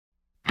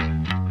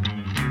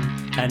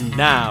And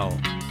now,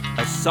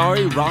 a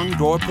Sorry Wrong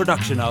Door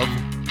production of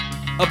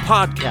a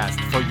podcast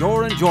for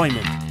your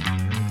enjoyment.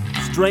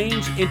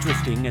 Strange,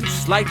 interesting, and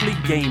slightly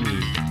gamey.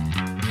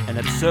 An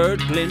absurd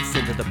glimpse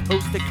into the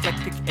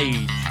post-eclectic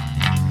age.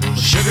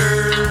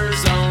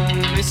 Sugar's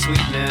only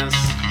sweetness,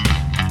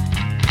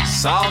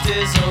 salt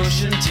is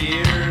ocean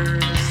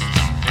tears,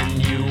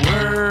 and you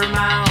were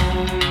my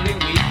only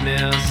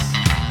weakness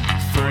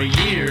for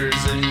years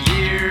and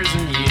years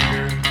and years.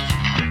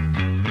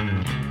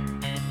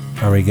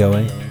 Are we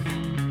going?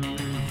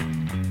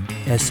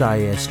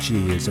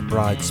 SISG is a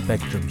broad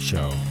spectrum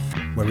show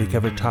where we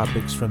cover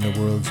topics from the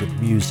worlds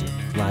of music,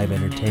 live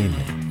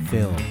entertainment,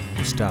 film,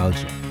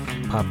 nostalgia,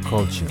 pop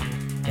culture,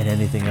 and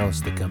anything else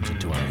that comes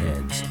into our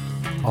heads,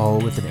 all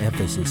with an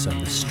emphasis on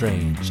the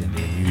strange and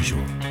the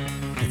unusual.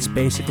 It's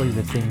basically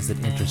the things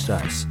that interest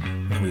us,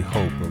 and we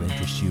hope will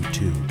interest you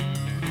too.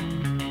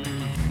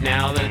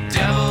 Now the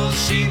devil,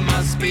 she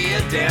must be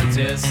a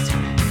dentist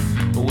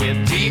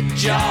with deep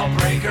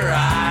jawbreaker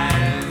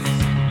eyes,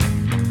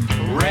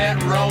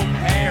 red rope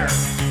hair,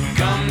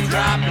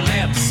 gumdrop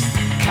lips,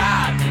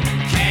 cotton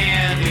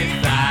candy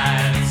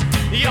thighs.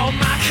 You're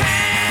my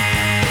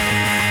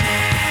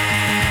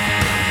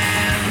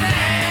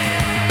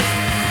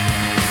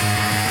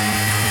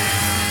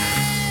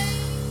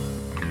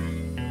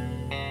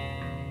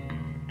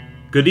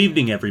Good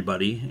evening,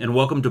 everybody, and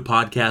welcome to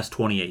Podcast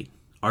 28,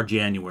 our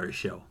January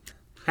show.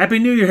 Happy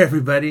New Year,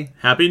 everybody!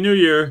 Happy New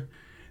Year!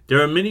 There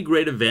are many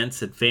great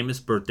events and famous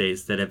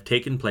birthdays that have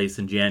taken place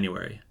in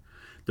January.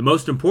 The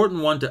most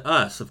important one to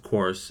us, of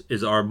course,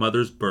 is our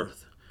mother's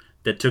birth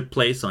that took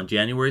place on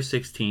January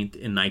 16th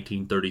in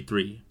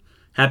 1933.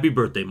 Happy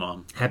birthday,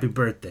 Mom. Happy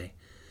birthday.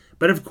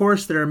 But of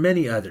course, there are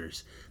many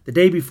others. The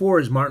day before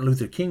is Martin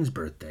Luther King's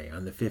birthday,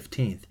 on the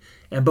 15th,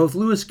 and both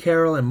Lewis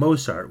Carroll and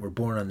Mozart were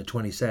born on the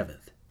 27th.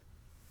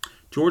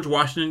 George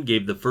Washington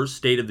gave the first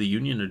State of the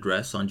Union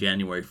address on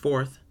January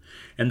 4th,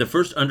 and the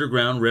first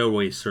underground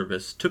railway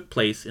service took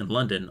place in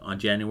London on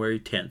January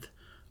 10th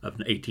of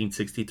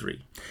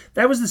 1863.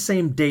 That was the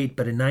same date,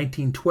 but in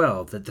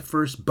 1912, that the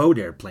first boat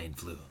airplane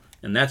flew.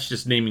 And that's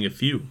just naming a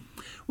few.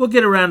 We'll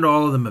get around to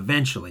all of them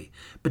eventually,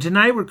 but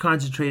tonight we're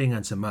concentrating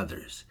on some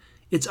others.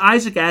 It's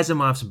Isaac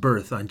Asimov's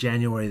birth on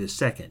January the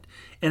 2nd,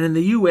 and in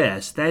the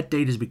U.S., that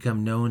date has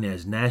become known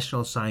as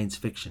National Science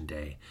Fiction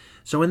Day.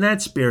 So in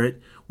that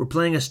spirit, we're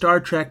playing a Star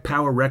Trek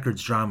Power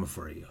Records drama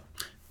for you.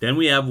 Then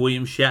we have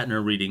William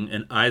Shatner reading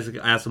an Isaac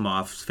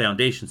Asimov's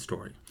Foundation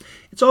story.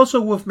 It's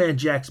also Wolfman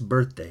Jack's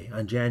birthday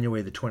on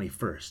January the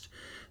 21st,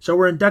 so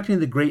we're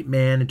inducting the great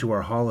man into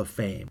our Hall of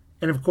Fame,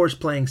 and of course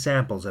playing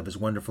samples of his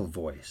wonderful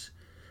voice.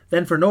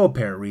 Then for no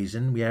apparent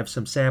reason, we have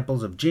some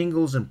samples of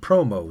jingles and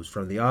promos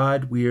from the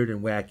odd, weird,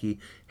 and wacky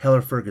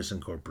Heller Ferguson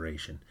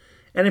Corporation,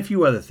 and a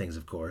few other things,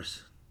 of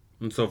course.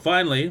 And so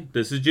finally,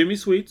 this is Jimmy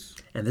Sweets.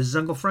 And this is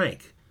Uncle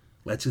Frank.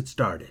 Let's get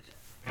started.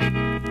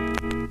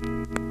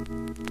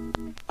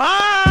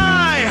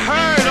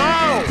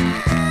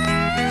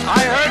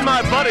 I heard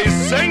my buddies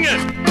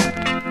singing,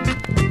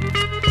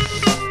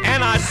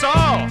 and I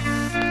saw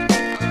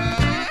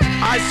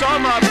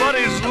my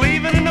buddies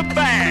leaving in a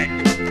bag.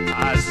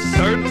 I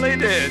certainly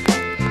did.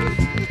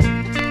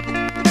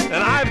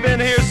 And I've been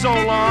here so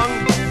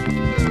long,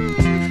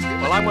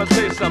 well, I'm going to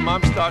tell you something,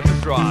 I'm starting to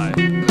dry.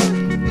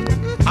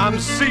 I'm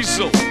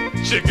Cecil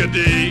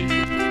Chickadee,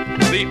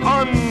 the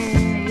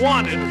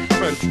unwanted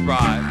French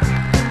fry.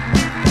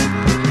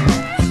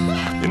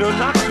 You know,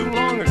 not too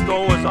long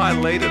ago as I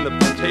laid in the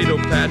potato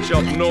patch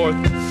up north,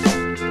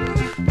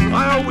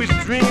 I always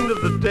dreamed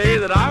of the day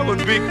that I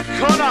would be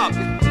cut up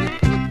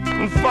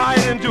and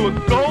fried into a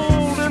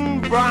golden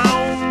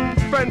brown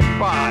French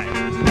fry.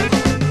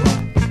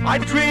 I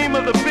dream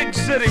of the big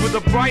city with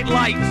the bright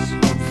lights,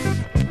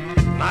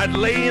 and I'd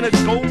lay in a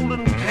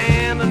golden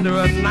pan under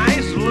a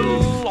nice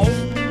little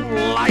old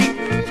light,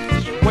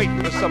 just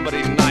waiting for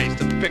somebody nice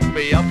to pick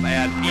me up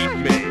and eat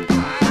me.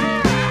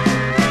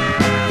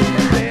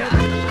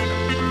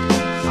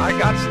 I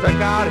got stuck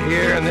out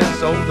here in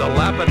this old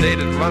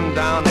dilapidated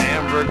rundown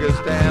hamburger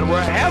stand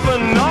where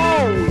heaven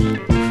knows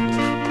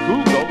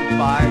who goes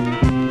by.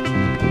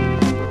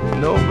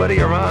 Nobody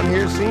around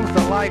here seems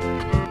to like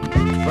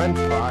French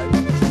fries.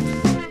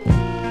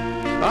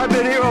 I've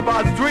been here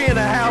about 3.5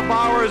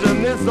 hours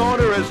and this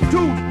order is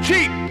too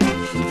cheap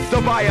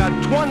to buy a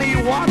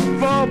 20-watt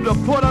bulb to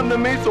put under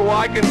me so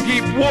I can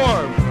keep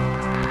warm.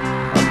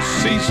 I'm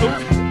Cecil,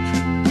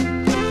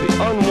 the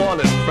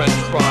unwanted French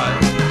fry.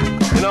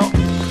 You know,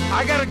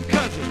 I got a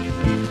cousin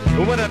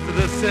who went up to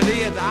the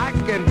city, and I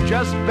can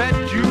just bet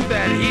you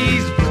that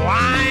he's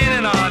flying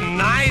in a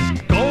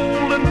nice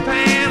golden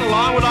pan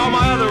along with all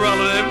my other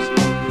relatives,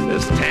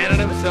 just tanning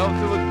himself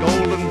to a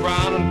golden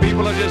brown, and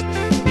people are just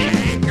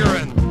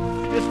hankering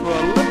just for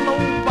a little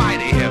old bite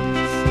of him.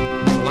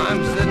 Well,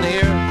 I'm sitting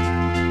here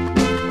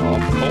all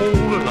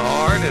cold and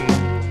hard and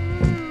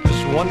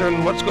just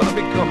wondering what's going to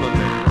become of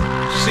me.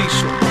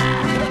 Cecil,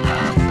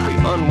 the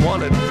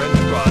unwanted French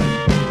fry.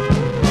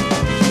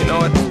 You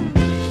know,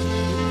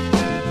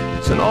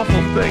 it's an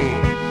awful thing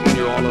when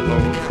you're all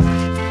alone.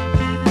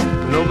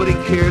 No nobody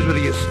cares whether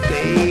you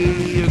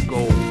stay or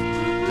go.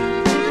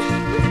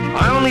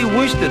 I only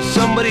wish that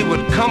somebody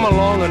would come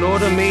along and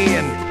order me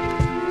and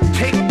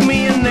take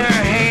me in their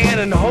hand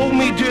and hold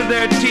me to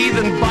their teeth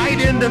and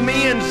bite into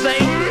me and say,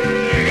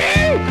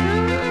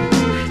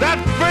 that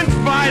French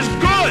fry's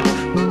good.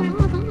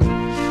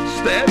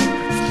 Instead,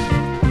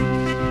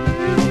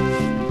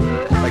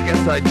 I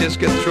guess I just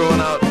get thrown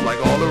out like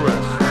all the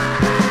rest.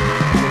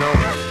 You know,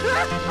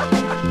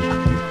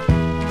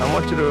 I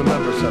want you to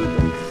remember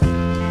something.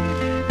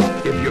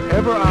 If you're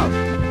ever out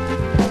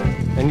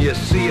and you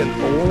see an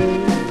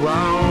old,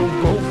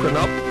 brown, broken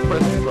up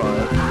French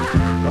fry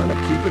trying to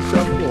keep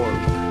itself warm,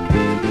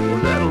 well,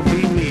 that'll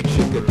be me,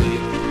 Chickadee.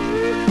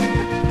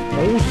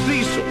 Old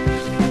Cecil,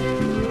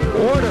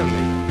 order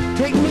me,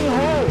 take me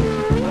home.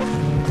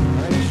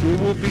 I sure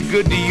will be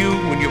good to you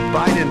when you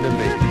bite into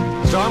me.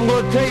 So I'm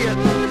going to tell you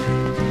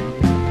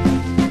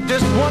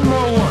just one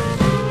more once.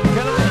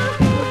 Can I?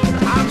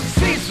 I'm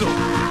Cecil,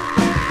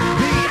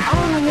 the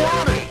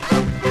unwanted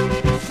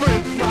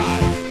French fry.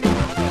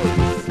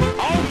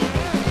 Oh,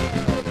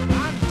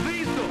 I'm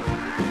Cecil,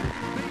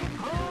 the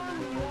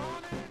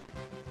unwanted.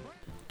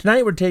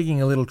 Tonight we're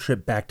taking a little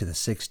trip back to the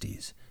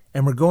 60s,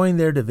 and we're going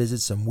there to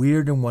visit some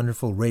weird and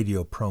wonderful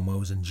radio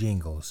promos and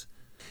jingles.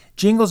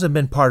 Jingles have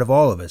been part of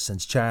all of us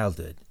since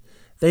childhood.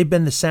 They've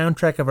been the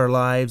soundtrack of our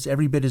lives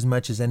every bit as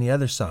much as any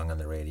other song on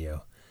the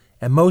radio,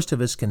 and most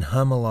of us can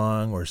hum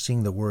along or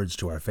sing the words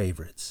to our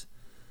favorites.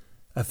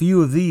 A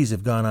few of these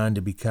have gone on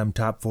to become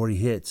top 40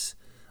 hits,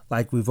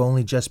 like We've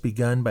Only Just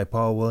Begun by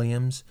Paul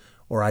Williams,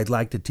 or I'd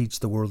Like to Teach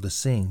the World to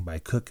Sing by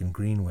Cook and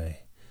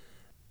Greenway.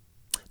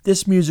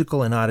 This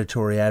musical and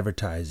auditory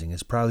advertising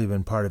has probably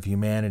been part of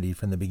humanity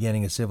from the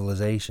beginning of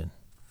civilization.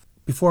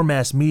 Before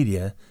mass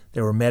media,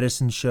 there were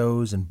medicine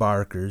shows and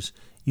barkers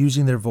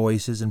using their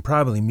voices and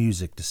probably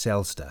music to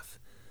sell stuff.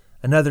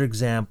 Another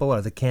example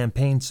are the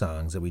campaign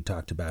songs that we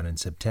talked about in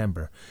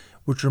September,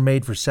 which were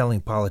made for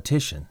selling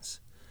politicians.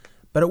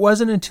 But it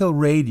wasn't until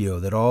radio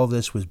that all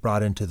this was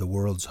brought into the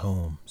world's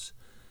homes.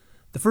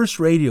 The first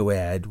radio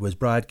ad was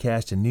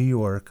broadcast in New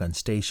York on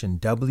station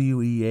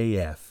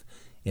WEAF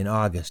in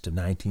August of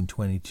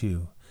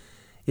 1922.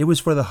 It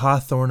was for the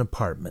Hawthorne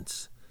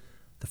Apartments.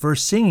 The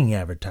first singing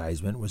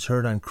advertisement was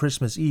heard on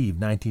Christmas Eve,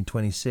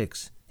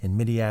 1926, in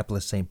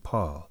Minneapolis, St.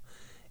 Paul.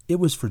 It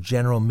was for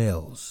General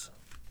Mills.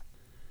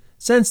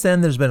 Since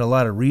then, there's been a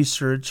lot of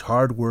research,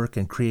 hard work,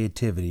 and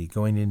creativity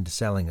going into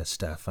selling us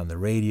stuff on the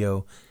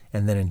radio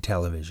and then in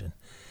television.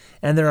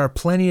 And there are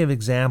plenty of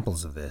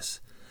examples of this,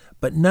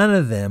 but none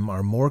of them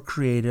are more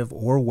creative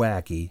or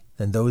wacky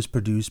than those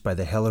produced by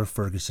the Heller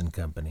Ferguson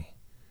Company.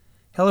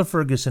 Heller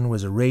Ferguson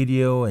was a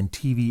radio and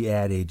TV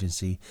ad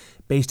agency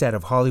based out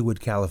of Hollywood,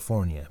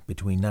 California,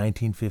 between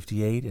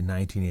 1958 and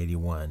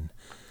 1981.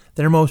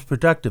 Their most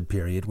productive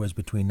period was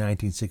between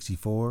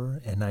 1964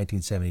 and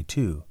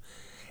 1972,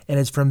 and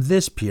it's from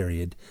this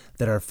period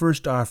that our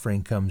first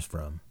offering comes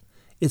from.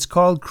 It's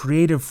called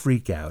Creative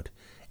Freakout,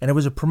 and it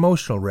was a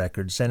promotional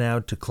record sent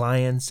out to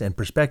clients and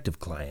prospective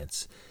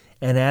clients,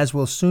 and as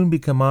will soon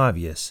become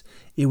obvious,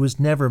 it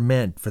was never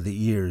meant for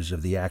the ears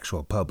of the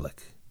actual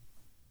public.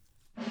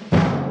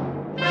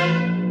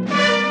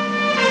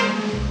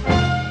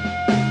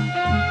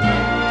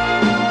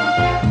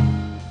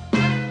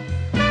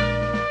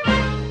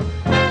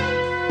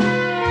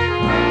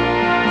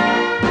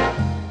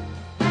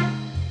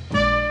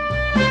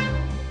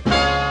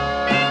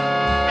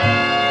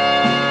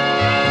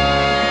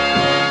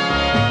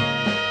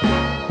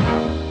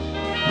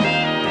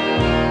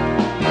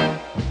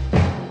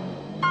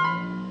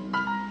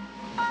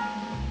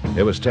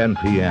 It was 10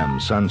 p.m.,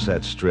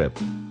 Sunset Strip.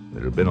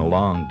 It had been a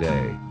long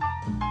day.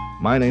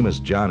 My name is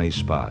Johnny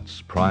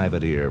Spots,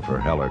 privateer for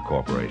Heller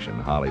Corporation,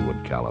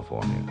 Hollywood,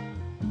 California.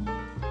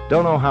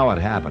 Don't know how it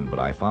happened, but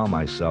I found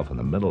myself in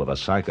the middle of a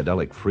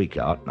psychedelic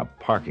freakout in a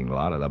parking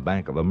lot of the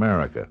Bank of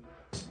America.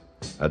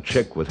 A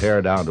chick with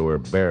hair down to her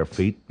bare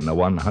feet and a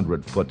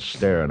 100-foot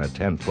stare in a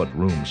 10-foot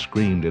room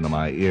screamed into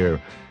my ear,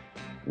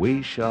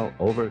 "We shall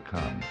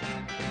overcome."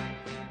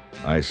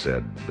 I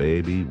said,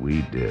 "Baby,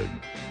 we did.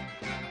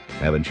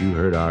 Haven't you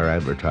heard our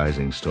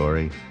advertising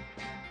story?"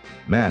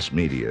 "Mass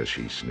media,"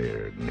 she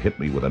sneered, and hit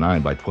me with a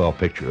 9x12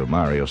 picture of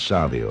Mario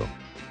Savio.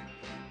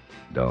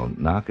 "Don't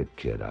knock it,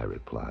 kid," I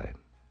replied.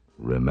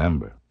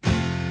 "Remember."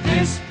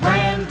 This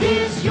brand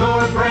is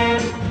your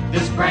brand.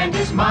 This brand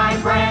is my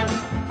brand.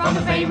 From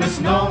the famous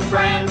known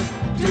brand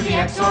to the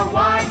X or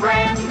Y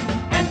brand.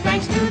 And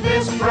thanks to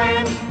this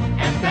brand,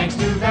 and thanks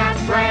to that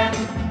brand,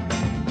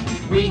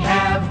 we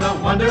have the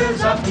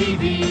wonders of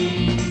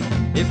TV.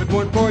 If it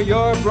weren't for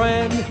your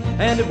brand,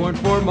 and it weren't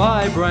for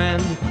my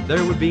brand,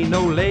 there would be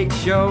no Lake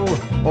Show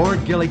or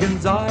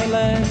Gilligan's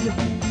Island.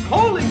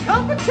 Holy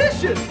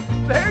competition!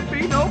 There'd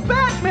be no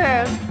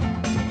Batman!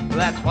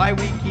 That's why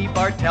we keep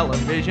our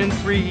television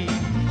free.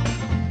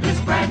 This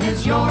brand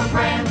is your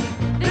brand.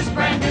 This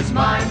brand is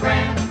my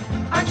brand.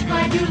 Aren't you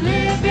glad you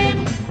live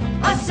in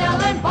a sell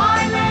and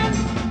buy land?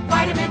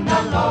 Fight 'em in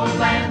the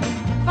lowland,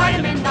 fight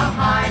 'em in the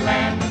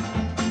highland.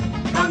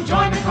 Come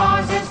join the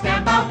cause and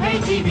stamp out pay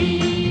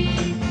TV.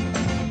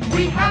 We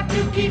We have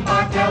to keep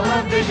our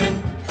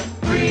television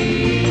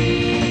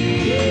free.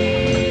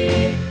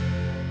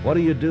 What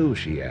do you do,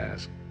 she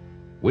asked.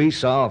 We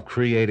solve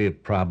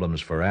creative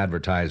problems for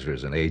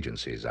advertisers and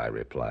agencies, I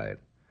replied.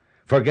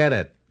 Forget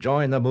it.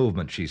 Join the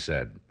movement, she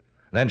said.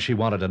 Then she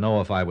wanted to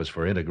know if I was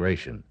for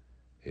integration.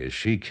 Is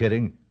she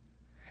kidding?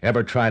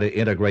 Ever try to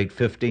integrate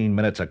 15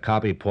 minutes of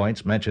copy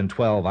points, mention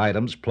 12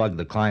 items, plug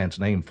the client's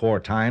name 4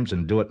 times,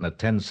 and do it in a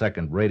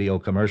 10-second radio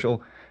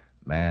commercial?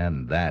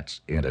 Man,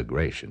 that's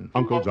integration.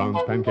 Uncle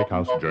John's Pancake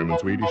House, German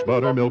Swedish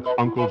buttermilk.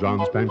 Uncle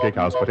John's Pancake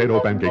House, potato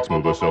pancakes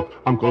smooth as silk.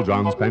 Uncle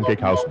John's Pancake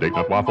House, date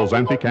nut waffles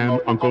and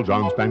pecan. Uncle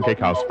John's Pancake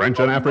House, French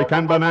and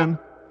African banana.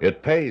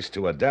 It pays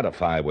to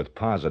identify with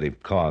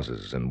positive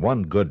causes, and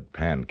one good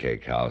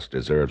pancake house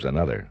deserves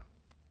another,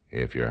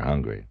 if you're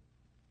hungry.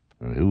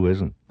 And who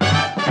isn't?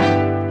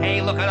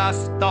 Hey, look at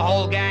us, the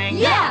whole gang.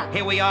 Yeah!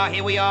 Here we are,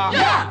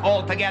 Yeah!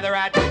 all together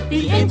at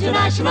The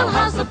International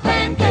House of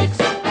Pancakes.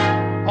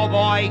 Oh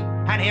boy,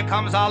 and here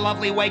comes our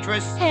lovely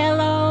waitress,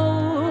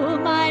 Hello,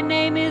 my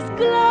name is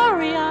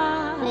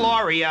Gloria.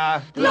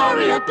 Gloria.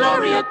 Gloria,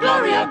 Gloria,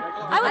 Gloria.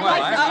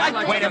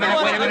 Wait a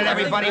minute,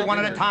 everybody, one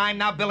at a time.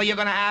 Now, Billy, you're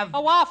gonna have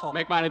A waffle.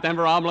 Make mine a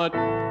Denver omelet.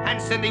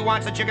 And Cindy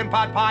wants a chicken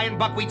pot pie, and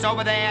buckwheat's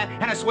over there,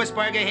 and a Swiss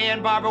burger here,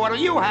 and Barbara, what'll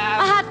you A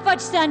have? hot fudge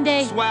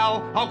sundae.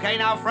 Swell. Okay,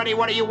 now, Freddie,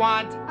 what do you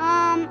want?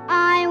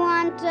 I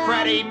want,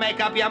 Freddie,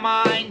 make up your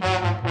mind.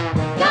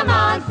 Come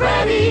on,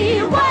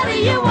 Freddie, what do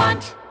you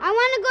want? I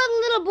want to go to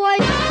Little Boy.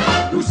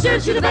 Who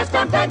serves you the best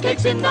damn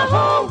pancakes in the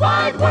whole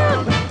wide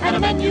world, and a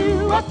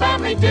menu of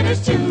family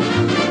dinners too.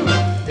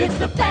 It's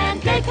the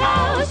Pancake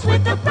House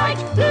with the bright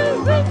blue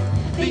roof,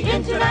 the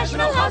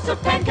International House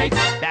of Pancakes.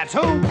 That's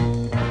who.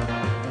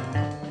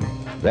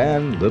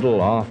 Then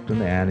little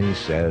often Annie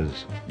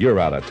says, you're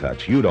out of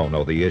touch. You don't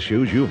know the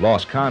issues. You've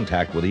lost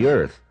contact with the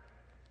Earth.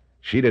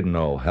 She didn't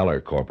know Heller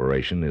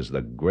Corporation is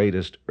the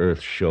greatest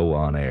Earth show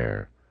on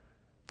air.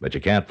 But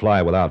you can't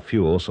fly without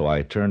fuel, so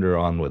I turned her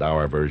on with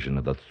our version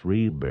of the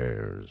Three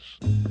Bears.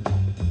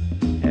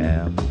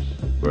 Hams,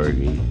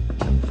 Bergie,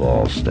 and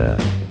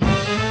Falstaff.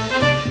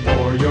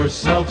 Pour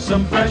yourself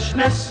some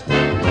freshness,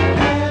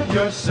 have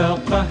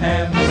yourself a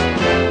Hams.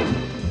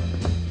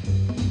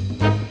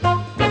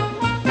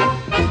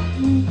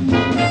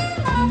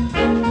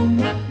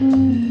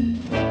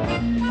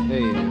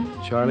 Hey,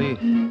 Charlie,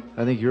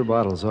 I think your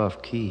bottle's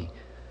off key.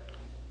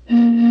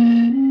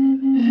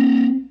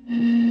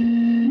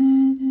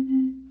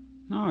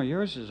 No,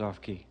 yours is off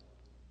key.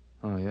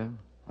 Oh, yeah?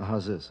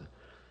 How's this?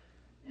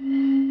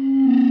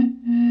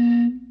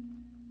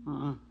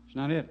 It's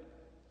not it.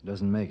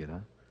 Doesn't make it, huh?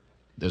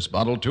 This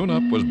bottle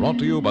tune-up was brought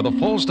to you by the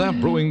Falstaff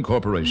Brewing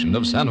Corporation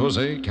of San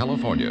Jose,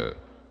 California.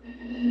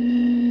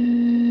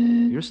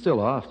 You're still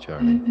off,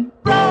 Charlie.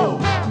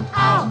 Roll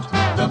out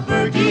the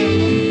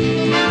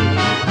Bergie.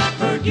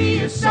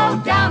 Bergie is so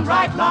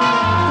downright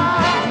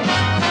light.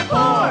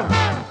 Pour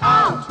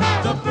out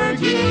the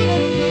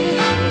Bergie.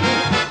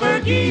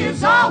 Bergie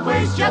is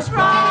always just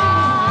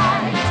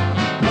right.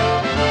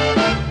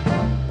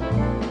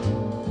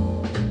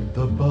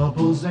 The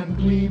bubbles and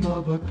gleam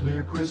of a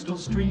clear crystal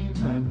stream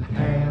and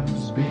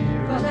Hams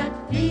beer. For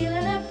that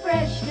feeling of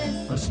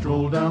freshness. A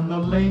stroll down the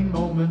lane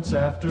moments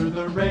after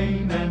the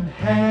rain and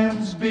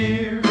Hams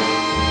beer.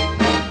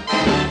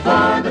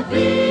 For the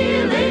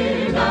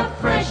feeling of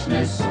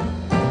freshness,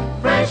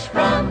 fresh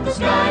from the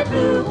sky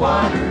blue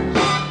waters,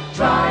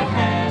 try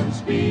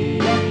Hams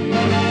beer.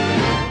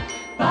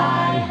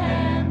 By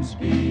Hams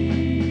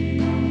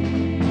beer.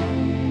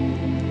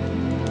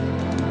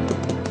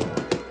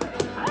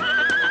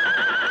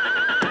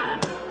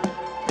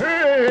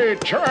 Hey,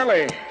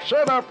 Charlie,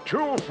 set up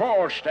 2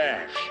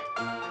 Falstaffs.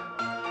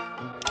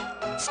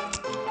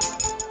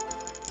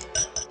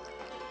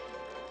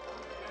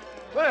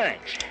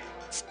 Thanks.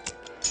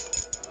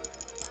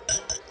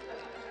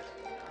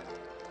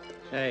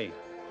 Say,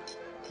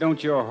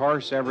 don't your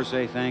horse ever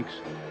say thanks?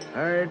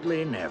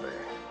 Hardly never.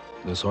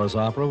 This horse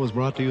opera was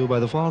brought to you by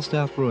the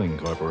Falstaff Brewing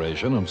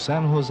Corporation of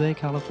San Jose,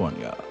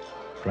 California.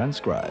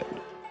 Transcribed.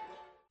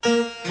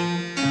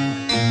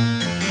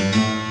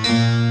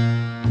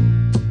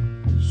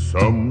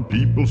 Some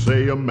people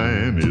say a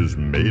man is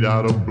made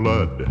out of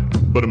blood,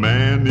 but a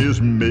man is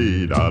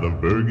made out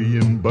of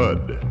Bergie and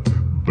Bud.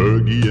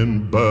 Bergie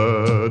and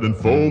Bud and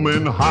foam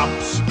and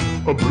hops,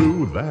 a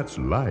brew that's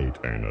light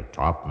and a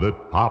top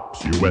that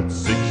pops. You wet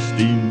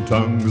 16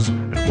 tongues,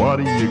 and what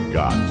do you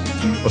got?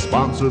 A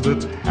sponsor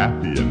that's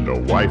happy and a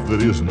wife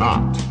that is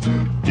not.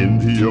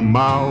 Into your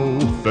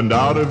mouth and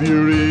out of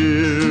your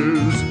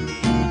ears.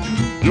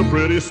 You're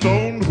pretty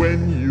stoned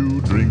when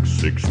you drink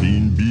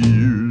 16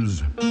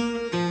 beers.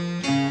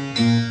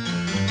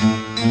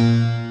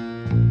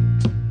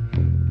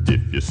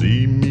 If you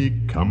see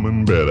me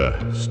becoming better.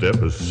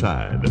 Step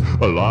aside.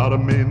 A lot of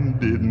men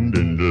didn't,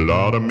 and a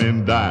lot of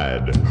men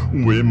died.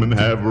 Women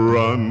have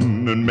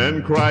run, and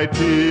men cry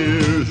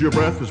tears. Your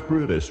breath is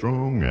pretty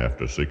strong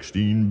after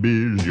 16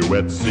 beers. You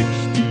wet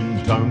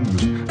 16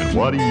 tongues, and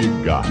what do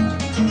you got?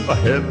 A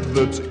head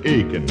that's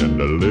aching and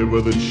a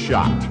liver that's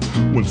shot.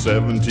 When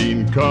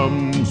 17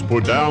 comes,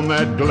 put down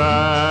that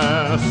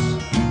glass.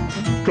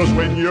 'Cause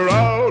when you're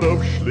out of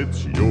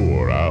Schlitz,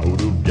 you're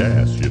out of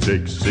gas. You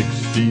take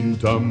 16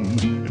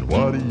 tums, and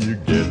what do you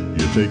get?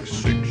 You take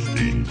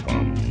 16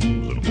 tums,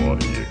 and what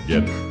do you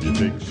get? You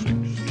take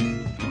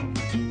 16 tums.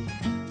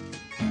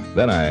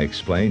 Then I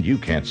explained you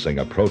can't sing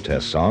a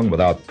protest song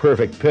without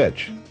perfect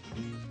pitch.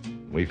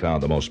 We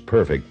found the most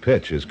perfect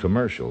pitch is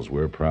commercials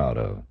we're proud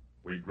of.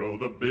 We grow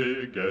the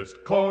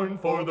biggest corn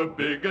for the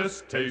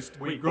biggest taste.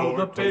 We grow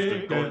the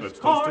biggest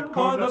corn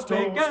for the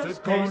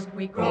biggest taste.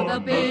 We grow the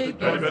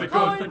biggest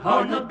corn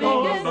for the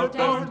biggest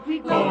taste. We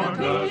grow the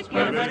biggest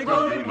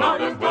corn for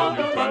the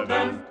biggest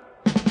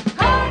taste.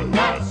 Corn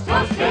nuts,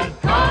 toasted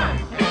corn.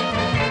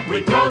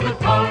 We grow the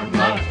corn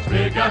much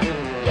bigger.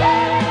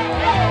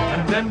 Yeah!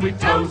 And then we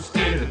toast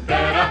it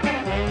better.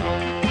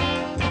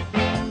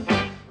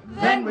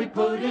 Then we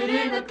put it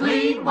in a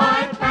clean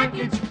white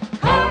package.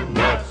 Corn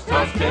nuts,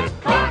 toasted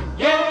corn.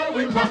 Yeah,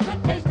 we love the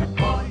taste of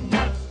corn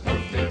nuts,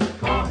 toasted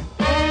corn.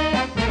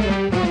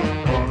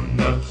 Corn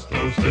nuts,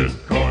 toasted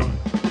corn.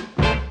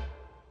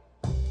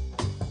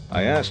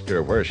 I asked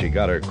her where she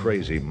got her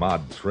crazy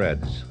mod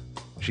threads.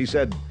 She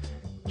said,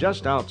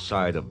 just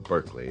outside of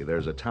Berkeley,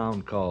 there's a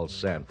town called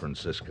San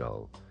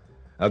Francisco.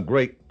 A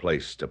great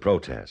place to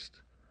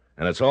protest.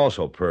 And it's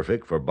also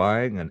perfect for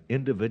buying an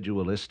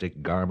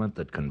individualistic garment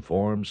that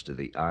conforms to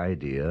the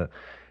idea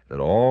that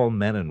all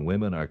men and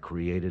women are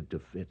created to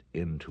fit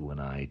into an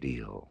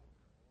ideal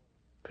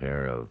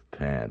pair of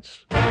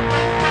pants.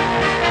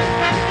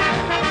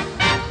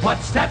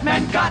 What's that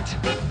man got?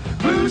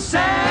 Bruce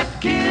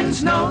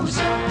Atkins knows.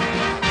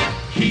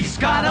 He's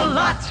got a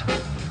lot.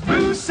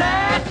 Bruce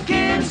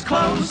Atkins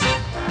clothes.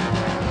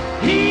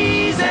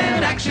 He's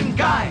an action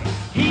guy.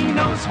 He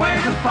knows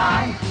where to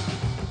buy.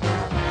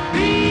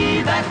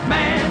 Be that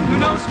man who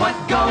knows what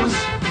goes.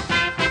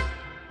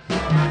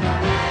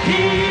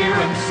 Hear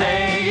him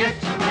say it.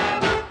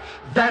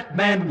 That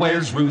man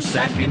wears Bruce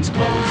Atkins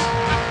clothes.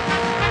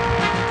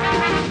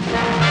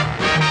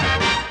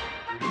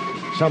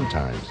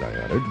 Sometimes, I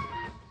added,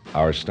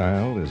 our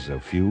style is a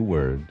few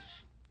words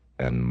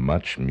and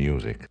much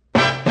music.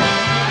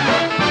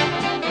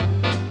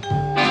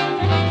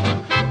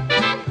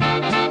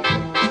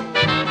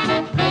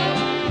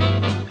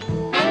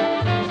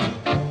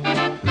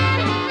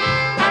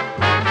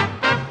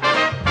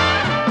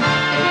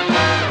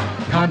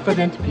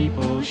 Confident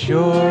people,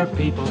 sure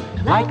people,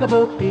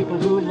 likable people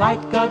who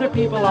like other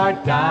people are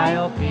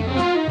dial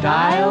people,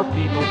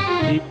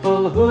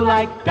 people who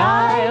like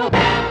dial.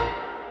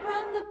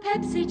 From the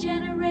Pepsi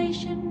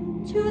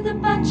generation to the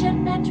Butch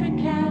and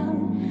Metrical,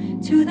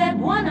 to that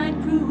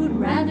one-eyed crew who'd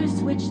rather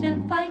switch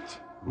than fight.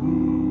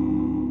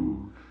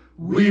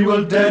 We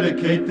will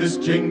dedicate this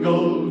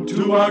jingle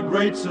to our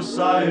great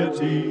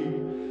society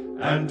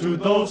and to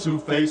those who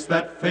face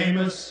that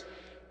famous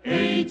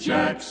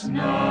Ajax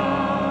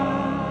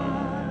night.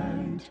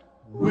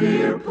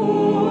 We're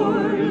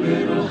poor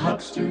little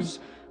hucksters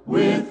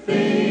with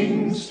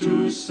things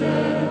to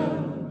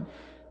sell.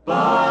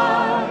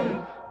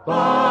 Buy,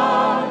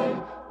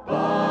 buy,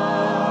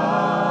 buy.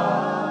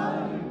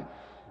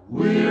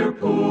 We're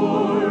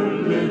poor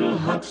little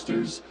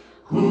hucksters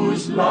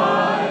whose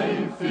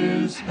life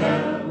is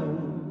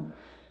hell.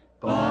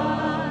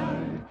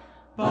 Buy,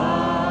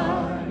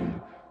 buy,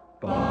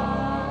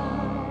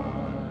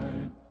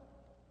 buy.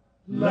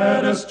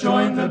 Let us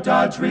join the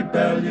Dodge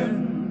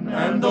Rebellion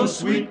and those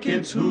sweet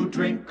kids who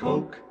drink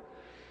Coke.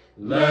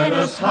 Let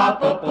us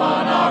hop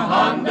upon our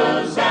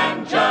Hondas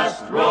and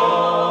just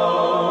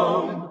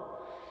roam.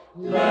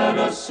 Let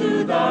us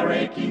soothe our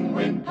aching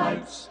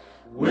windpipes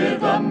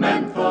with a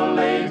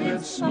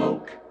mentholated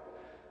smoke.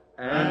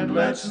 And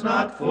let's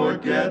not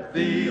forget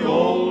the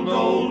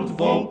old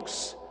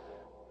folks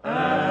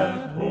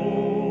at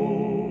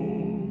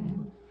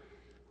home.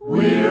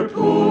 We're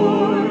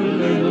poor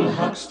little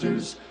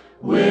hucksters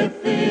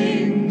with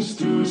things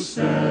to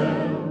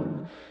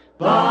sell.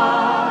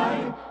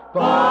 Buy,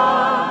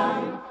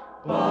 buy,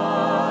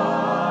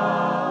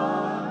 buy.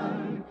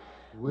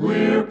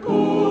 We're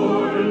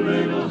poor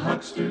little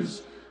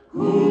hucksters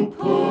who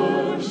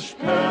push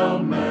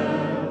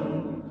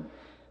pell-mell.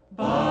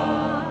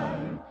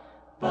 Buy,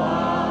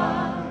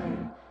 buy,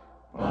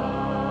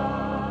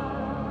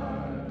 buy.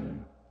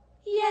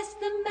 Yes,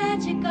 the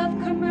magic of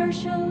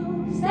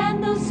commercials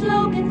and those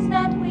slogans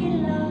that we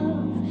love.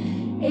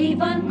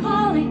 Avon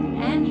calling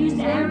and use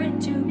Aaron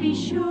to be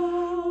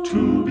sure.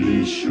 To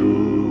be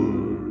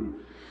sure.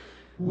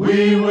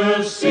 We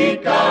will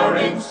seek our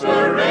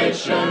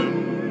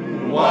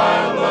inspiration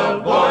while the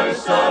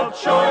voice of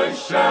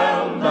choice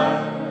shall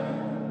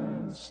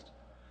last.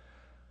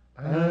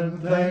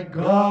 And thank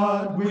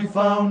God we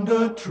found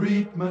a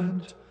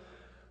treatment,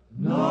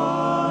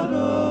 not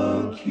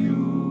a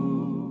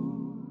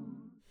cure.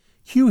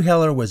 Hugh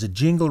Heller was a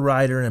jingle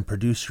writer and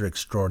producer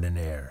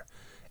extraordinaire.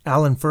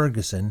 Alan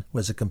Ferguson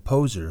was a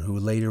composer who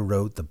later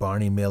wrote the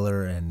Barney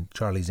Miller and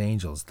Charlie's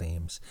Angels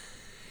themes.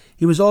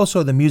 He was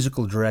also the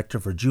musical director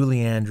for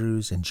Julie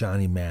Andrews and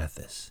Johnny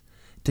Mathis.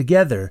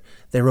 Together,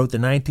 they wrote the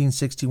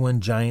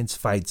 1961 Giants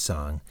fight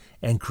song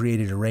and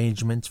created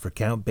arrangements for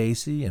Count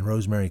Basie and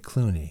Rosemary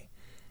Clooney.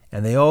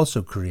 And they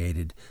also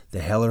created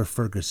the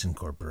Heller-Ferguson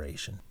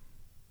Corporation.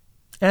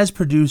 As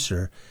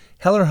producer,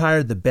 Heller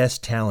hired the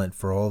best talent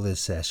for all his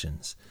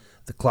sessions.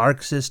 The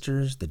Clark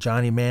Sisters, the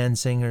Johnny Mann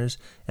Singers,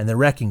 and the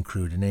Wrecking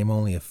Crew, to name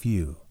only a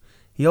few.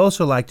 He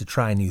also liked to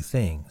try new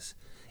things.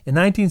 In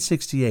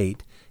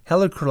 1968,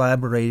 Heller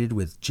collaborated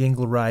with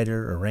jingle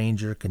writer,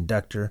 arranger,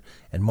 conductor,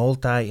 and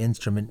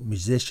multi-instrument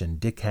musician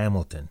Dick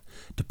Hamilton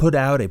to put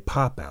out a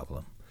pop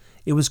album.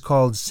 It was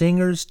called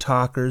Singers,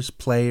 Talkers,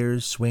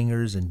 Players,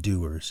 Swingers, and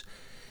Doers,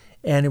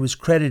 and it was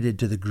credited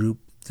to the group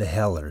The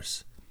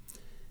Hellers.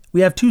 We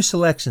have two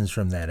selections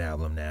from that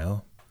album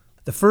now.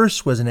 The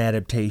first was an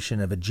adaptation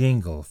of a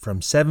jingle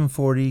from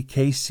 740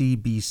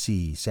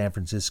 KCBC, San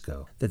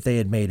Francisco, that they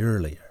had made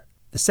earlier.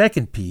 The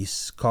second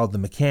piece, called The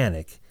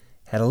Mechanic,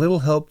 had a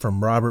little help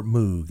from Robert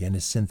Moog and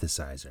his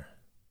synthesizer.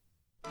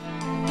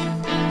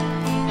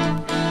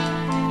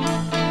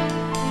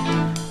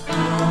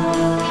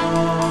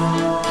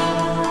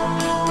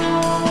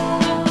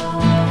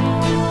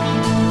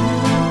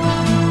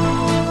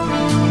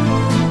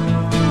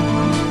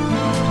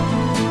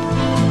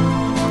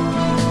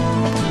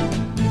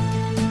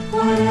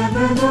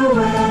 Whatever the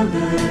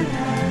weather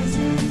has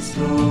in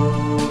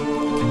store,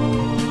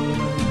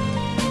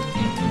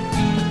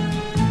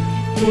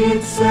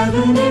 it's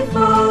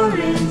 74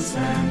 in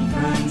San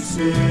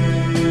Francisco.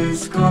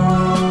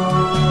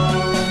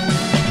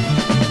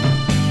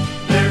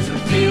 There's a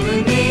feel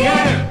in the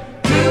air,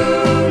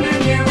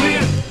 tuning you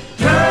in,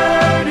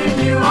 turning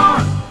you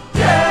on,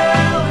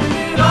 telling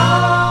it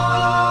all.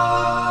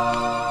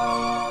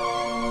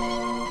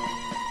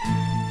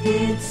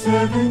 It's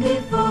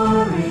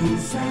 74 in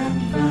San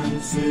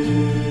Francisco.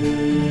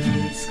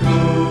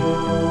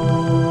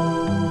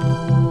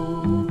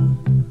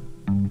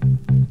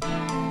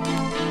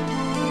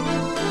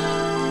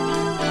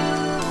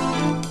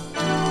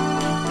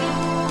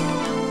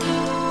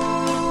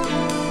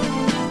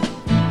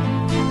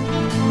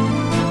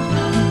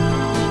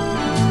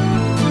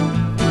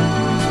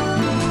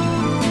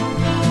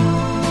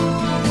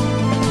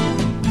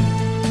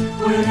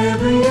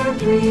 Whenever you're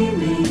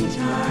dreaming,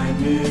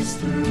 time is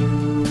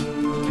through.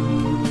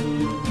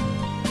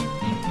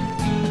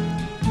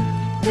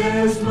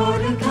 There's more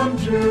to come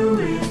true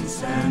in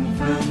San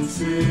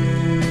Francisco.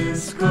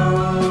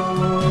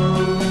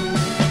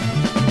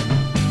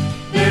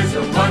 There's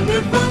a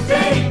wonderful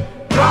day,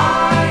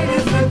 bright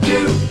as the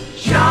dew,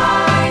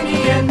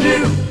 shiny and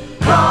new,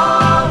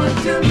 calling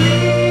to me.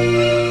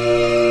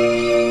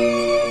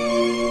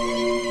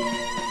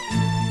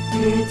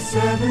 It's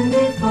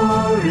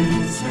 74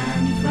 in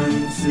San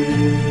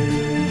Francisco.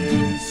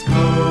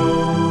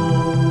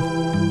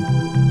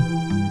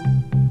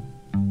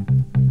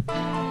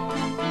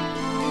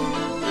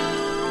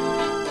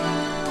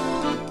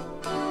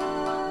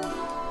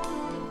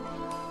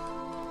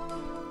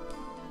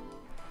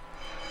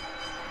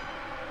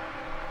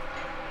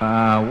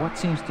 What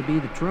seems to be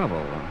the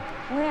trouble?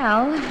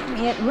 Well,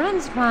 it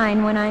runs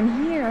fine when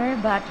I'm here,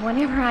 but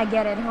whenever I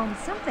get at home,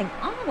 something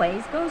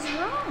always goes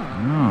wrong.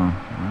 Oh,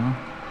 well,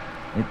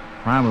 it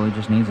probably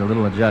just needs a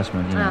little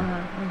adjustment, you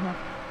know.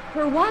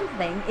 For one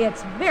thing,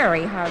 it's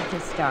very hard to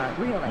start,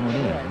 really. Oh, it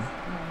is.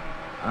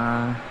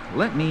 Yeah.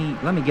 Let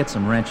me get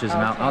some wrenches,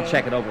 and I'll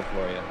check it over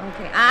for you.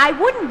 Okay. I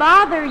wouldn't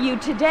bother you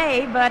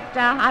today, but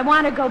I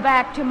want to go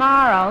back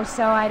tomorrow,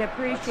 so I'd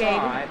appreciate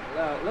That's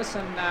all right.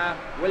 Listen,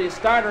 will you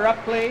start her up,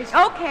 please?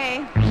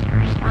 Okay.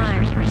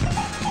 Fine.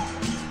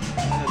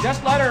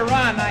 Just let her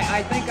run.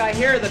 I think I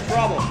hear the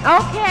trouble.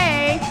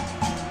 Okay.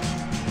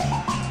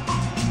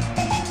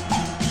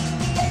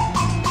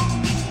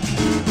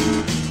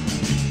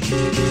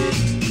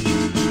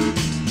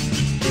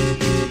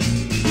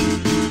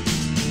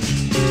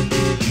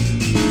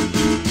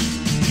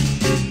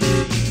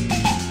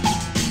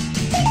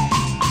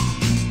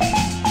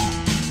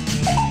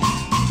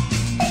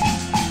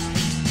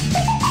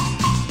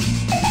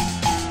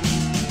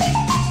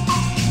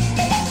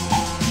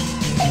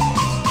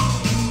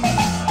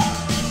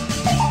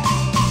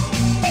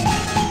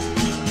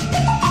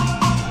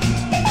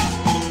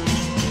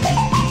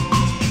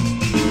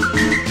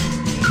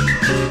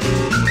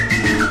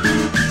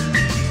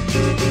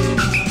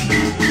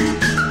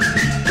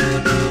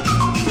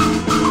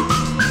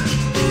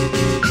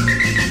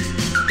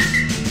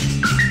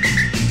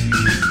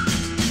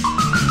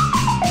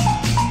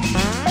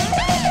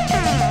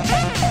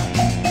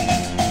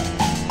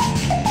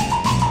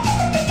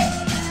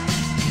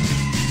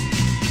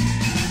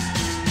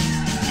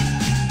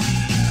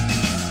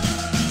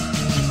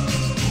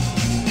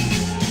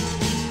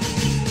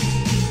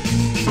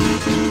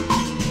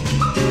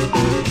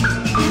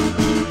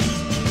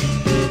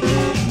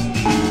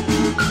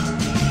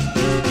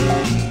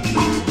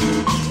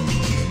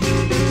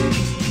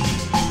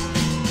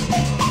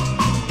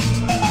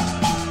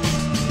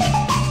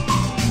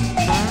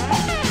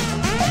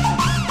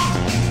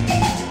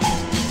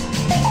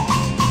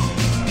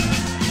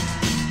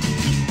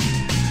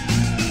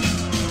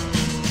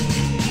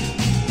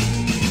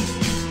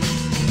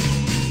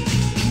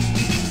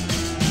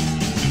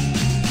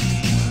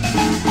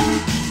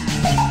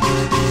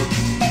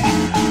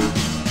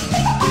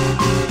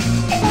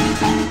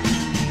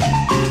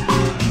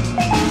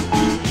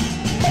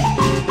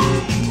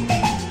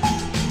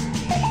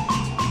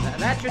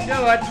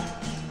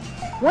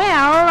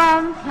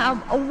 Well,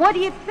 what do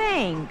you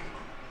think?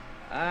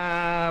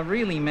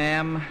 Really,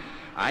 ma'am,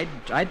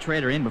 I'd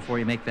trade her in before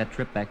you make that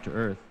trip back to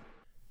Earth.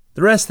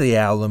 The rest of the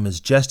album is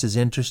just as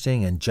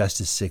interesting and just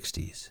as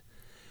 60s.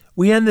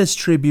 We end this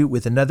tribute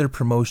with another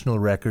promotional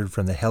record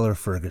from the Heller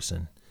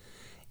Ferguson.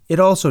 It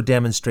also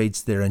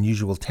demonstrates their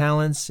unusual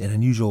talents in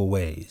unusual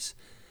ways,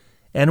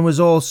 and was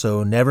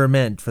also never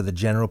meant for the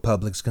general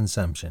public's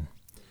consumption.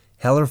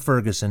 Heller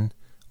Ferguson,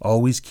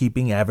 always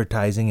keeping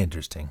advertising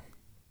interesting.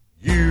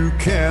 You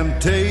can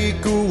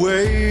take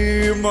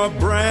away my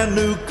brand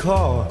new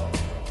car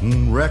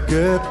and wreck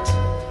it.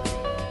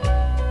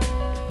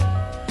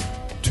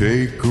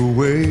 Take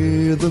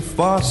away the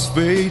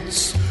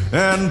phosphates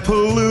and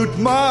pollute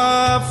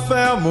my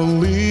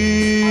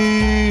family.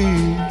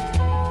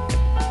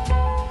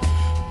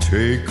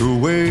 Take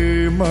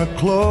away my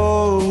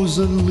clothes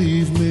and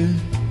leave me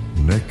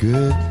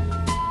naked.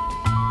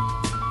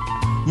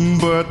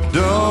 But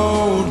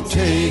don't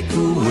take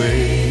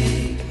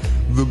away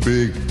the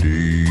big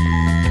D.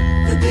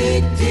 The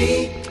big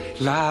D.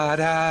 La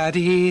da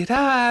dee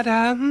da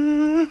da,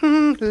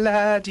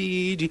 la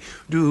dee dee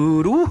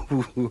doo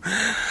doo.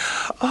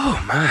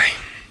 Oh my!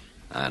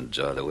 I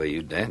enjoy the way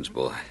you dance,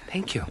 boy.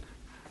 Thank you.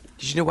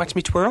 Did you watch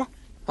me twirl?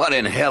 What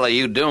in hell are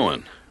you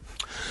doing?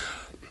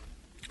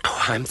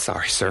 Oh, I'm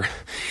sorry, sir,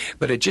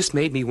 but it just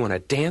made me want to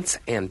dance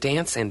and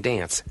dance and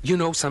dance. You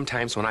know,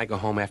 sometimes when I go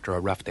home after a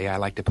rough day, I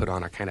like to put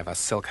on a kind of a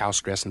silk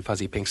house dress and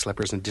fuzzy pink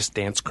slippers and just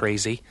dance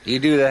crazy. You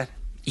do that?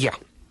 Yeah.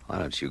 Why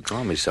don't you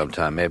call me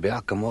sometime? Maybe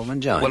I'll come over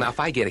and join you. Well, now, if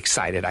I get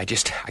excited, I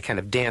kind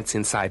of dance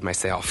inside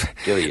myself.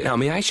 Do you? Now,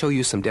 may I show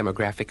you some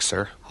demographics,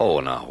 sir? Oh,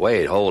 now,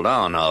 wait, hold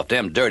on. Now, if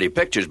them dirty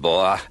pictures,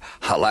 boy,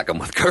 I like them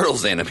with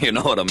girls in them, you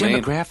know what I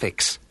mean?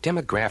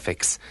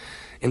 Demographics.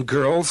 And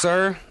girls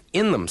are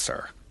in them,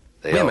 sir.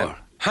 Women. Are.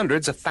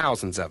 Hundreds of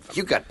thousands of them.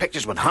 You got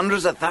pictures with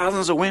hundreds of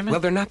thousands of women? Well,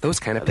 they're not those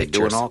kind of pictures.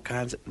 They're doing all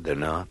kinds of... They're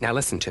not. Now,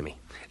 listen to me.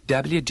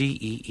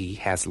 WDEE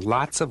has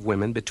lots of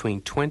women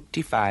between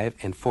 25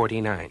 and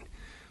 49.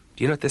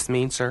 Do you know what this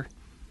means, sir?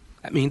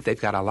 That means they've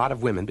got a lot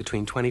of women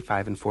between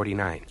 25 and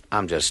 49.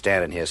 I'm just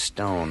standing here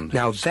stoned,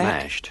 now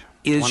smashed.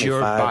 That is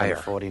your buyer.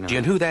 49. Do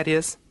you know who that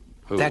is?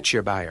 Who? That's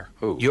your buyer.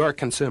 Who? Your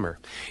consumer.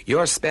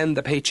 Your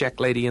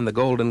spend-the-paycheck lady in the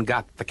golden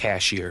got the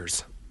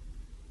cashiers.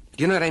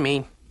 Do you know what I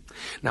mean?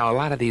 Now, a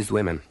lot of these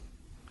women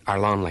are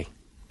lonely.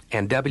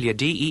 And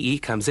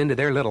WDEE comes into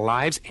their little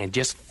lives and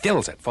just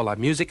fills it full of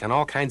music and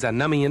all kinds of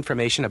nummy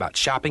information about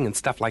shopping and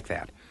stuff like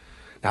that.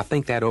 Now,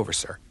 think that over,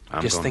 sir.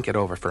 Think it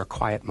over for a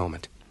quiet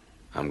moment.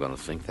 I'm going to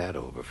think that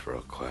over for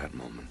a quiet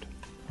moment.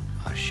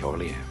 I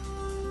surely am.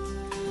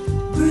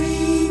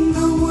 Bring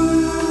the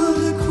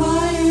world a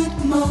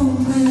quiet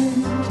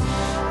moment.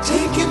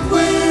 Take it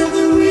where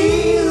the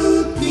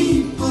real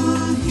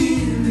people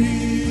hear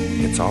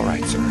it. It's all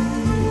right, sir.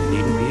 You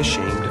needn't be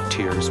ashamed of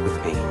tears with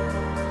me.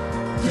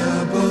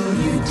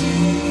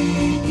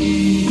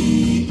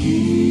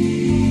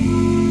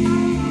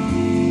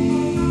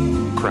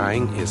 WDEE.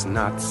 Crying is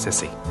not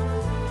sissy.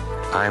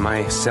 I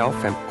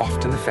myself am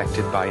often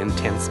affected by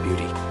intense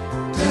beauty.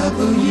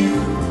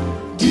 WDEE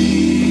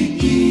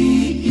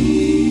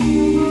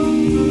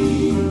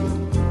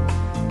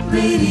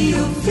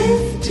Radio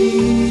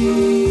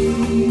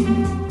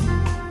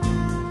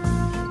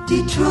 15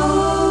 Detroit.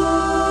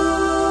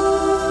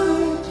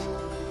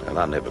 Well,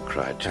 I never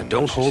cried too much.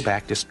 Don't hold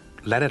back. Just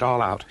let it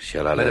all out.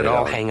 Shall I let it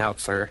all hang out,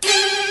 sir?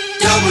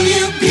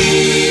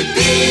 WPBM,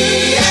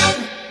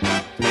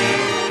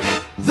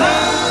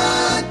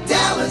 the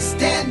Dallas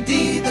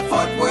Dandy, the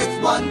Fort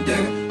Worth Wonder.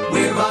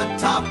 We're on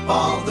top,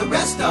 all the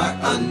rest are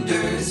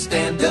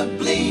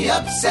understandably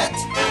upset.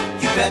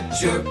 You bet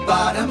your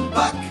bottom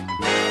buck,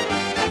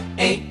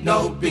 ain't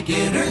no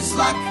beginner's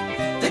luck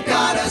that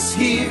got us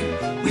here.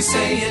 We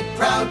say it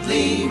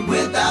proudly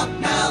without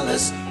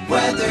malice,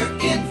 whether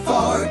in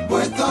Fort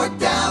Worth or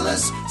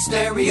Dallas.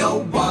 Stereo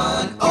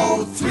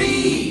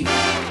 103,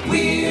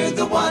 we're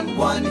the one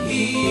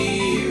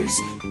hears.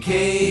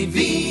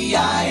 KVIL,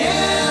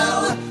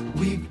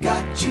 we've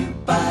got you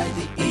by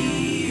the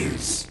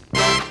ears.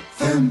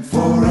 Femme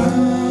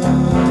Forum.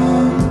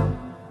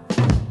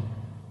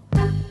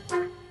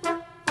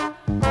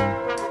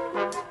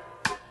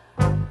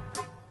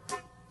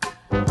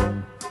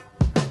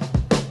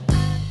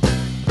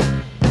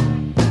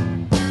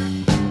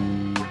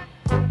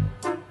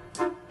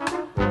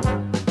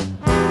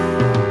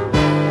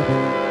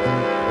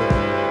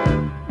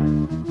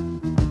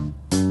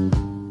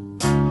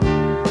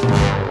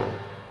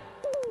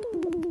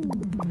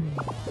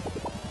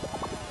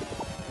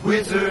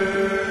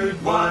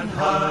 Wizard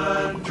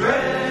 100.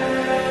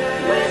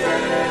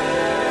 Wizard.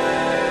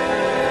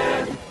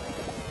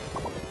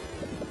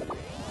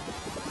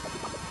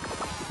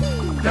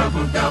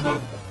 Double,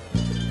 double,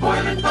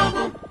 boil and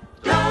bubble.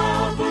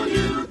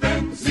 W,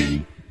 then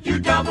Z. You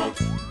double,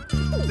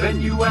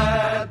 then you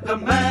add the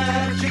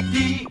magic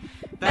D.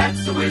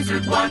 That's the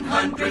Wizard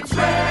 100's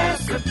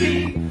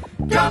recipe.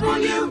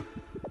 W,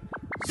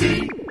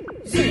 Z,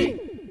 Z,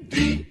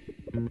 D.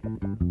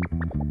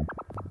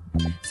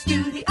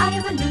 Stew the eye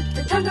of a newt,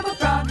 the tongue of a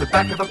frog, the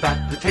back of a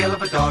bat, the tail tail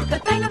of a dog, the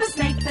fang of a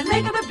snake, the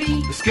leg of a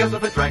bee, the scales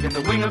of a dragon,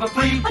 the wing of a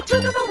flea, a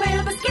tooth of a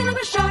whale, the skin of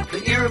a shark,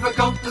 the ear of a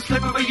goat, the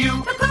slip of a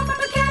ewe, the claw of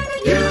a cat,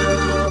 and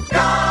you've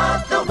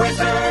got the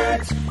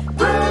wizard's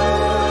brew.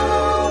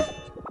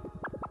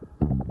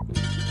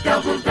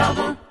 Double,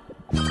 double,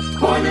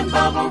 boil and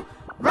bubble,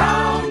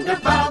 round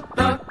about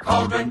the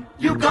cauldron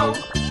you go.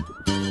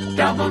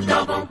 Double,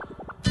 double,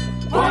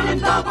 boil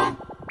and bubble,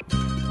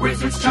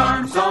 wizard's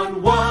charms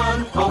on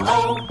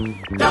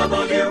 100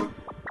 W-Z-Z-D.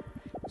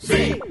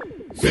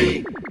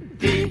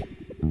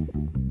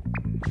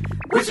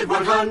 Wizard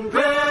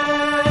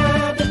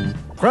 100.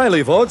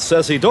 Criley votes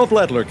says he doped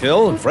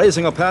Letlerkill,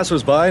 phrasing a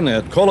passersby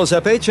near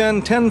Colosep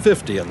HN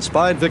 1050 and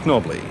spied Vic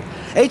Nobley.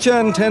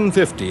 HN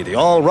 1050, the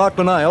all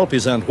Rockman Isle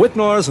present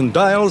Whitnors and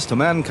Dials to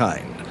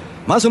mankind.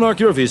 Mazenark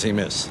Urvisi,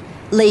 miss.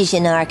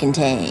 Legion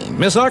Arcantane.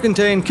 Miss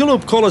Arcantane,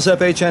 Kilup Colosep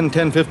HN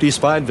 1050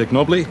 spied Vic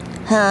Nobley.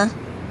 Huh?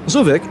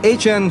 Zuvik,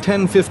 HN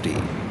 1050.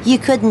 You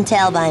couldn't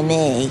tell by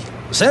me.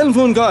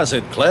 Sanfun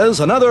Garzit, Kles,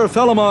 another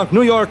Felamark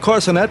New York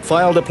Corsonet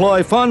file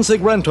deploy Fonzig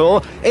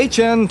Rento,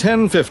 HN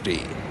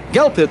 1050.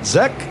 Gelpit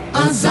Zek.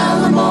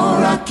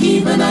 Azalamora,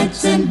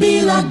 Kivanites, and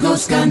Bila,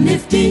 Goska,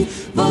 Nifty,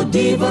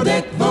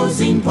 Vodivodek,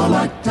 Vozin,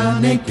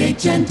 Polaktanik,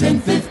 HN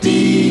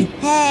 1050.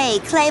 Hey,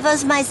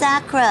 Klavos my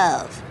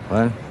Zakrov.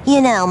 What?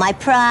 You know, my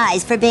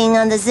prize for being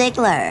on the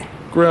Ziegler.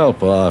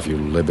 Grelp off, you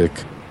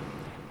Libic.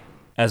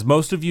 As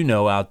most of you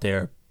know out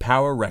there,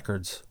 Power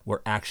Records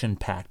were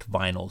action-packed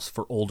vinyls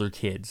for older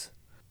kids.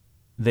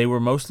 They were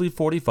mostly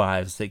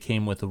 45s that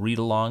came with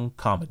read-along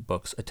comic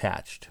books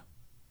attached.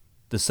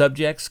 The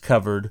subjects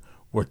covered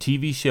were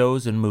TV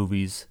shows and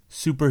movies,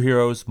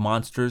 superheroes,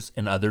 monsters,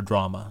 and other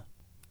drama.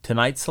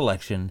 Tonight's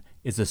selection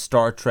is a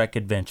Star Trek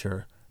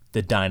adventure,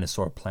 The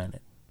Dinosaur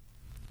Planet.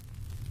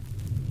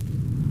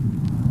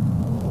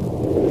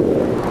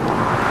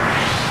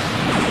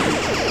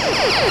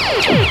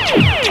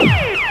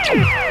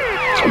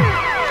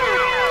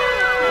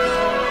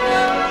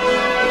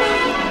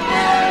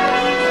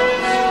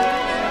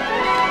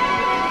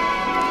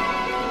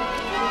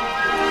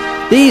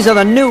 These are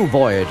the new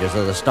voyages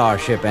of the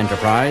Starship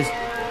Enterprise.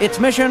 Its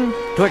mission,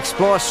 to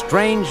explore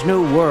strange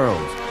new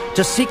worlds,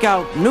 to seek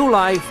out new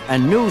life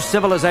and new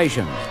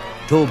civilizations,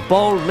 to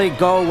boldly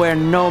go where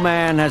no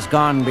man has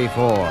gone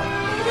before.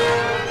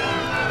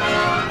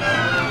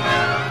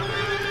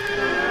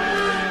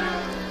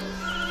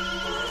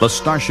 The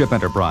Starship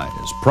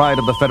Enterprise, pride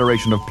of the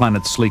Federation of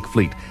Planets' sleek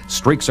fleet,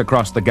 streaks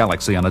across the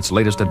galaxy on its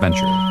latest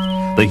adventure.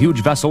 The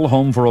huge vessel,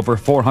 home for over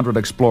 400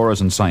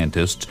 explorers and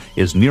scientists,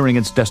 is nearing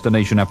its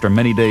destination after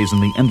many days in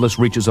the endless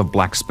reaches of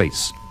black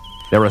space.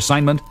 Their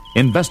assignment,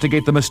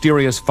 investigate the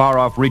mysterious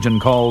far-off region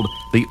called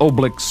the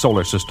Oblique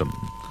Solar System.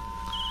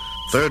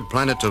 Third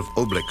planet of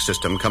Oblique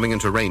System coming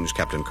into range,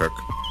 Captain Kirk.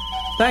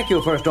 Thank you,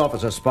 First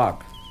Officer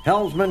Spock.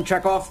 Helmsman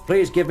Chekhov,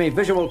 please give me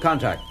visual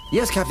contact.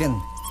 Yes,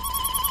 Captain.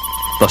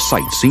 The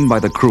sight seen by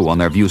the crew on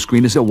their view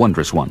screen is a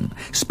wondrous one.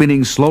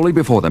 Spinning slowly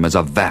before them is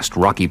a vast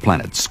rocky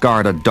planet,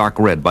 scarred a dark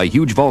red by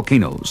huge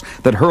volcanoes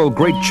that hurl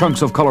great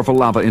chunks of colorful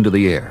lava into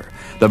the air.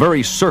 The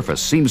very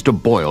surface seems to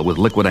boil with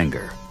liquid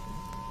anger.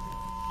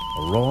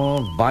 A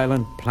raw,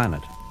 violent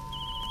planet.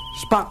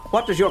 Spock,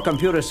 what does your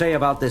computer say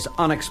about this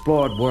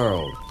unexplored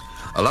world?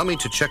 Allow me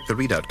to check the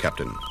readout,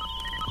 Captain.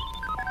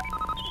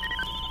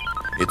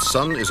 Its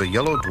sun is a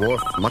yellow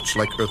dwarf much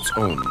like Earth's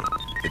own.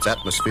 Its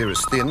atmosphere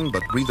is thin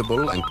but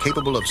breathable and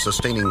capable of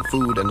sustaining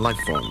food and life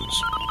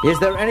forms. Is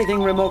there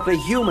anything remotely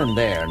human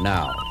there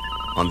now?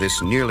 On this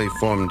nearly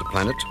formed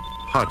planet,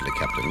 hardly,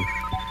 Captain.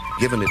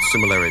 Given its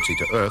similarity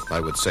to Earth,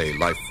 I would say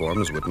life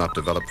forms would not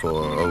develop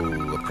for,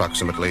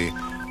 approximately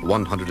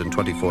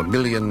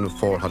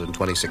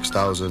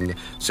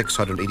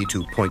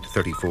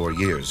 124,426,682.34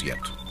 years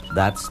yet.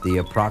 That's the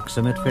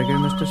approximate figure,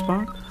 Mr.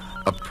 Spock?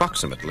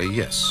 Approximately,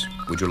 yes.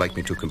 Would you like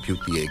me to compute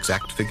the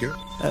exact figure?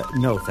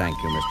 No, thank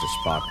you, Mr.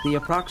 Spock. The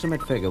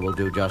approximate figure will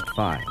do just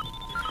fine.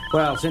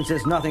 Well, since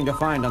there's nothing to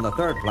find on the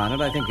third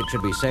planet, I think it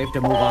should be safe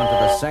to move on to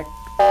the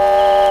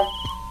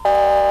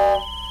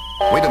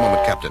Wait a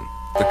moment, Captain.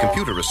 The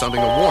computer is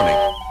sounding a warning.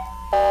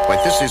 Why,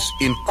 this is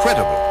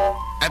incredible.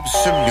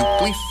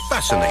 Absolutely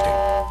fascinating.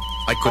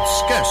 I could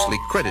scarcely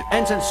credit...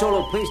 Ensign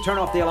Sulu, please turn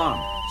off the alarm.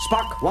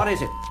 Spock, what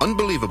is it?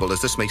 Unbelievable as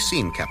this may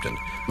seem, Captain,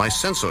 my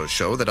sensors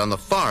show that on the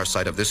far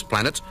side of this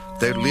planet,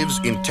 there lives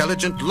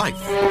intelligent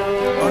life.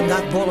 On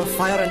that ball of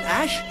fire and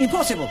ash?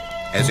 Impossible.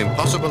 As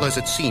impossible as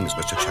it seems,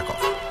 Mr. Chekhov.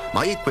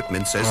 My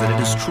equipment says that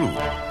it is true.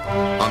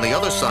 On the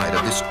other side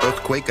of this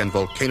earthquake and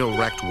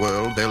volcano-racked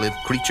world, there live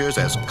creatures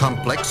as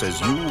complex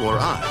as you or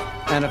I.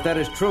 And if that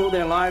is true,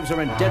 their lives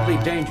are in deadly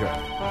danger.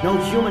 No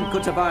human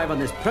could survive on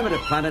this primitive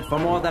planet for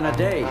more than a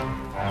day.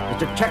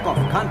 Mr. Chekhov,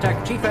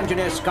 contact Chief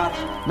Engineer Scott,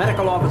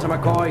 Medical Officer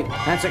McCoy,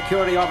 and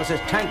Security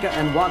Officers Tanka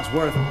and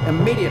Wadsworth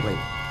immediately.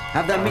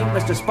 Have them meet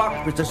Mr.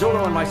 Spock, Mr.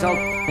 Zulu, and myself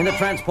in the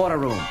transporter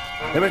room.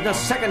 There is no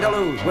second to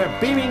lose. We're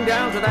beaming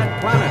down to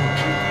that planet.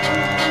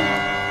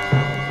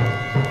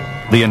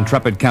 The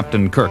intrepid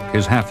Captain Kirk,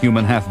 his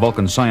half-human,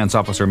 half-Vulcan science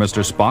officer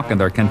Mr. Spock, and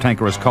their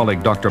cantankerous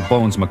colleague Dr.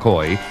 Bones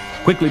McCoy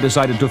quickly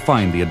decided to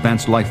find the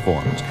advanced life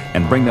forms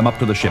and bring them up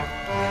to the ship.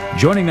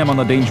 Joining them on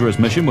the dangerous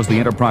mission was the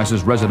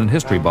Enterprise's resident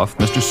history buff,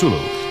 Mr. Sulu,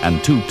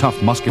 and 2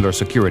 tough, muscular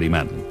security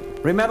men.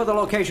 Remember the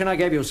location I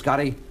gave you,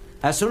 Scotty.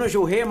 As soon as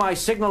you hear my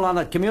signal on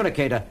the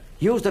communicator,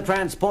 use the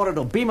transporter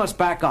to beam us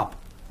back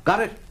up.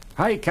 Got it?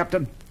 Aye,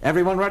 Captain.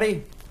 Everyone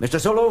ready?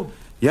 Mr. Sulu?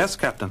 Yes,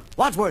 Captain.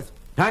 Wadsworth?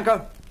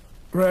 Tanker?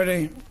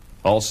 Ready.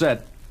 All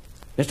set.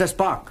 Mr.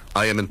 Spock?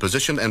 I am in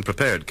position and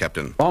prepared,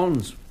 Captain.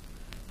 Bones?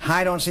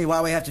 I don't see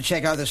why we have to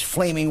check out this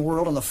flaming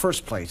world in the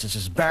first place. It's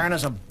as barren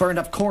as a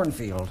burned-up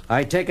cornfield.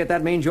 I take it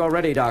that means you're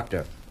ready,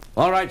 Doctor.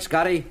 All right,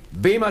 Scotty.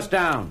 Beam us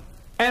down.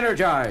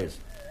 Energize.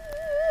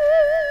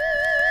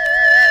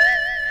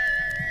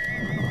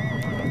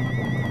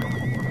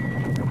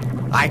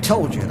 I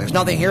told you, there's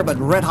nothing here but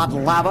red-hot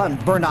lava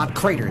and burned-out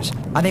craters.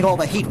 I think all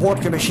the heat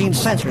warped your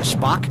machine's sensors,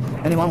 Spock.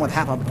 Anyone with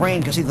half a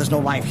brain can see there's no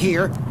life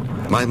here.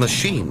 My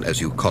machine, as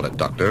you call it,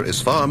 Doctor,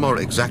 is far more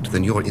exact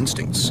than your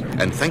instincts,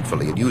 and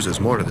thankfully it uses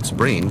more of its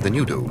brain than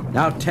you do.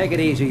 Now take it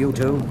easy, you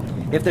two.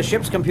 If the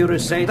ship's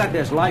computers say that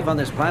there's life on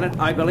this planet,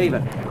 I believe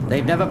it.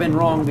 They've never been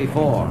wrong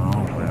before.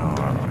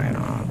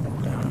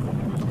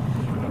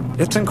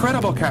 It's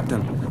incredible,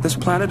 Captain. This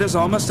planet is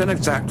almost an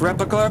exact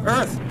replica of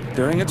Earth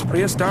during its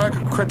prehistoric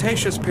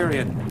Cretaceous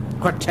period.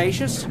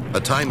 Cretaceous? A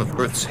time of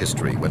Earth's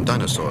history when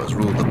dinosaurs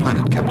ruled the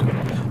planet, Captain.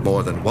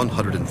 More than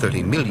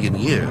 130 million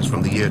years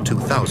from the year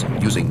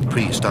 2000, using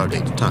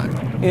pre-Stardate time.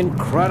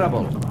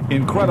 Incredible.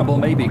 Incredible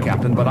maybe,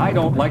 Captain, but I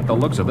don't like the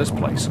looks of this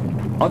place.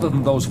 Other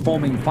than those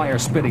foaming,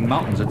 fire-spitting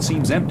mountains, it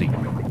seems empty.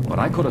 But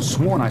I could have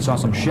sworn I saw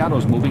some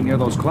shadows moving near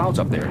those clouds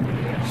up there.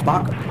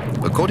 Spock?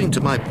 According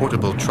to my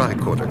portable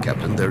tricorder,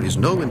 Captain, there is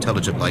no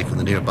intelligent life in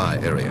the nearby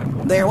area.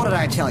 There, what did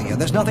I tell you?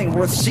 There's nothing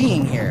worth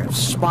seeing here.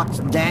 Spock's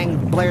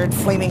dang, blared,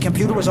 flaming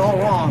computer was all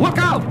wrong. Look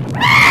out!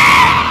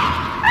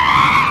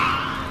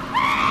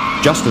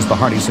 Just as the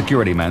hardy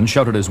security man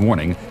shouted his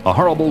warning, a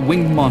horrible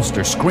winged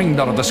monster screamed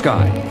out of the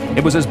sky.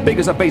 It was as big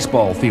as a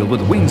baseball field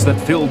with wings that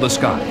filled the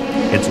sky.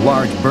 Its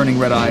large, burning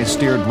red eyes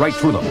stared right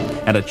through them,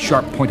 and its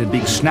sharp-pointed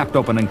beak snapped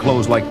open and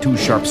closed like 2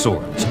 sharp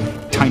swords.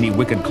 Tiny,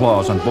 wicked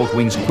claws on both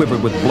wings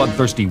quivered with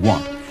bloodthirsty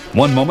want.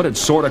 One moment it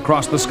soared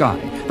across the sky.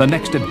 The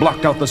next it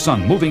blocked out the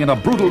sun, moving in a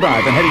brutal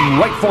dive and heading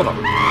right for them.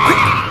 Quick!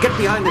 Get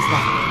behind this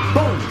rock!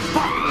 Boom!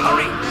 Spock!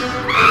 Hurry!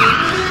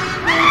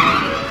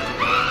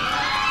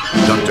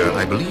 Doctor,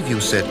 I believe you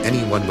said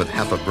anyone with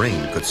half a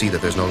brain could see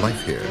that there's no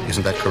life here.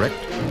 Isn't that correct?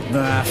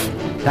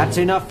 That's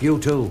enough, you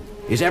two.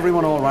 Is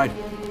everyone all right?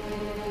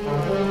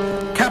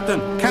 Captain!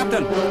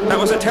 That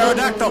was a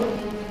pterodactyl!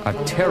 A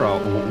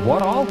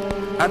what all?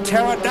 A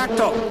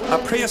pterodactyl, a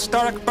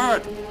prehistoric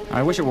bird.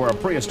 I wish it were a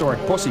prehistoric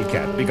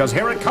pussycat, because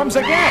here it comes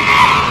again!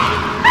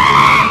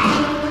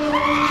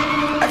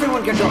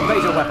 Everyone get your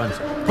laser weapons.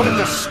 Put it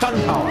to stun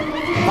power.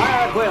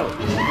 Fire at will.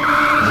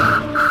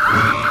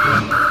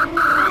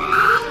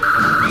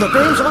 The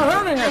beams are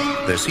hurting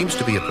it! There seems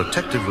to be a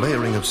protective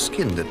layering of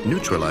skin that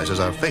neutralizes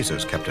our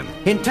phasers, Captain.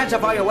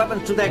 Intensify your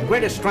weapons to their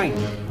greatest strength.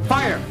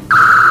 Fire!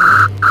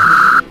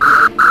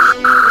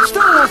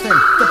 Still nothing!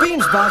 The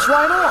beams bounce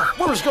right off!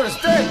 We're as good as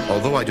dead!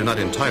 Although I do not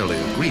entirely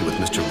agree with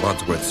Mr.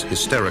 Wadsworth's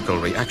hysterical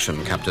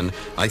reaction, Captain,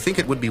 I think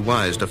it would be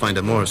wise to find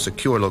a more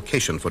secure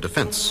location for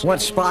defense. What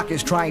Spock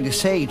is trying to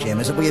say, Jim,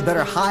 is that we had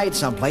better hide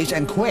someplace,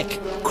 and quick.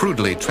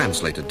 Crudely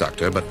translated,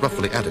 Doctor, but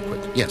roughly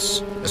adequate,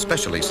 yes.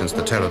 Especially since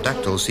the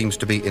pterodactyl seems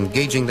to be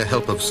engaging the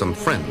help of some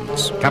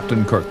friends.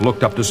 Captain Kirk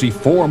looked up to see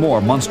 4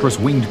 more monstrous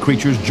winged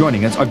creatures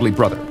joining its ugly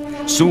brother.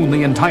 Soon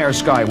the entire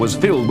sky was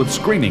filled with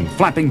screaming,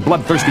 flapping,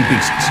 bloodthirsty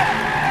beasts.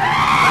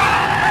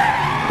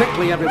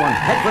 Quickly, everyone,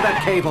 head for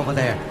that cave over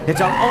there.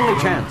 It's our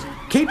only chance.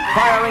 Keep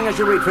firing as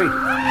you retreat.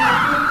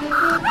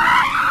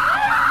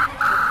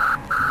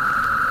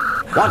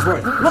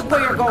 Wadsworth, look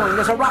where you're going.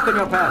 There's a rock in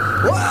your path.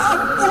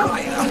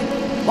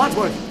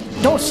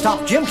 Wadsworth. Don't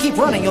stop, Jim. Keep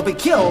running. You'll be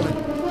killed.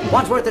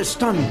 Wadsworth is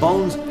stunned,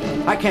 Bones.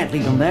 I can't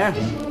leave him there.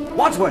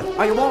 Wadsworth,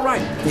 are you all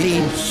right?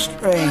 He's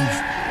strange.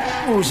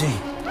 Woozy.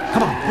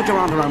 Come on, put your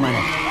arm around my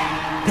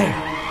neck. There.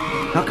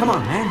 Now come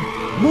on, man.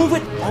 Move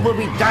it or we'll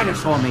be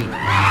dinosaur meat.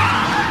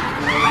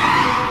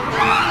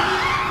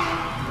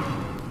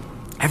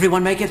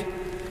 Everyone make it?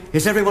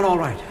 Is everyone all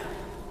right?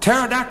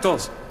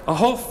 Pterodactyls! A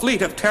whole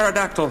fleet of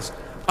pterodactyls.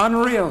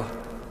 Unreal.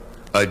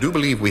 I do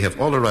believe we have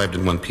all arrived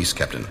in one piece,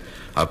 Captain.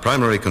 Our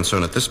primary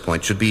concern at this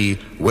point should be,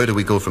 where do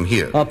we go from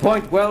here? A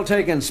point well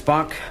taken,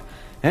 Spock.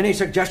 Any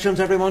suggestions,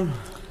 everyone?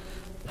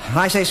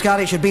 I say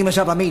Scotty should beam us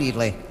up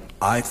immediately.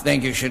 I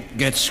think you should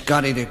get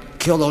Scotty to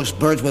kill those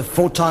birds with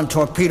photon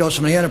torpedoes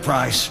from the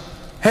Enterprise.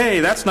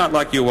 Hey, that's not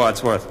like you,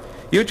 Wadsworth.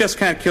 You just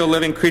can't kill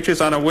living creatures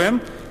on a whim.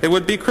 It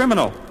would be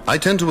criminal. I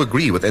tend to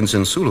agree with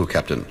Ensign Sulu,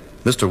 Captain.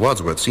 Mr.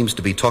 Wadsworth seems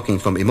to be talking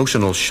from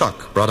emotional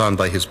shock brought on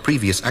by his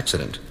previous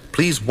accident.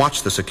 Please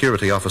watch the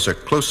security officer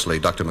closely,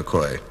 Dr.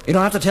 McCoy. You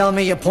don't have to tell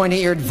me, you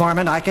pointy-eared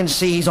varmint. I can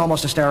see he's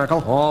almost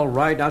hysterical. All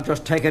right, now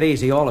just take it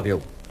easy, all of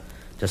you.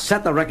 To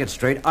set the record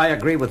straight, I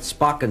agree with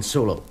Spock and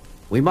Sulu.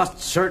 We must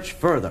search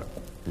further.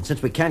 And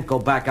since we can't go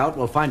back out,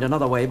 we'll find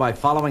another way by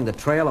following the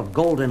trail of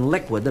golden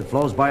liquid that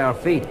flows by our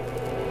feet.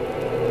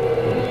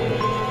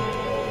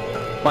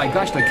 By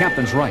gosh, the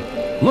captain's right.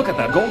 Look at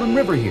that golden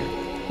river here.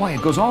 Why,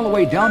 it goes all the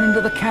way down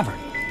into the cavern.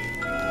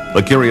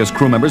 The curious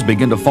crew members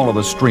begin to follow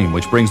the stream,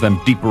 which brings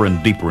them deeper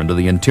and deeper into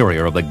the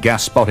interior of the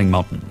gas-spouting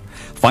mountain.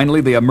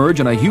 Finally, they emerge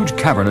in a huge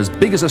cavern as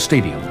big as a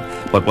stadium.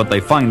 But what they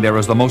find there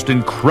is the most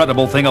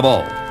incredible thing of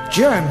all.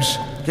 Gems!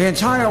 The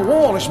entire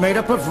wall is made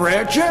up of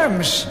rare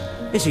gems.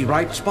 Is he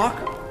right,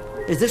 Spock?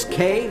 Is this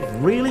cave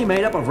really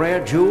made up of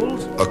rare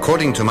jewels?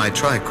 According to my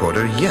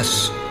tricorder,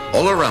 yes.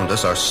 All around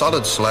us are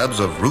solid slabs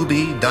of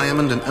ruby,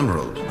 diamond, and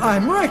emerald.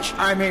 I'm rich.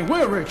 I mean,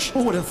 we're rich.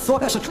 Who would have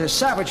thought that such a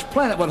savage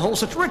planet would hold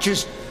such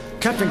riches?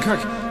 Captain Kirk,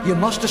 you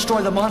must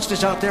destroy the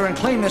monsters out there and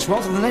claim this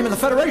wealth in the name of the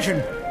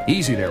Federation.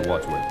 Easy there,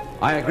 Wadsworth.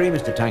 I agree,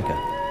 Mr. Tanker.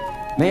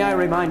 May I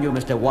remind you,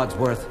 Mr.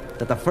 Wadsworth,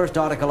 that the first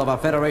article of our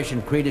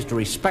Federation creed is to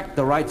respect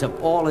the rights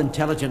of all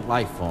intelligent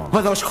life forms.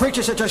 But those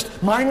creatures are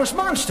just mindless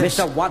monsters.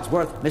 Mr.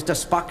 Wadsworth, Mr.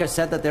 Spock has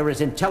said that there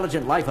is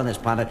intelligent life on this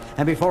planet,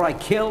 and before I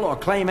kill or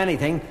claim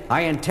anything,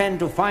 I intend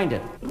to find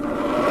it.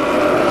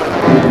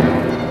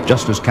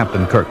 Just as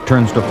Captain Kirk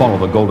turns to follow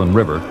the Golden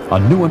River, a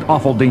new and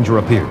awful danger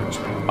appears.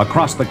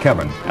 Across the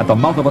cavern, at the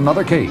mouth of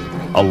another cave,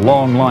 a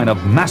long line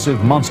of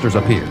massive monsters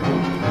appear.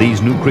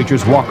 These new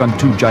creatures walk on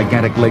two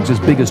gigantic legs as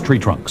big as tree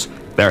trunks.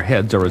 Their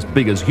heads are as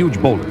big as huge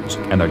boulders,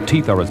 and their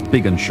teeth are as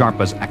big and sharp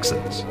as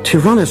axes.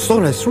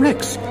 Tyrannosaurus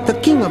Rex, the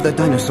king of the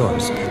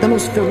dinosaurs, the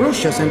most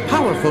ferocious and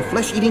powerful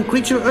flesh-eating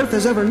creature Earth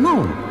has ever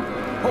known.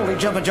 Holy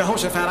jumping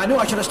Jehoshaphat, I knew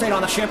I should have stayed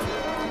on the ship.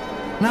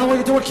 Now will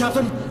you do it,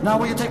 Captain? Now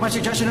will you take my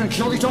suggestion and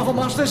kill these awful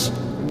monsters?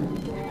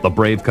 The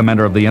brave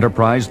commander of the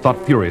Enterprise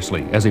thought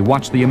furiously as he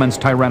watched the immense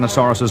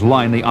Tyrannosauruses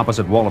line the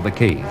opposite wall of the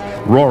cave,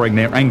 roaring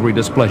their angry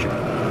displeasure.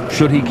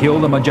 Should he kill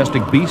the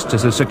majestic beasts,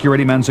 as his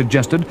security man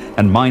suggested,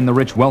 and mine the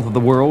rich wealth of the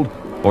world?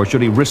 Or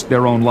should he risk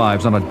their own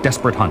lives on a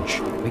desperate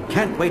hunch? We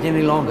can't wait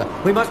any longer.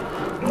 We must...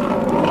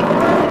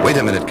 Wait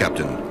a minute,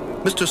 Captain.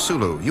 Mr.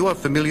 Sulu, you are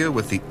familiar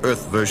with the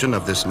Earth version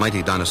of this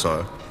mighty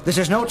dinosaur? This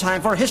is no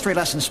time for a history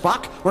lesson,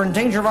 Spock. We're in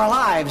danger of our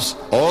lives.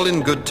 All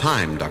in good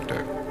time,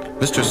 Doctor.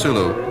 Mr.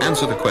 Sulu,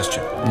 answer the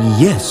question.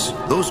 Yes.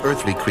 Those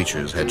earthly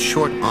creatures had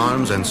short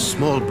arms and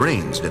small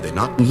brains, did they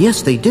not?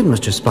 Yes, they did,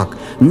 Mr. Spock.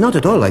 Not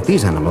at all like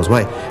these animals.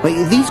 Why,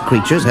 these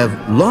creatures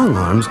have long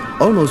arms,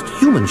 almost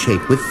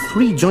human-shaped, with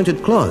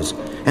three-jointed claws.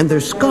 And their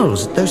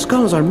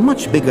skulls are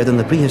much bigger than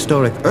the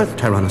prehistoric Earth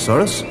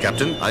Tyrannosaurus.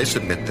 Captain, I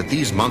submit that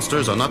these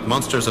monsters are not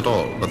monsters at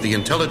all, but the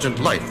intelligent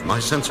life my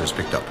sensors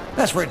picked up.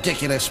 That's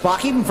ridiculous,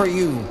 Spock, even for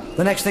you.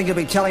 The next thing you'll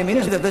be telling me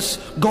is that this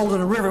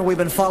golden river we've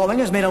been following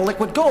is made of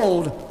liquid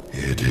gold.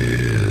 It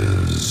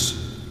is.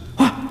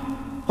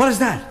 What is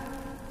that?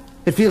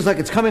 It feels like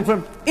it's coming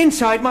from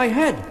inside my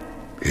head.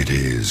 It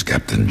is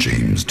Captain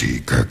James T.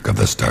 Kirk of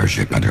the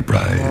Starship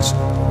Enterprise.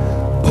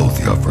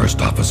 Both your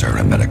first officer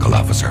and medical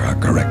officer are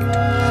correct.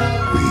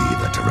 We,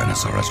 the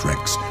Tyrannosaurus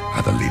Rex,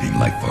 are the leading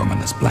life form on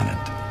this planet.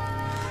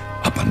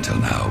 Up until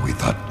now, we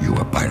thought you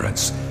were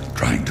pirates,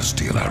 trying to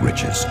steal our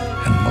riches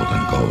and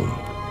molten gold.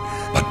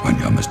 But when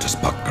your Mr.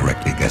 Spock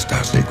correctly guessed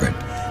our secret,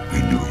 we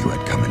knew you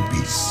had come in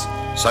peace.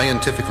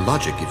 Scientific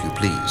logic, if you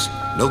please.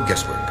 No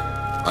guesswork.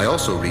 I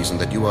also reason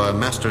that you are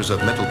masters of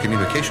mental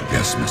communication.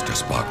 Yes, Mr.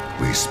 Spock,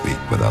 we speak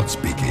without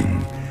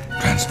speaking,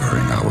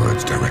 transferring our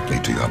words directly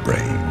to your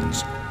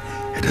brains.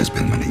 It has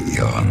been many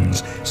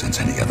eons since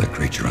any other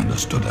creature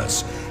understood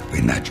us.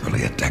 We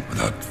naturally attack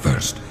without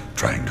first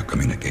trying to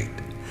communicate.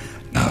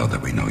 Now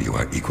that we know you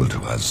are equal to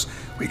us,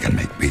 we can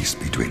make peace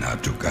between our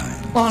two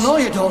kinds. Oh, no,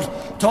 you don't.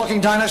 Talking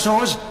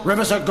dinosaurs,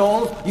 rivers of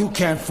gold. You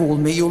can't fool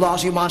me, you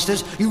lousy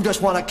monsters. You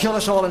just want to kill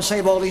us all and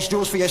save all these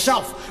jewels for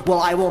yourself. Well,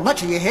 I won't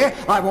let you hear.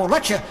 I won't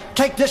let you.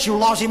 Take this, you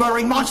lousy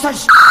murdering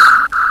monsters.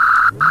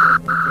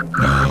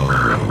 No.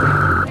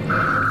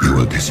 You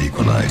will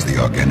disequalize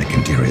the organic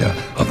interior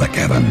of the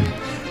cavern.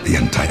 The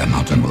entire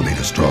mountain will be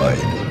destroyed.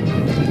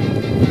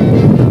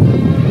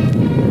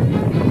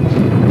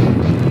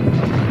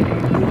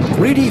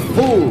 Greedy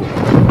fool!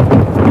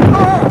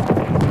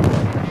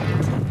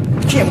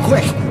 Jim,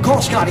 quick! Call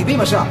Scotty,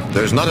 beam us up.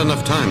 There's not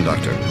enough time,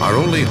 Doctor. Our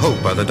only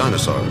hope are the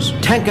dinosaurs.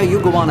 Tanker,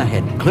 you go on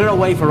ahead. Clear a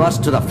way for us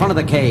to the front of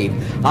the cave.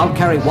 I'll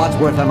carry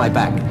Wadsworth on my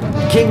back.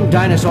 King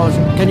Dinosaurs,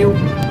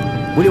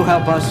 will you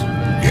help us?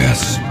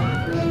 Yes.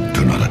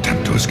 Do not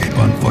attempt to escape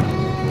on foot.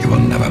 You will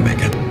never make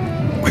it.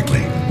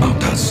 Quickly,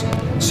 mount us.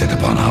 Sit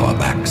upon our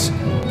backs.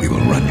 We will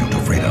run you to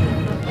freedom.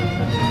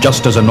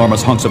 Just as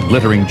enormous hunks of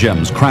glittering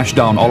gems crash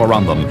down all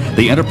around them,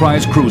 the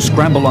Enterprise crew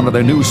scramble onto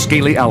their new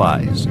scaly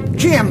allies.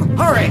 Jim,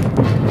 hurry!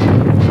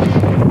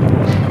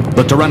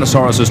 The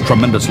Tyrannosaurus's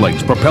tremendous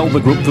legs propel the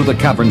group through the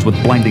caverns with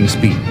blinding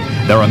speed.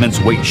 Their immense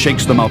weight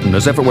shakes the mountain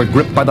as if it were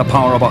gripped by the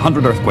power of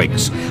 100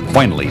 earthquakes.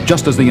 Finally,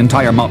 just as the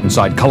entire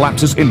mountainside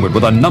collapses inward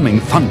with a numbing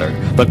thunder,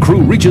 the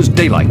crew reaches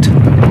daylight.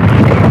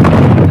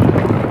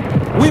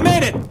 We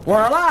made it!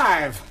 We're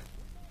alive!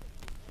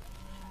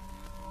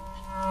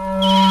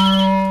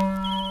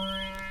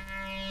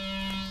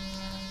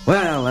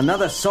 Well,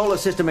 another solar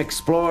system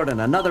explored and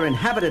another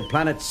inhabited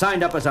planet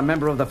signed up as a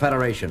member of the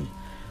Federation.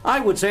 I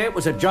would say it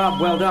was a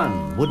job well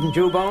done, wouldn't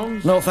you,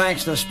 Bones? No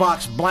thanks to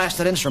Spock's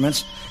blasted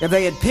instruments. If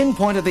they had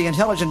pinpointed the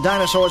intelligent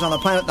dinosaurs on the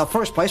planet in the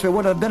first place, we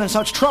wouldn't have been in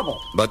such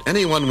trouble. But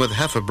anyone with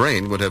half a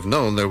brain would have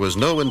known there was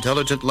no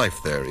intelligent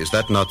life there. Is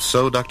that not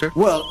so, Doctor?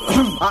 Well,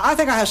 I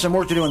think I have some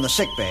work to do in the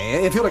sick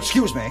bay, if you'll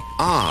excuse me.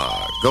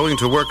 Ah, going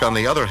to work on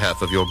the other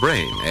half of your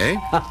brain, eh?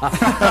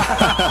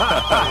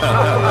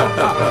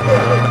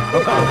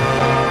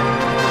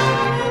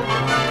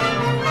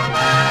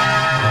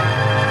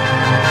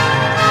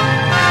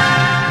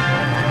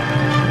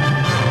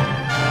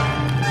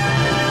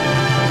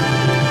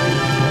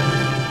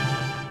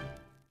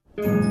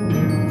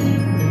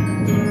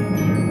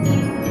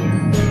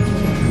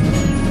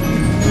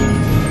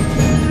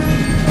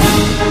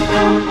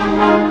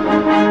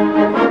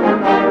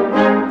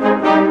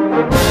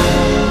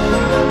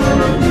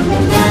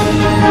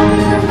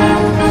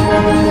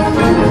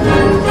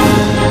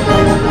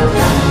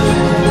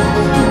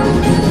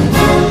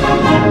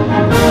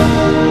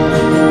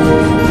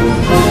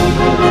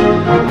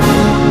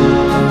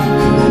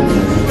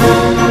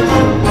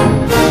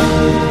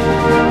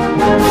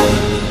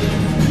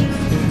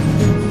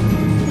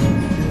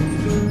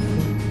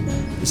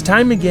 It's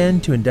time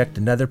again to induct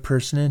another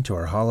person into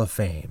our Hall of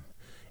Fame.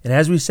 And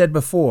as we said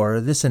before,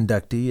 this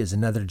inductee is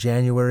another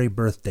January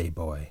birthday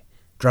boy.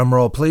 Drum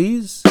roll,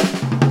 please.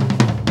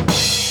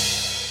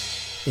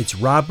 It's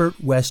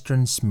Robert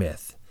Western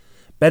Smith,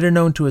 better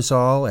known to us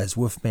all as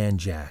Wolfman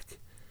Jack.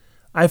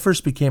 I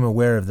first became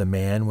aware of the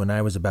man when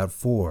I was about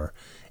 4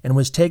 and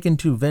was taken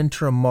to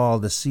Ventura Mall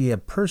to see a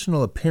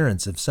personal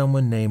appearance of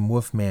someone named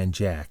Wolfman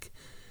Jack.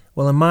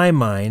 Well, in my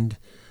mind,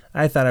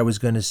 I thought I was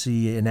going to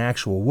see an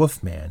actual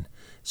Wolfman,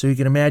 so you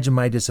can imagine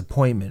my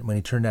disappointment when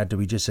he turned out to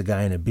be just a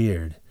guy in a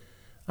beard.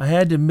 I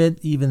had to admit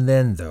even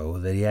then, though,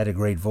 that he had a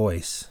great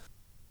voice.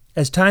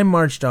 As time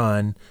marched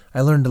on, I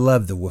learned to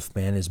love the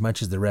Wolfman as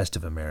much as the rest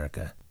of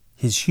America.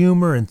 His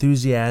humor,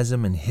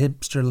 enthusiasm, and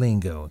hipster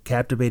lingo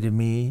captivated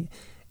me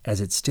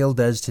as it still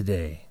does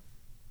today.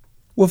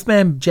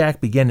 Wolfman Jack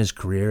began his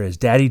career as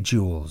Daddy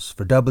Jules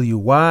for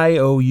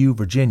WYOU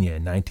Virginia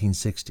in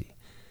 1960.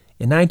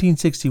 In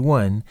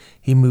 1961,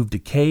 he moved to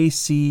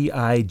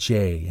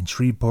KCIJ in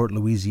Shreveport,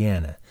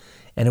 Louisiana,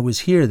 and it was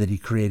here that he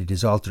created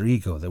his alter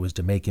ego that was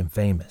to make him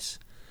famous.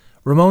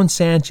 Ramon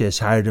Sanchez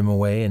hired him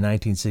away in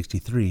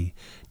 1963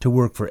 to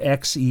work for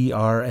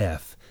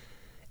XERF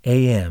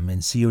AM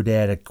in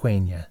Ciudad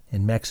Acuña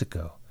in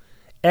Mexico.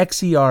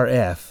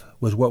 XERF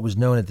was what was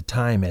known at the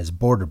time as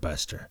Border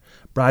Buster,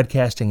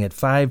 broadcasting at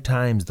 5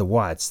 times the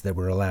watts that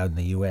were allowed in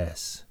the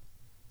U.S.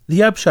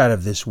 The upshot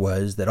of this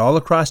was that all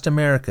across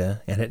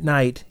America, and at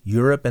night,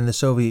 Europe and the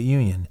Soviet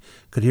Union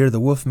could hear the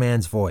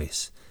Wolfman's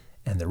voice,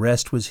 and the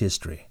rest was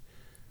history.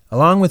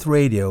 Along with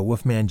radio,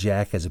 Wolfman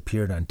Jack has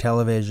appeared on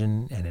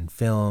television and in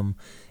film,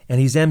 and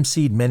he's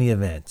emceed many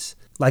events,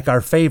 like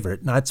our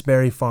favorite Knott's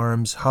Berry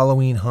Farm's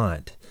Halloween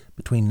Haunt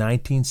between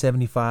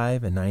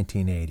 1975 and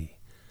 1980.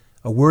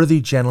 A worthy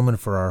gentleman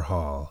for our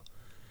hall.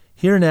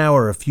 Here now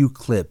are a few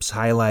clips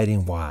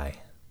highlighting why.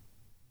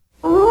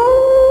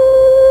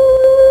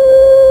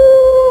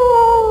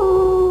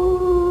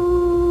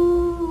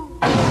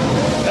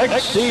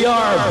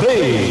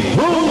 XCRB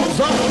moves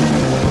on.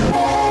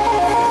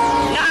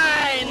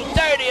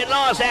 9:30 in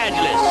Los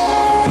Angeles.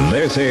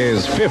 This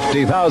is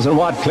 50,000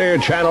 watt clear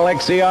channel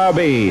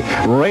XCRB,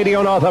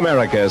 Radio North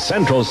America,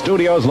 Central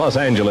Studios, Los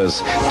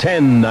Angeles,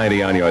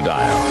 1090 on your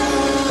dial.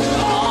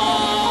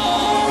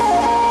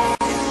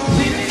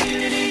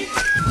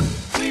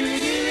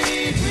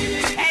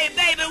 Hey,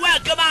 baby,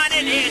 welcome on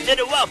in here to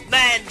the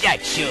Wolfman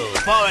Jack Show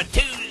for a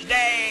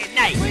Tuesday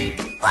night.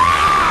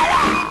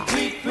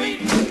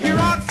 He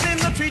rocks in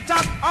the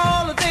treetop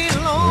all the day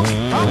long,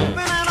 hopping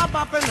and a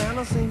bopping and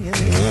a singing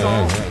his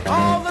song.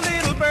 All the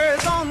little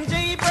birds on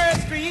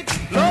Jaybird Street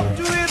love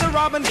to hear the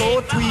robin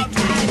go tweet,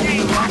 tweet,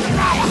 tweet. Rockin'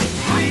 Robin,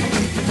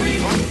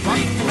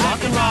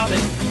 rockin'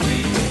 Robin,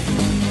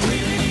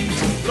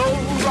 slow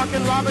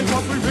rockin' Robin,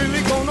 'cause we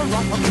really gonna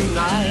rock 'em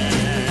tonight.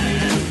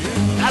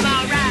 Come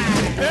on, right.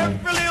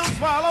 Every little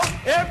swallow,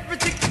 every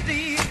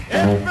chickadee,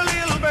 every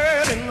little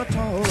bird in the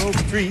tall oak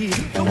tree.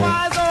 The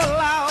wise or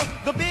loud,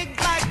 the big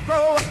black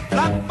crow,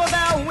 flap for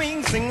their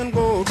wings, sing and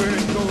go,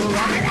 bird, go.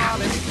 Rockin'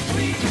 Robin,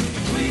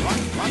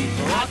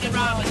 Rockin'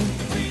 Robin.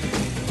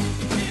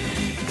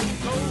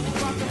 slow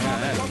rockin'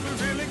 Robin, 'cause we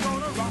really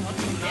gonna rock 'em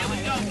tonight. Here we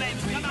go, baby.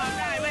 Come on,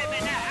 right with me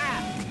now.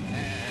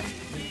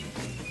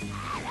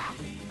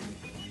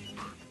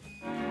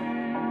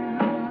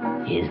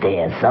 Is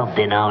there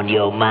something on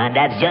your mind?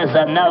 That's just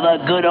another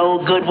good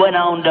one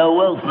on the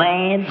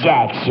Wolfman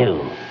Jack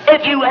Show.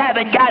 If you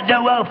haven't got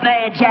the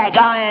Wolfman Jack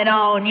iron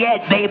on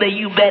yet, baby,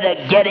 you better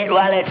get it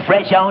while it's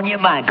fresh on your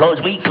mind, 'cause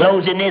we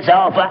closing this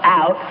offer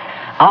out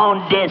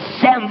on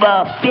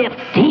December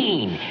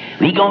 15.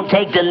 We gonna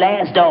take the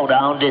last order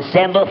on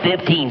December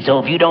 15. So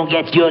if you don't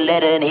get your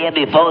letter in here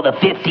before the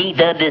 15th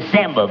of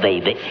December,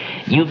 baby,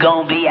 you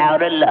gonna be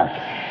out of luck.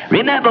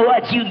 Remember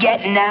what you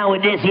getting now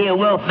with this here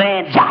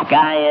Wolfman Jack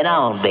iron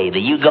on, baby.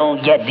 You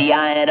gonna get the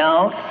iron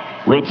on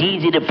which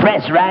easy to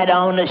press right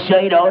on the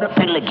shirt or the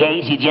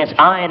pillowcase. You just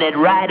iron it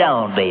right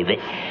on, baby.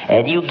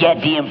 And you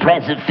get the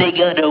impressive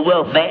figure of the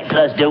Wolfman,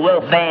 plus the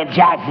Wolfman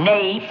Jack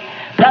name,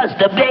 plus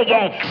the Big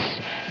X.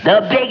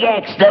 The Big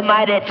X, the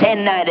mighty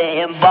 1090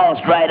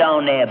 embossed right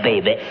on there,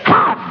 baby.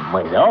 Come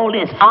with all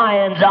this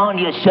irons on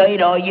your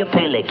shirt or your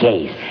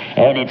pillowcase.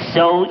 And it's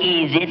so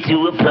easy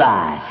to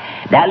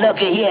apply. Now,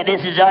 looky here,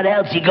 this is what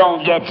else you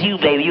gonna get you,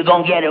 baby. You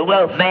gonna get a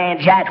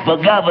Wolfman Jack for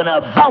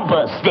Governor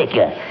bumper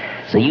sticker.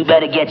 So you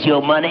better get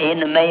your money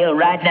in the mail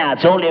right now.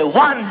 It's only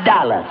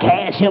 $1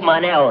 cash your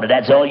money order.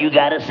 That's all you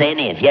gotta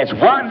send in. Yes,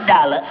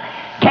 $1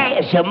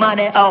 cash your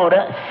money order,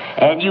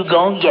 and you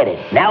gonna get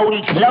it. Now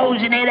we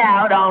closing it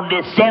out on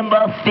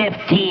December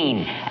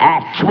 15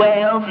 at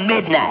 12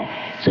 midnight.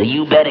 So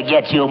you better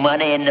get your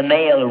money in the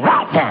mail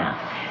right now.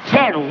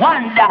 Send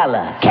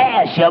 $1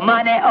 cash your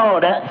money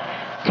order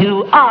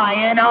to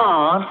Iron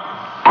On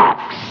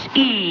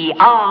XERB,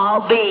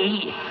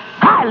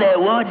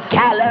 Hollywood,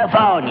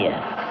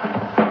 California.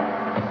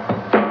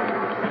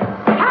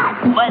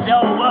 Hot was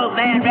old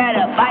Wolfman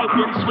Rider,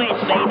 Bison Swiss,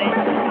 baby.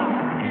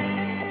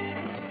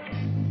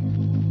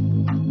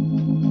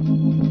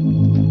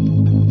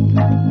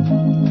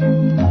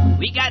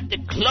 We got to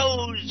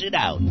close it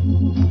out.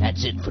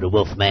 That's it for the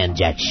Wolfman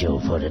Jack Show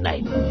for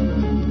tonight.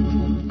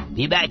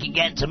 Be back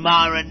again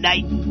tomorrow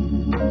night.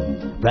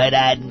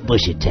 Bright-eyed and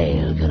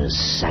bushy-tailed, gonna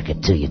suck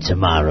it to you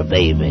tomorrow,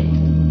 baby.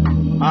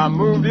 I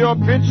move your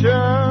picture.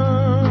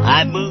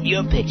 I move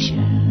your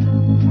picture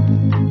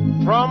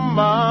from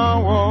my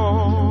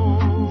wall.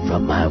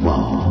 From my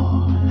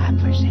wall. Have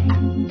mercy.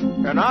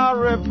 And I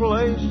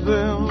replace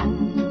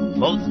them.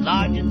 Both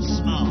large and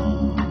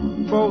small.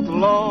 Both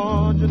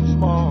large and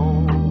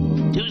small.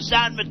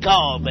 Tucson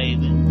McCall,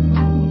 baby.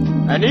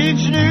 And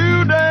each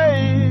new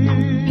day.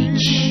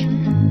 Each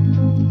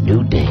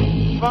new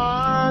day.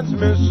 Finds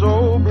me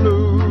so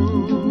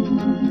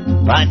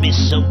blue. Find me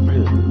so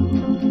blue.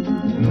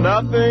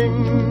 Nothing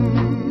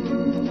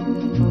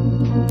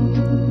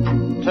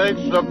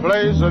takes the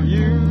place of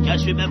you.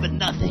 Just remember,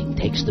 nothing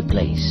takes the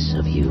place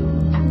of you.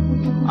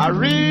 I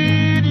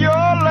read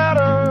your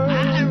letter.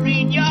 I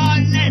read your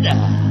letter.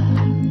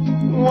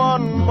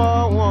 One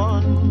by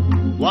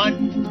one.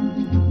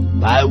 One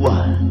by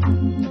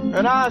one.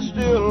 And I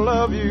still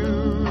love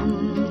you.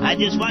 I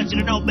just want you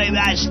to know, baby,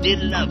 I still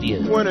love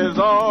you. When it's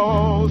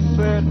all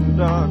said and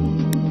done.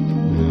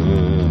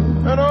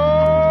 And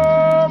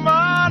oh,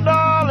 my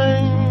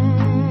darling,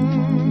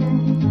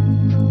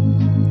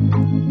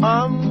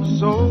 I'm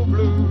so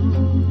blue.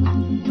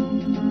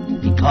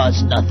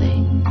 Because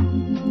nothing.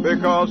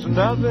 Because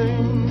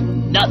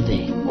nothing.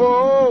 Nothing.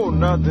 Oh,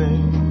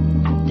 nothing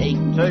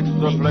takes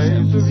the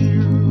place of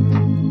you.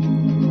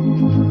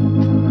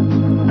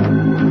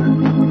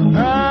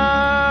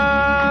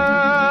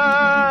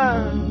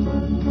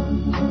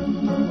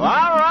 I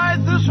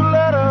write this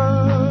letter.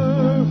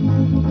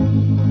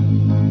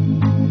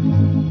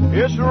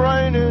 It's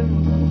raining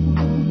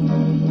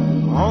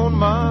on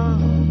my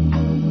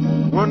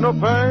window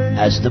pane.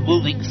 As the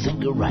moving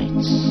finger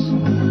writes,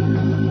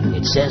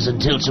 it says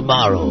until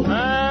tomorrow.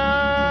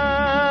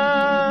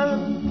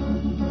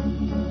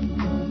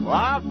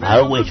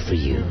 I'll wait for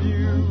you.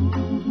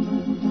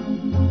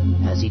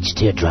 As each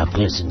teardrop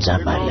glistens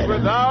on my letter.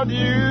 Without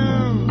you,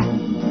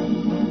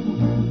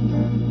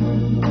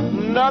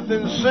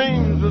 nothing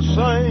seems the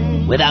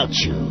same. Without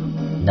you,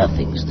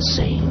 nothing's the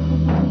same.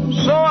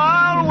 So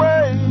I'll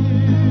wait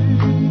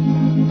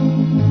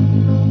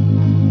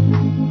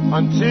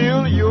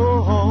until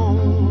you're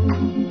home.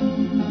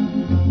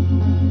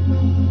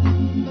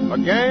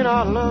 Again,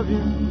 I love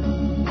you,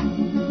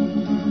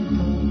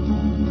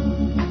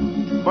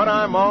 but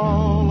I'm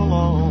all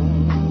alone.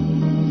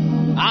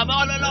 I'm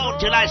all alone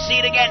till I see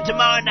it again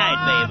tomorrow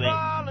night, baby.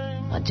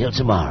 Until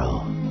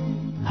tomorrow,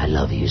 I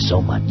love you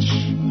so much.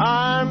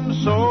 I'm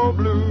so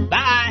blue.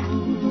 Bye.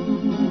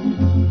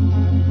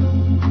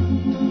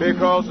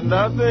 Because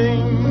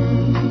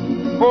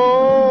nothing,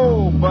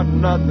 oh, but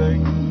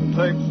nothing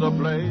takes the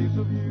place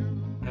of you.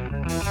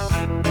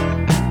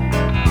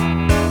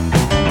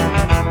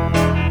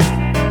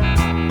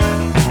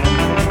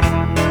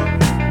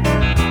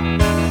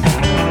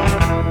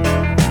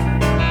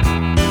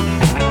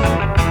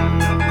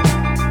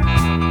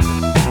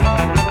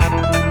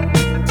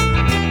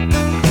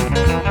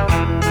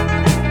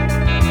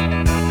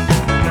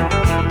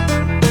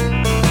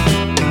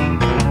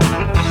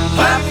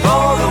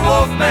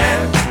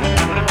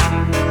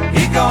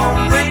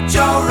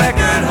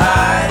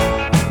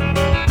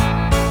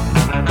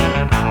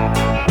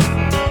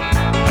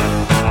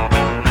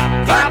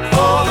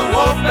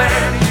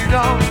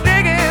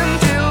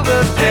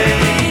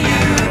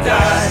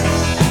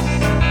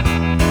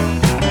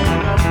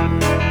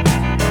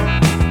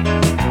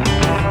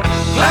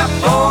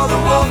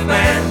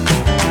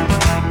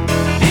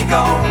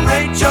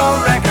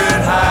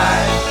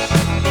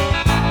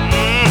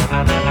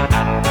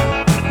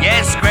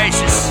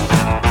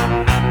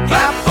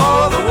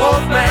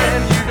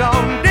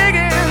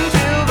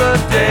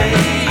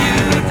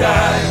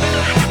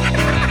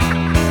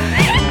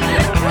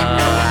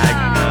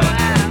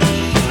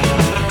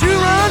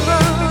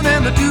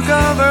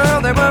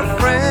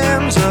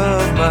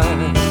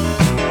 mind.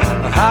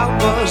 I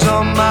was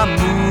on my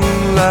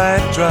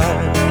moonlight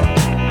drive.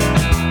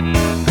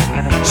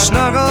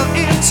 Snuggle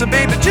in, so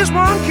baby, just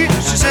one kiss.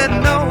 She said,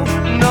 no,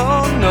 no,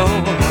 no.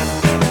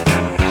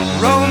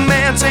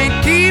 Romance ain't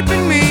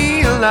keeping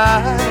me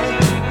alive.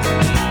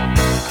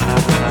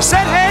 I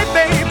said, hey,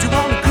 babe, do you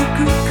want to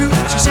coo-coo-coo?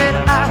 She said,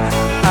 I.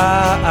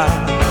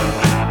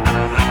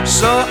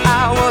 So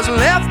I was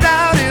left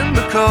out in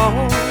the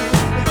cold.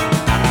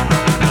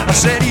 I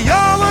said,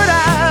 you're what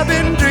I've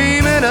been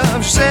dreaming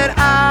of. She said,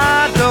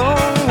 I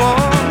don't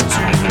want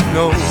to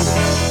know.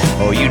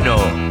 Oh, you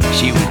know,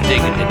 she was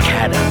digging the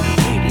cat on the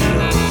radio.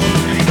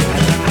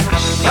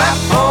 Clap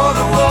for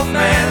the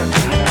Wolfman.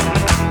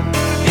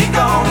 He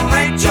gon'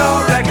 rate your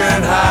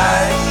record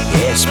high.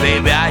 Yes,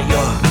 baby, I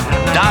your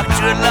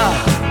doctor of love.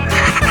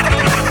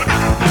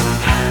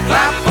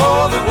 Clap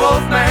for the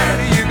Wolfman.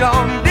 You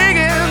gon' dig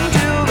him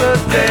till the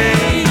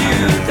day you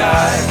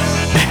die.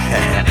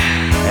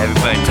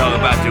 Everybody talk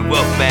about the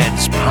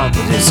Wolfman's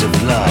pompous of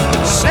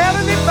love.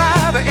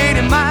 75 or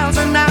 80 miles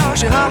an hour.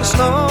 She hollers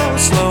slow,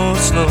 slow,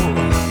 slow.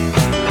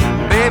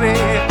 Baby,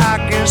 I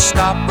can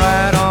stop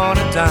right on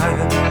a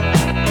dime.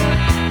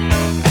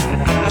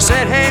 I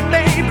said, hey,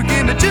 baby,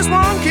 give me just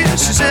one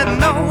kiss. She said,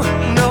 no,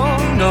 no,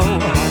 no.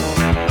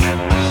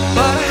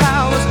 But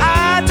how was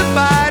I to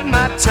bide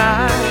my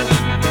time?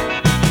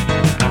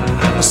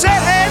 I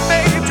said, hey,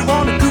 babe, do you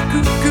want to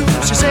coo-coo-coo?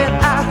 She said,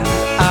 I.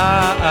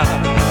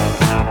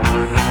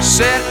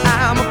 Said,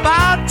 I'm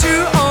about to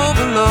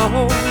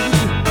overload.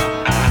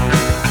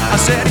 I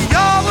said,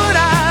 you're what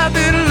I've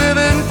been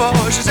living for.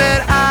 She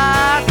said,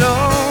 I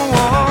don't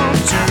want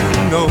to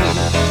know.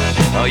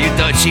 Oh, you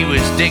thought she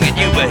was digging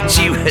you, but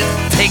she was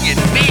digging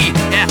me.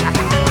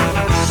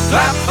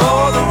 Clap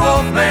for the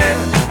Wolfman.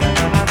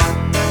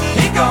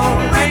 He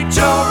gon' rate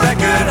your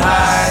record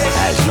high.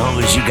 As long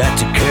as you got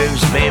the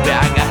curves, baby,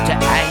 I got the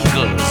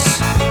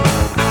angles.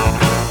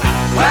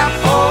 Clap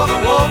for the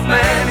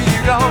Wolfman. You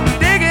gon'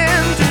 dig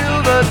in till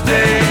the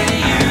day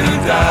you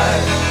die.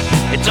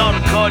 It's all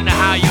according to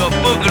how your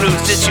boogaloo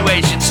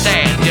situation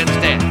stands, you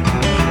understand?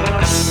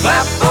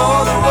 Clap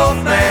for the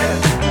Wolfman.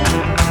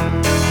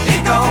 He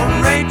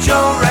gon' rate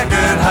your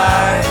record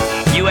high.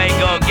 You ain't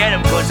gonna get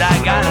him, 'cause I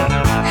got him.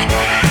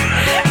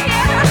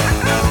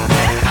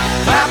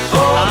 Clap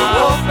for the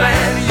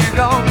Wolfman. You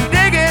gon'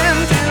 dig in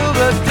till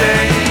the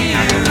day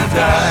you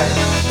die.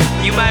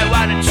 You might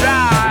wanna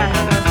try,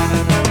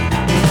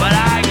 but I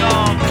ain't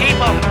gonna keep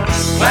him.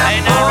 Clap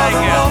for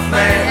the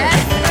Wolfman.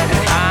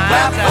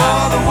 Clap for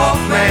the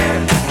Wolfman.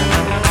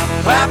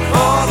 Clap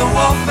for the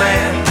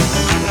Wolfman.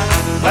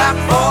 Clap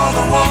for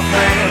the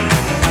Wolfman.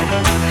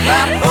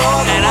 Clap for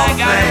the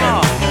Wolfman.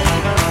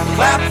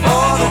 Clap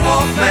for the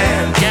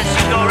Wolfman. Yes,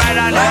 you go right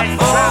on Clap ahead and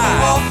for try. the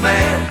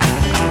Wolfman.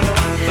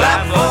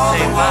 Clap for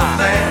the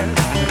Wolfman.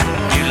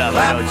 You love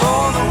Clap it,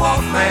 for the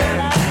Wolfman.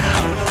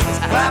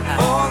 Clap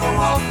for the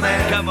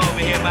Wolfman. Come over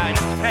here, my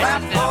Clap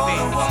precious for little the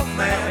baby.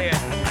 Wolfman. Over here.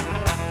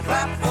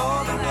 Clap for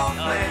the Oh,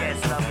 Wolfman. yes,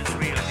 love is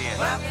real, dear.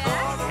 Clap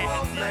for the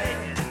Wolfman.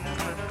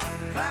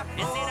 Clap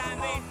You for see what I the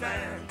mean,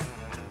 Wolfman.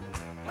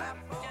 Clap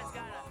for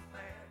the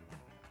Wolfman.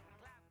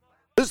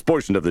 This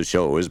portion of the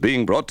show is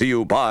being brought to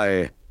you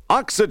by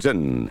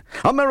Oxygen,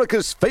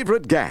 America's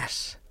favorite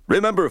gas.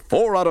 Remember,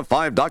 4 out of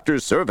 5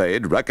 doctors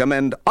surveyed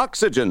recommend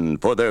Oxygen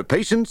for their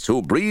patients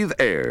who breathe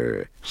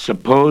air.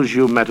 Suppose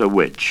you met a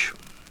witch.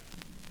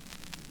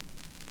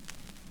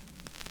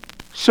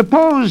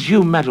 Suppose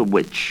you met a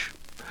witch.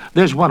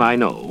 There's one I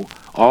know,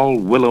 all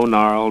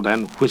willow-gnarled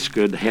and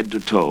whiskered head to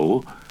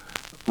toe.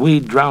 We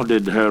drowned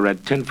her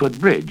at 10-Foot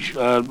Bridge,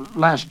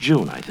 last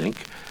June, I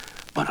think.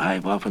 But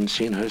I've often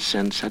seen her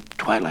since at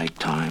twilight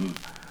time,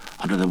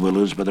 under the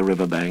willows by the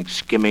riverbank,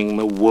 skimming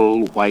the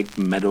wool-white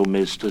meadow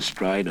mist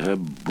astride her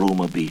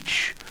Bruma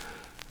Beach.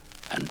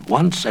 And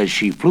once, as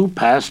she flew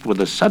past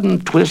with a sudden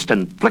twist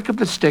and flick of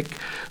the stick,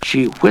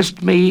 she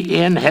whisked me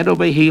in head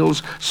over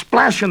heels,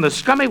 splashing the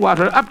scummy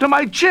water up to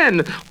my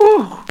chin.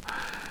 Ooh!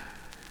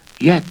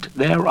 Yet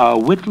there are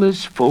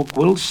witless folk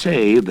will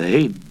say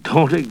they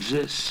don't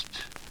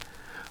exist.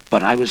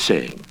 But I was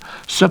saying,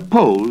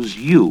 suppose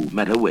you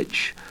met a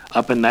witch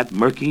up in that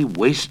murky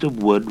waste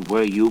of wood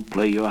where you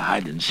play your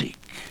hide-and-seek.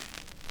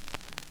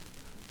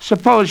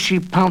 Suppose she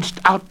pounced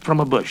out from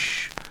a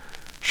bush.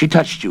 She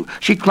touched you.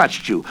 She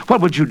clutched you. What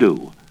would you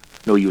do?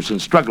 No use in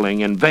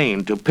struggling in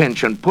vain to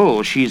pinch and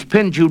pull. She's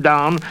pinned you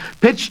down,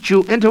 pitched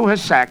you into her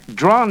sack,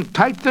 drawn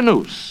tight the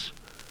noose.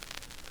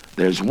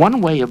 There's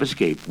one way of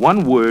escape,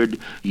 one word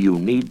you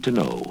need to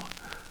know.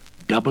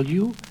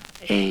 W-A-N-D.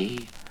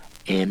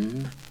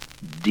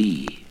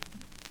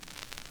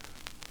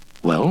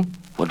 Well,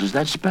 what does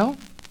that spell?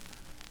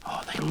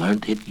 Oh, they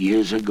learned it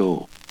years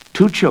ago.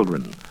 2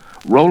 children,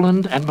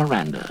 Roland and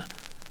Miranda,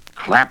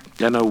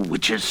 clapped in a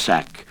witch's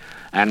sack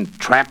and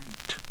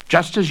trapped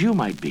just as you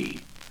might be.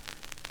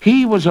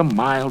 He was a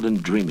mild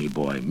and dreamy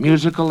boy,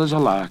 musical as a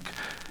lark.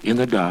 In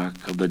the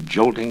dark of the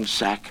jolting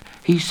sack,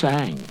 he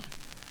sang.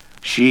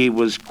 She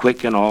was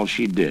quick in all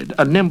she did,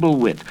 a nimble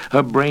wit,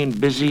 her brain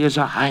busy as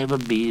a hive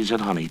of bees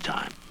at honey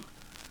time.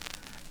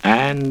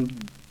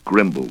 And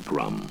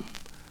Grimblegrum.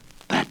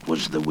 That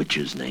was the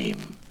witch's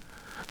name.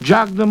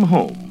 Jogged them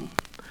home.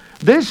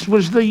 This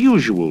was the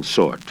usual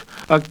sort,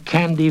 a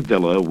candy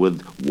villa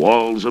with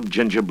walls of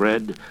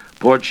gingerbread,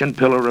 porch and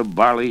pillar of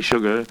barley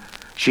sugar.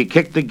 She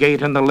kicked the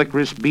gate and the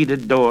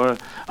licorice-beaded door,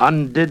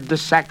 undid the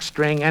sack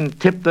string, and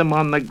tipped them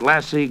on the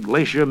glassy,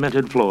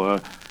 glacier-minted floor.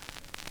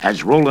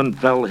 As Roland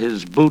fell,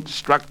 his boot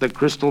struck the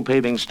crystal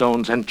paving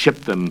stones and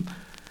chipped them.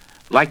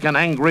 Like an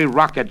angry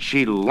rocket,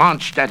 she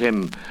launched at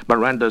him.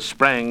 Miranda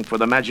sprang for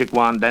the magic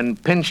wand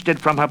and pinched it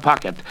from her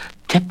pocket.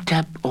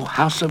 Tip-tap, O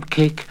house of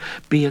cake,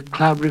 be a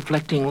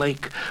cloud-reflecting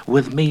lake,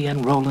 with me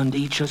and Roland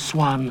each a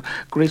swan,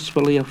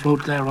 gracefully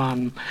afloat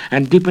thereon.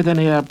 And deeper than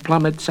air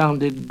plummet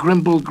sounded,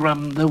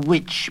 Grimblegrum, the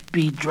witch,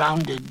 be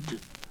drowned.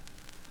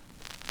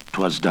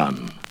 'Twas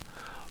done.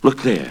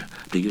 Look there.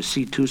 Do you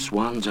see two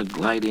swans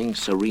a-gliding,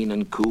 serene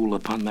and cool,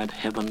 upon that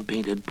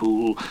heaven-painted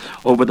pool,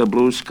 over the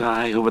blue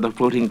sky, over the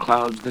floating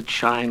clouds that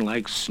shine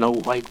like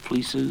snow-white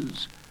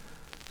fleeces?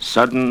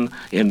 Sudden,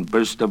 in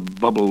burst of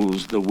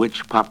bubbles, the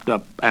witch popped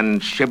up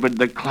and shivered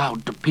the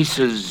cloud to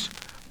pieces.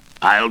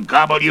 "I'll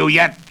gobble you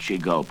yet," she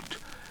gulped.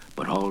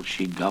 But all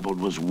she gobbled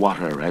was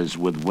water, as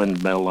with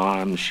windmill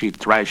arms she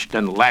thrashed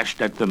and lashed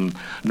at them.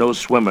 No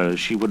swimmer,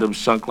 she would have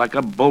sunk like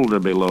a boulder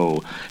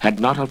below, had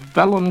not a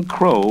felon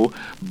crow,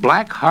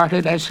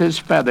 black-hearted as his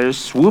feathers,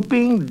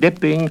 swooping,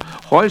 dipping,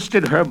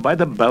 hoisted her by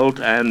the belt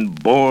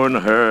and borne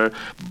her,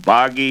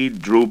 boggy,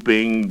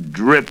 drooping,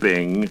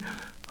 dripping,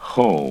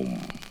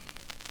 home.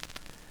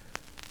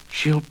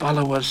 "She'll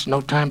follow us,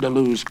 no time to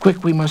lose.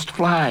 Quick, we must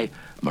fly,"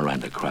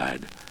 Miranda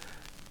cried.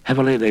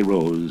 Heavily they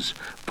rose,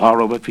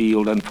 far over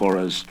field and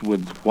forest,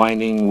 with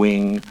whining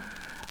wing.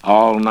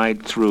 All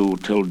night through,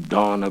 till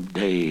dawn of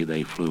day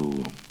they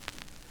flew.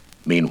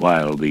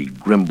 Meanwhile, the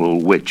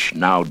Grimble witch,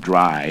 now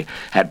dry,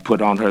 had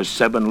put on her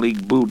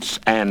 7-league boots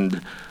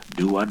and,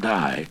 do or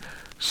die,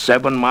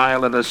 7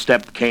 mile at a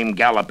step came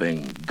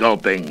galloping,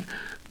 gulping,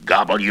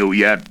 "Gobble you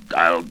yet,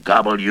 I'll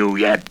gobble you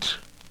yet."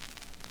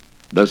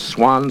 The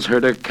swans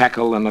heard her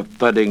cackle and a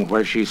thudding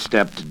where she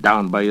stepped.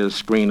 Down by a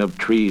screen of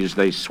trees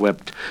they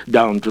swept,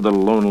 down to the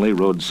lonely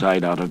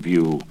roadside out of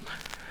view.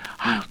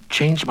 "I'll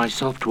change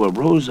myself to a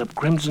rose of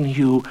crimson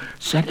hue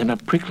set in a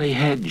prickly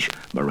hedge,"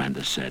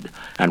 Miranda said.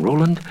 "And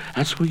Roland,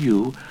 as for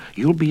you,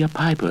 you'll be a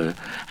piper,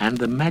 and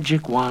the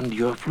magic wand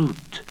your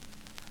flute."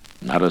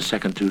 Not a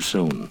second too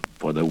soon,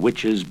 for the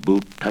witch's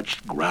boot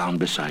touched ground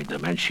beside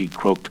them, and she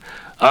croaked,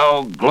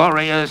 "Oh,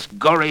 glorious,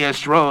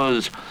 glorious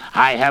rose,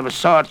 I have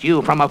sought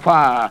you from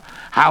afar.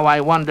 How I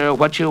wonder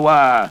what you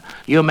are.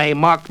 You may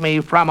mock me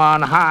from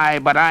on high,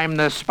 but I'm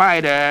the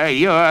spider,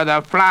 you're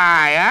the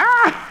fly."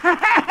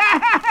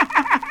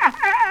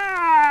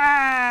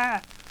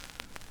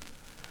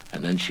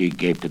 And then she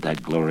gaped at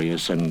that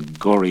glorious and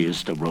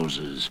goriest of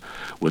roses,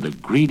 with the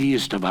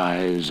greediest of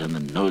eyes and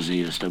the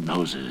nosiest of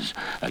noses.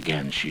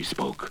 Again she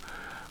spoke.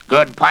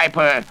 "Good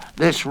piper,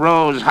 this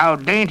rose, how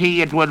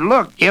dainty it would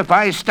look if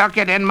I stuck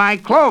it in my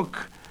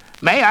cloak.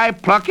 May I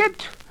pluck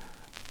it?"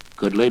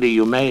 "Good lady,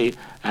 you may,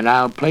 and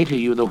I'll play to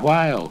you the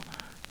while."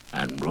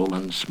 And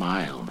Roland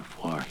smiled,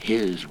 for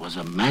his was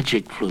a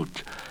magic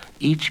flute,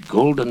 each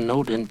golden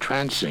note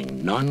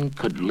entrancing. None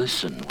could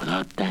listen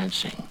without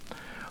dancing.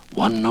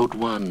 1 note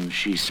 1,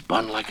 she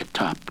spun like a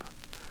top.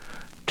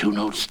 2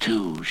 notes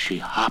 2, she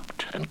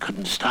hopped and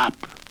couldn't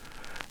stop.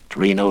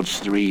 3 notes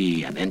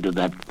 3, and into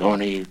that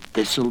thorny,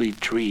 thistly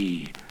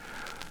tree,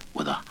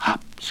 with a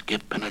hop,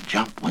 skip, and a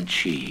jump went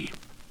she.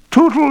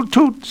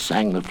 "Tootle-toot,"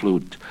 sang the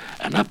flute,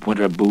 and up went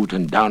her boot,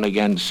 and down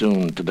again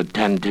soon to the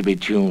tan-tibby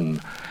tune.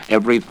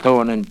 Every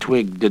thorn and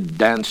twig did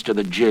dance to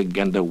the jig,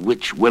 and the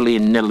witch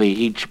willy-nilly,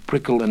 each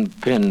prickle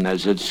and pin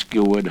as it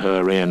skewered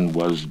her in,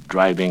 was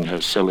driving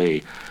her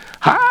silly.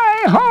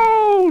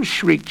 "Hi-ho!"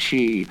 shrieked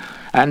she,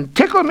 "and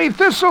tickle me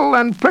thistle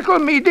and prickle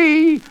me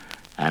dee."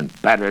 And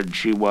battered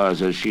she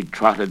was as she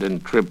trotted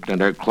and tripped,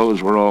 and her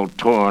clothes were all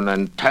torn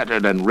and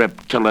tattered and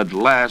ripped, till at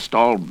last,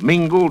 all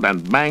mingled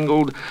and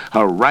mangled,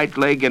 her right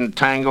leg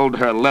entangled,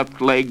 her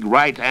left leg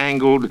right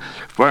angled,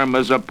 firm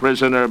as a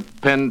prisoner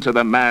pinned to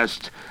the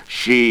mast,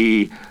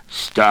 she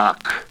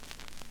stuck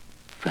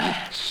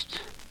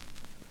fast.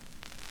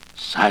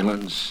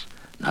 Silence,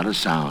 not a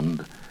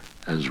sound,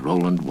 as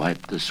Roland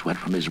wiped the sweat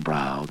from his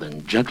brow.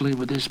 Then gently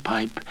with his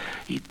pipe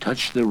he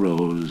touched the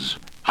rose.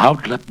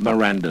 Out leapt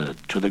Miranda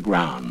to the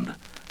ground.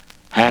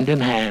 Hand in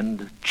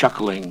hand,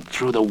 chuckling,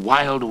 through the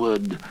wild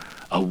wood,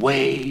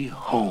 away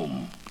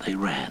home they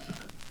ran.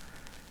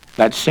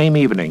 That same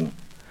evening,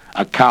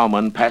 a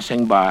cowman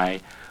passing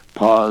by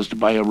paused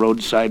by a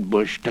roadside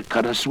bush to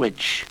cut a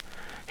switch.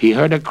 He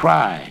heard a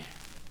cry.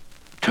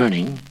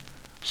 Turning,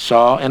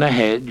 saw in a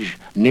hedge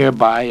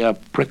nearby a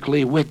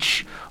prickly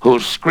witch, who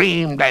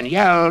screamed and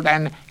yelled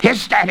and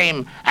hissed at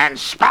him and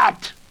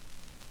spat.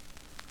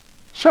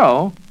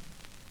 So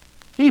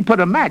he put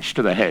a match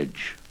to the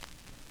hedge,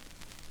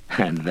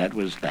 and that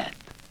was that.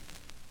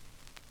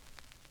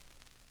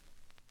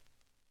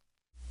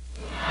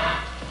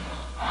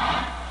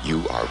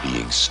 You are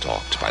being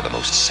stalked by the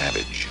most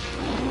savage,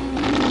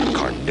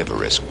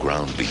 carnivorous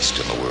ground beast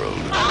in the world.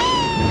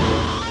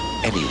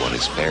 anyone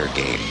is fair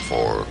game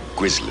for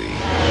Grizzly.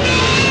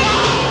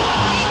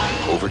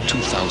 Over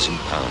 2,000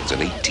 pounds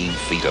and 18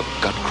 feet of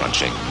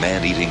gut-crunching,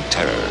 man-eating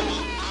terror.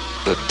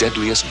 The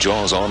deadliest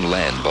jaws on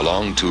land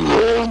belong to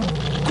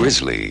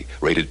Grizzly.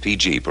 Rated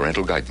PG.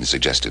 Parental guidance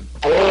suggested.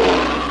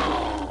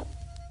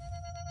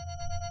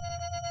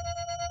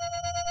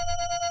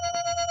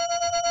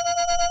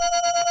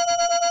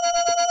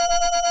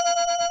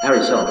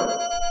 Harry Seldon,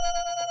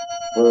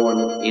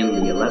 born in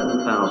the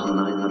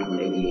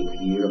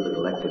 11,988th year of the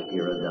galactic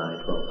era,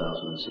 died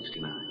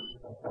 12,069.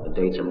 The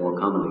dates are more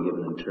commonly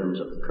given in terms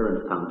of the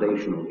current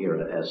foundational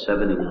era as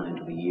 79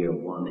 to the year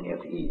 1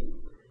 FE.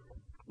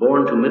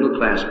 Born to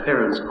middle-class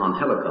parents on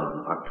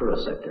Helicon,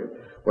 Arcturus sector,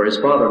 where his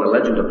father, in a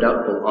legend of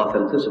doubtful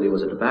authenticity,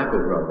 was a tobacco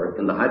grower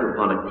in the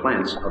hydroponic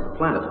plants of the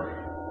planet,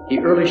 he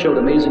early showed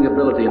amazing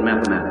ability in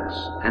mathematics.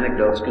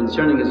 Anecdotes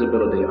concerning his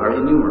ability are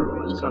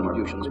innumerable. His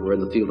contributions were in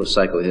the field of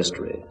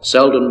psychohistory.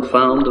 Seldon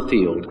found the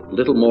field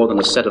little more than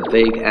a set of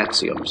vague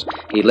axioms.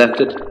 He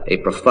left it a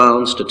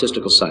profound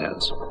statistical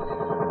science.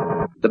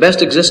 The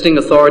best existing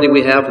authority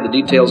we have for the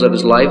details of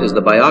his life is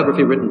the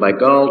biography written by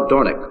Gall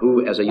Dornick,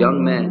 who, as a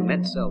young man,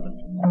 met Seldon.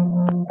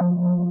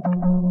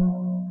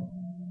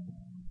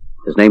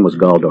 His name was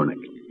Gall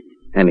Dornick,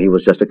 and he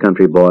was just a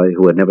country boy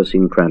who had never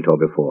seen Trantor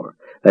before.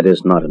 That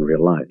is, not in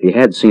real life. He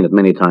had seen it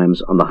many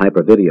times on the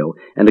hyper-video,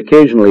 and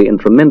occasionally in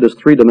tremendous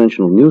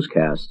three-dimensional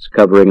newscasts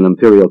covering an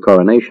imperial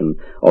coronation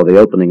or the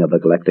opening of a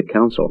galactic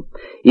council.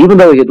 Even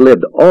though he had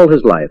lived all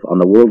his life on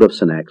the world of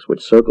Synax,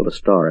 which circled a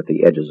star at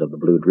the edges of the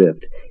Blue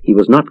Drift, he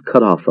was not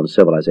cut off from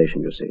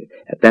civilization, you see.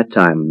 At that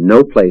time,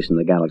 no place in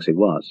the galaxy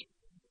was.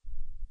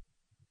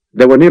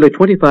 There were nearly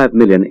 25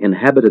 million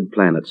inhabited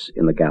planets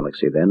in the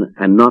galaxy then,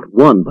 and not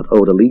one but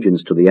owed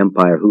allegiance to the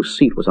Empire whose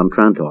seat was on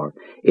Trantor.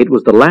 It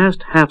was the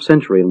last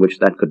half-century in which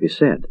that could be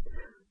said.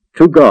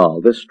 To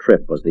Gall, this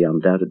trip was the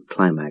undoubted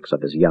climax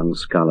of his young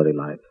scholarly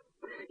life.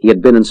 He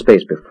had been in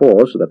space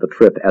before, so that the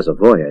trip as a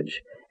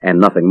voyage, and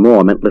nothing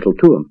more, meant little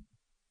to him.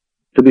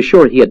 To be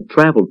sure, he had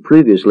traveled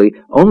previously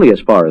only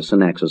as far as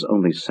Synax's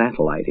only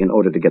satellite in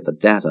order to get the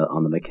data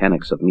on the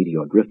mechanics of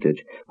meteor driftage,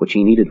 which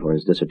he needed for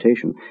his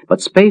dissertation. But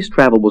space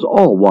travel was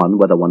all one,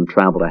 whether one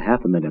traveled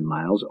 500,000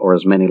 miles or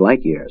as many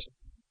light years.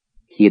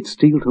 He had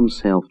steeled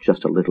himself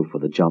just a little for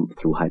the jump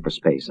through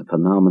hyperspace, a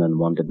phenomenon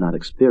one did not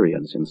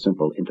experience in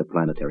simple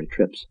interplanetary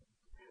trips.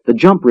 The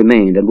jump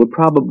remained, and would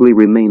probably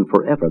remain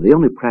forever, the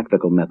only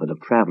practical method of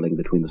traveling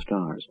between the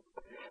stars.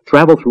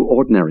 Travel through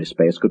ordinary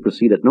space could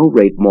proceed at no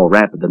rate more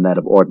rapid than that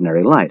of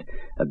ordinary light,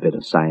 a bit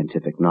of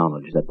scientific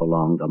knowledge that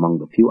belonged among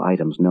the few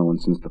items known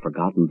since the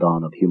forgotten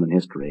dawn of human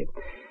history,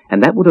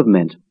 and that would have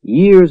meant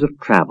years of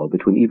travel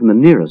between even the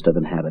nearest of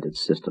inhabited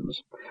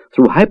systems.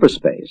 Through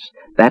hyperspace,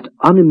 that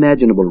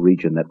unimaginable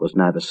region that was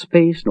neither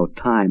space nor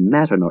time,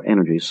 matter nor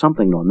energy,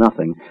 something nor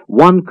nothing,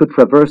 one could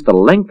traverse the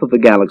length of the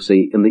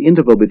galaxy in the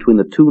interval between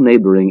the two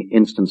neighboring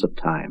instants of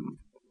time.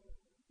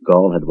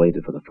 Gall had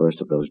waited for the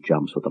first of those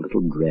jumps with a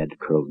little dread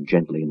curled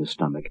gently in his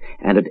stomach,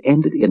 and it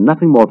ended in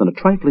nothing more than a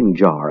trifling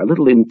jar, a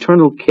little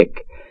internal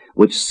kick,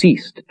 which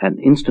ceased an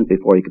instant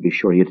before he could be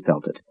sure he had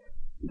felt it.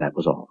 That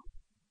was all.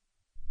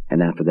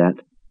 And after that,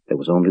 there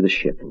was only the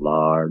ship,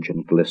 large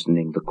and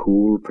glistening, the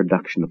cool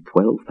production of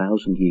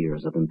 12,000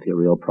 years of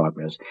imperial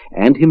progress,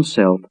 and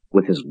himself,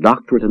 with his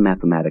doctorate in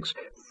mathematics,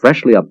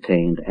 freshly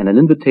obtained, and an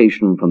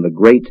invitation from the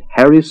great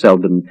Harry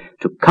Seldon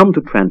to come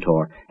to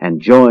Trantor and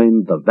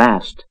join the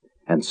vast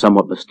and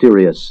somewhat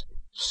mysterious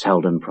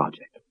Seldon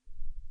Project.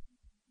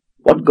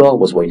 What Gall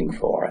was waiting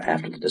for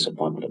after the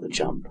disappointment of the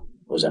jump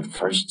was at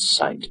first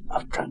sight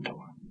of Trantor.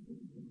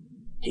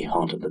 He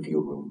haunted the view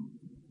room.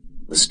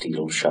 The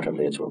steel shutter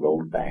lids were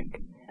rolled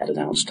back at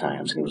announced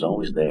times, and he was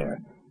always there,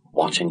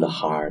 watching the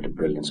hard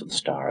brilliance of the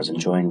stars,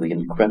 enjoying the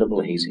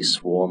incredible hazy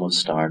swarm of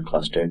star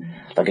cluster,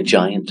 like a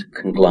giant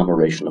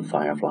conglomeration of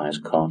fireflies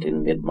caught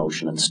in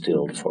mid-motion and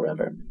stilled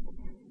forever.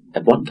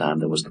 At one time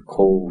there was the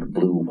cold,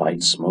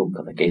 blue-white smoke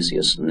of the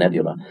gaseous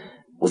nebula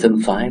within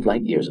 5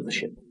 light years of the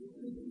ship,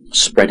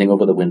 spreading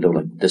over the window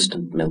like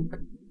distant milk,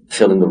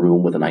 filling the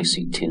room with an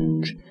icy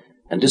tinge,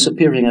 and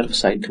disappearing out of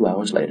sight 2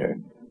 hours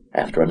later,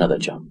 after another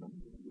jump.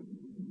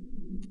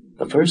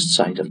 The first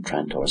sight of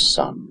Trantor's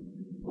sun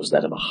was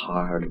that of a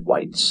hard,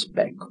 white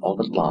speck, all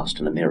but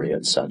lost in a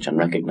myriad such,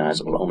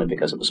 unrecognizable only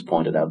because it was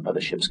pointed out by the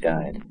ship's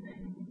guide.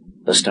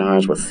 The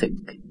stars were thick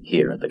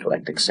here at the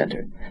galactic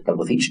center, but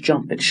with each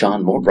jump it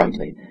shone more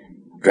brightly,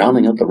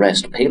 drowning out the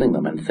rest, paling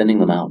them and thinning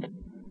them out.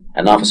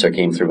 An officer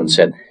came through and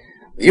said,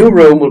 "View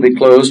room will be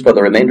closed for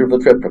the remainder of the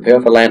trip.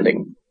 Prepare for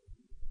landing."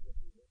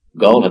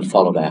 Gall had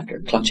followed after,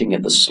 clutching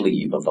at the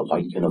sleeve of the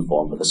white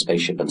uniform with the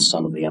spaceship and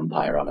Son of the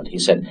Empire on it. He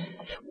said,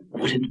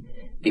 "Would it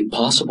be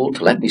possible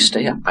to let me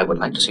stay? I would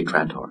like to see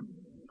Trantor."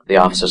 The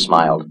officer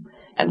smiled,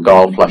 and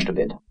Gall flushed a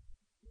bit.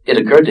 It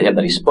occurred to him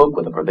that he spoke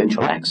with a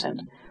provincial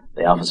accent.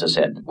 The officer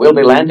said, "We'll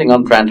be landing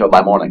on Trantor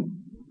by morning."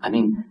 "I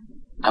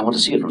want to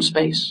see it from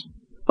space."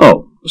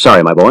 "Oh,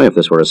 sorry, my boy. If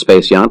this were a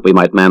space yacht, we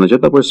might manage it,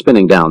 but we're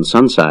spinning down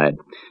sunside.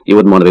 You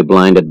wouldn't want to be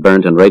blinded,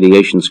 burnt, and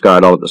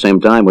radiation-scarred all at the same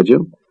time, would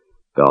you?"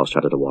 Gall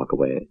started to walk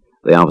away.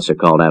 The officer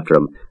called after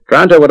him,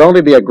 "Trantor would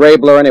only be a gray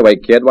blur anyway,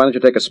 kid. Why don't you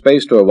take a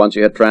space tour once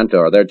you hit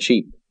Trantor? They're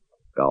cheap."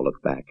 Gall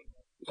looked back.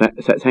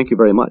 Thank you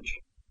very much."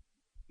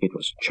 It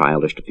was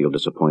childish to feel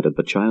disappointed,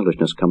 but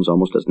childishness comes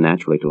almost as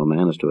naturally to a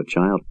man as to a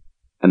child,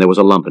 and there was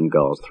a lump in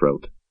Gall's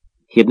throat.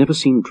 He had never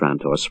seen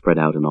Trantor spread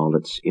out in all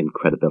its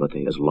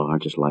incredibility, as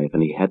large as life,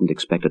 and he hadn't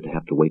expected to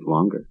have to wait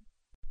longer.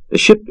 The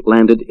ship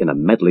landed in a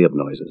medley of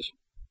noises.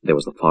 There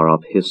was the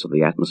far-off hiss of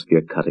the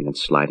atmosphere cutting and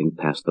sliding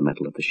past the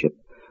metal of the ship.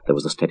 There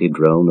was the steady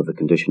drone of the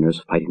conditioners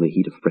fighting the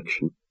heat of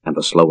friction, and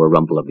the slower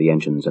rumble of the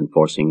engines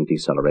enforcing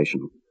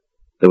deceleration.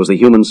 There was the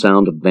human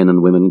sound of men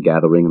and women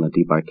gathering in the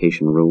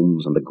debarkation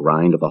rooms, and the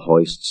grind of the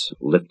hoists,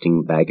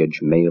 lifting baggage,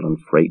 mail, and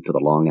freight to the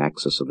long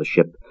axis of the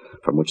ship,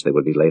 from which they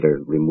would be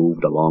later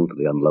removed along to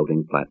the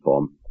unloading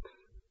platform.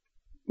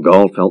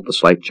 Gall felt the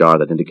slight jar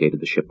that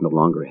indicated the ship no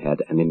longer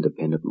had an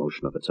independent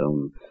motion of its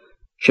own.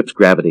 Ship's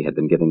gravity had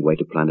been giving way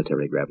to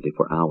planetary gravity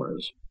for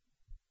hours.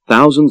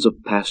 Thousands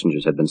of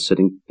passengers had been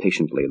sitting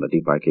patiently in the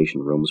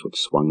debarkation rooms, which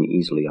swung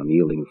easily on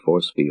yielding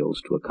force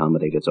fields to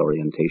accommodate its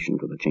orientation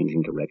to the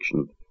changing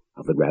direction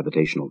of the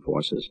gravitational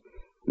forces.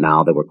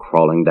 Now they were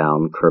crawling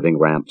down curving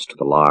ramps to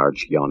the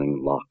large,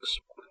 yawning locks.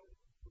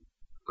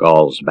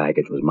 Gall's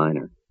baggage was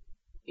minor.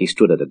 He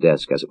stood at a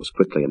desk as it was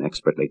quickly and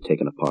expertly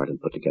taken apart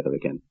and put together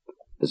again.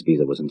 His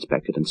visa was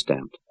inspected and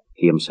stamped.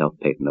 He himself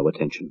paid no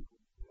attention.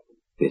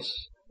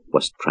 This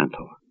was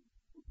Trantor.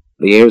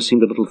 The air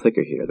seemed a little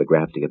thicker here, the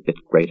gravity a bit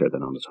greater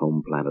than on his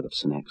home planet of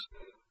Sinex,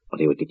 but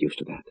he would get used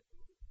to that.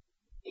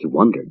 He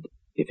wondered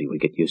if he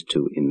would get used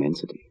to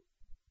immensity.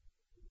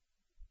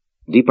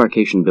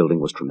 Debarkation building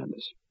was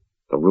tremendous.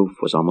 The roof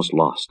was almost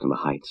lost in the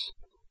heights.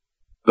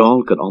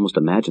 Gall could almost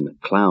imagine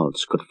that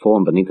clouds could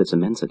form beneath its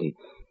immensity.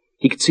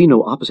 He could see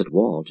no opposite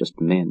wall,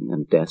 just men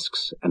and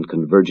desks and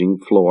converging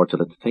floor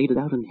till it faded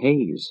out in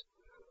haze.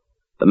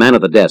 The man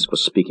at the desk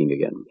was speaking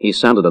again. He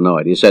sounded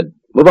annoyed. He said,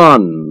 "Move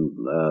on,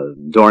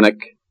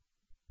 Dornick."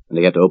 And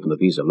he had to open the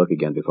visa, look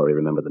again before he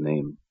remembered the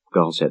name.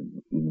 Gall said,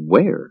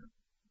 "Where?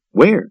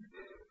 Where?"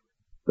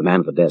 The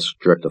man at the desk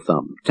jerked a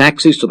thumb.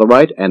 "Taxis to the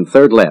right and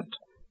third left."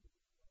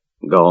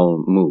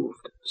 Gall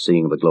moved,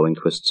 seeing the glowing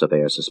twists of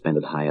air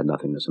suspended high in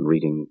nothingness and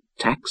reading,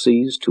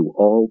 "Taxis to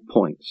all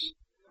points."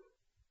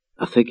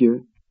 A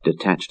figure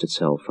detached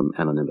itself from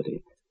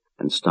anonymity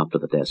and stopped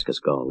at the desk as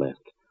Gall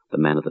left. The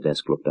man at the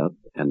desk looked up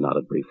and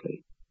nodded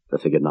briefly. The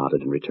figure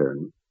nodded in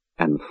return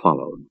and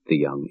followed the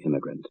young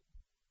immigrant.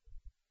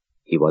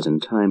 He was in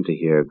time to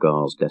hear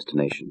Gall's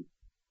destination.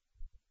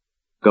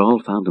 Gall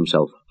found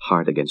himself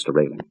hard against a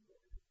railing.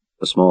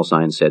 The small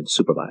sign said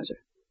supervisor.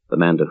 The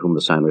man to whom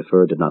the sign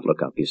referred did not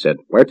look up. He said,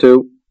 "Where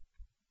to?"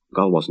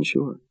 Gall wasn't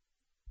sure.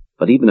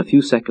 But even a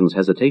few seconds'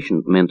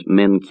 hesitation meant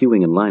men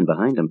queuing in line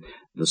behind him.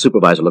 The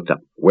supervisor looked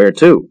up. "Where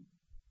to?"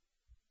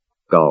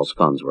 Gall's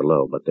funds were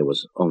low, but there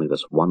was only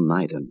this one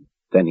night, and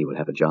then he would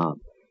have a job.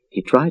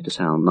 He tried to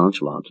sound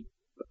nonchalant.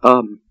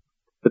 A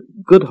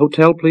good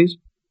hotel, please?"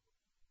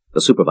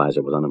 The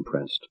supervisor was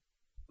unimpressed.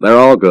 "They're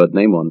all good.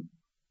 Name one."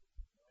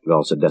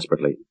 Gall said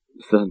desperately,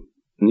 "The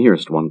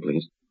nearest one,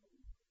 please."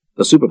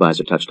 The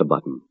supervisor touched a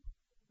button.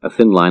 A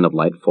thin line of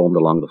light formed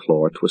along the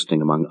floor,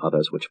 twisting among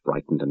others which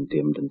brightened and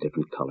dimmed in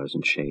different colors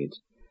and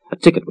shades. A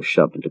ticket was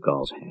shoved into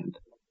Gall's hand.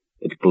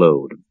 It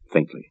glowed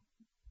faintly.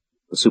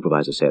 The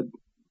supervisor said,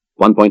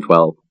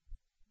 1.12.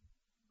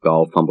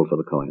 Gall fumbled for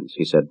the coins.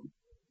 He said,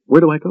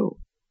 "Where do I go?"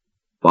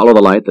 "Follow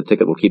the light. The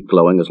ticket will keep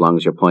glowing as long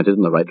as you're pointed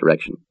in the right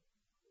direction."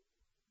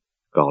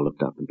 Gall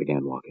looked up and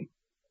began walking.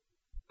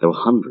 There were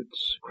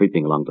hundreds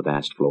creeping along the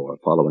vast floor,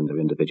 following their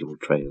individual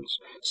trails,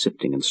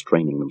 sifting and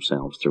straining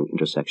themselves through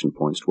intersection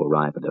points to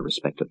arrive at their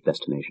respective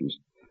destinations.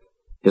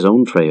 His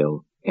own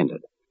trail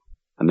ended.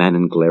 A man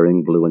in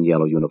glaring blue and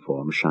yellow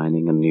uniform,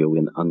 shining and new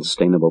in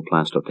unstainable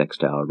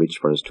plastotextile, reached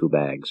for his 2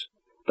 bags.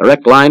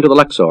 "Direct line to the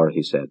Luxor,"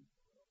 he said.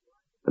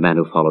 The man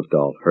who followed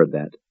Gall heard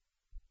that.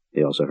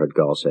 He also heard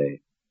Gall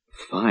say,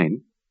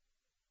 "Fine,"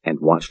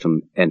 and watched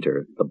him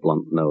enter the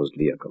blunt-nosed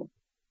vehicle.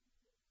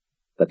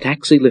 The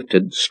taxi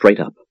lifted straight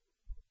up.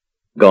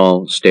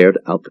 Gall stared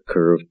out the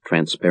curved,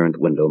 transparent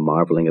window,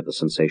 marveling at the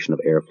sensation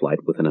of air flight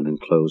within an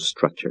enclosed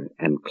structure,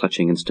 and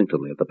clutching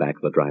instinctively at the back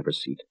of the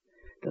driver's seat.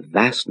 The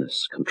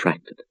vastness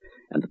contracted,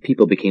 and the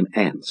people became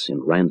ants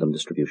in random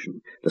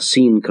distribution. The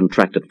scene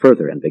contracted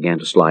further and began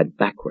to slide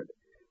backward.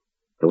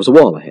 There was a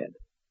wall ahead.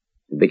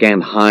 It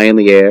began high in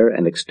the air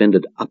and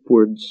extended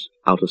upwards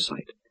out of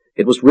sight.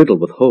 It was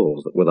riddled with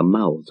holes that were the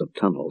mouths of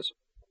tunnels.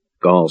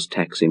 Gall's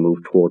taxi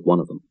moved toward one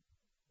of them,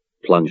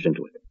 plunged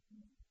into it.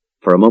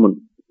 For a moment,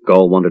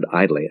 Gall wondered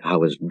idly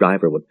how his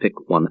driver would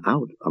pick one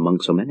out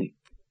among so many.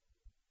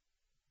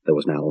 There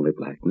was now only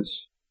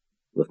blackness,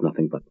 with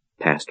nothing but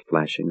past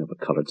flashing of a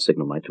colored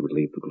signal light to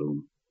relieve the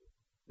gloom.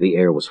 The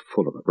air was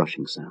full of a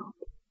rushing sound.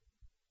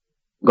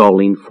 Gall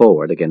leaned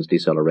forward against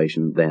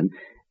deceleration then,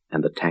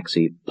 and the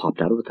taxi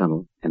popped out of the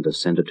tunnel and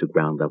descended to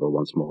ground level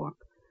once more.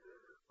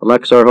 "The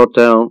Luxor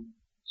Hotel,"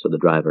 said the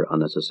driver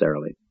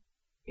unnecessarily.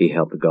 He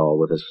helped Gall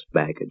with his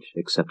baggage,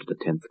 accepted a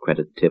 10th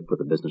credit tip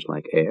with a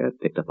businesslike air,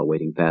 picked up a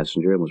waiting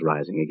passenger, and was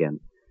rising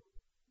again.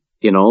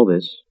 In all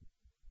this,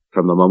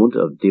 From the moment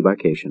of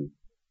debarkation,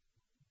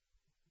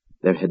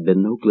 there had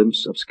been no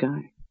glimpse of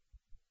sky.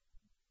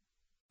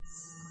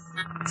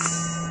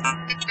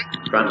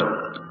 Pronto.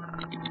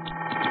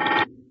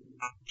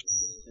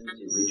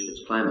 It reached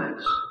its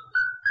climax.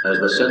 As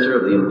the center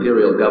of the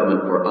imperial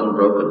government for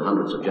unbroken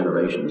hundreds of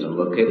generations, and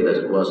located as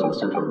it was in the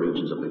central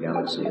regions of the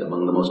galaxy,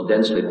 among the most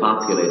densely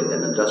populated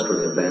and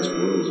industrially advanced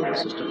worlds of the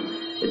system,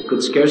 it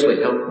could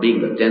scarcely help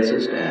being the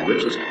densest and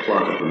richest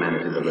plot of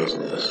humanity the race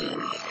had ever seen.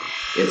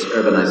 Its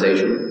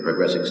urbanization,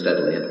 progressing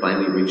steadily, had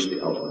finally reached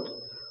the ultimate.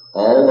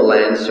 All the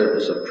land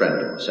surface of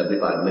Trantor,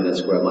 75 million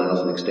square miles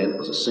in extent,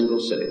 was a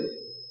single city.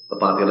 The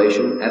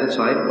population, at its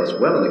height, was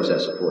well in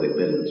excess of 40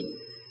 billion.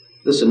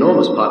 This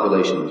enormous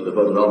population was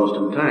devoted almost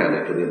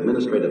entirely to the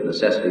administrative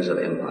necessities of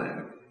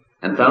empire,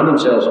 and found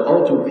themselves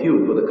all too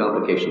few for the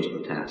complications of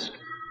the task.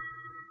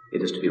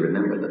 It is to be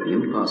remembered that the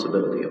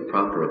impossibility of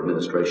proper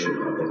administration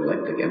of the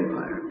galactic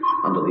empire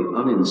under the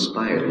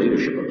uninspired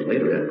leadership of the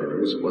later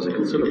emperors was a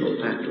considerable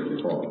factor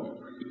involved.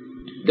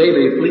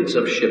 Daily, fleets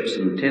of ships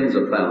in tens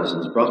of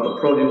thousands brought the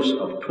produce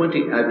of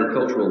 20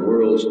 agricultural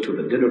worlds to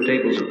the dinner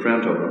tables of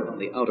Trantor.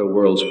 The outer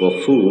worlds for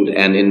food,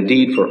 and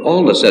indeed for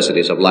all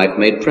necessities of life,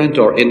 made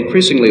Trantor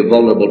increasingly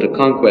vulnerable to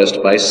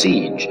conquest by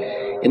siege.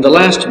 In the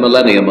last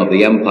millennium of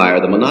the empire,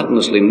 the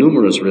monotonously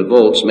numerous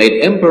revolts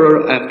made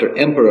emperor after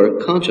emperor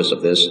conscious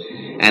of this,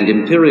 and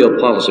imperial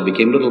policy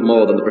became little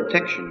more than the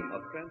protection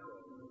of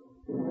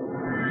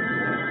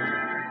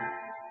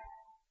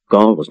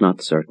Gaul was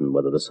not certain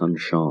whether the sun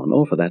shone,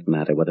 or for that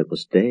matter, whether it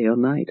was day or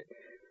night.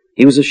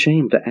 He was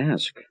ashamed to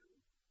ask.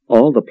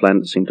 All the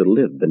planet seemed to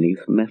live beneath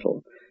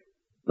metal.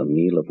 The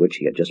meal of which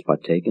he had just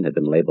partaken had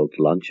been labeled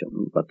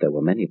luncheon, but there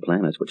were many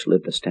planets which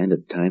lived a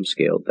standard time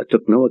scale that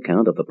took no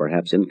account of the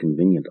perhaps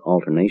inconvenient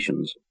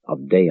alternations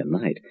of day and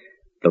night.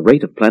 The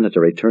rate of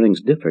planetary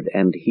turnings differed,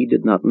 and he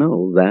did not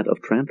know that of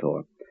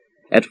Trantor.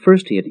 At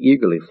first he had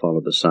eagerly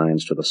followed the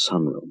signs to the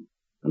sunroom,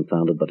 and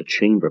found it but a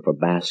chamber for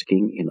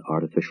basking in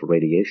artificial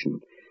radiation.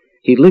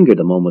 He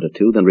lingered a moment or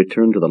two, then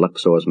returned to the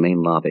Luxor's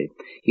main lobby.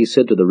 He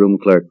said to the room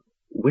clerk,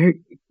 "Where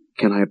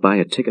can I buy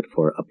a ticket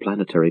for a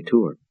planetary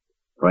tour?"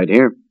 "Right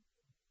here."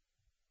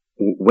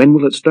 "When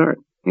will it start?"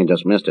 "You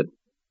just missed it."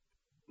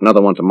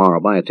 "Another one tomorrow.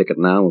 Buy a ticket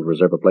now and we'll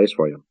reserve a place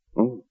for you."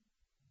 "Oh."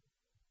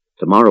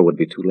 Tomorrow would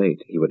be too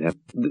late. He would have...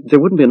 There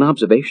wouldn't be an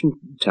observation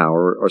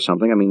tower or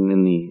something,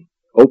 in the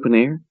open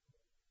air?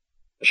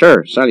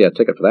 "Sure, sell you a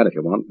ticket for that if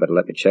you want. Better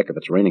let me check if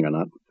it's raining or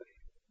not."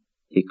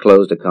 He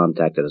closed a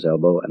contact at his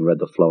elbow and read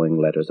the flowing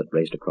letters that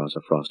raced across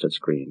a frosted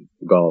screen.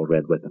 Gaul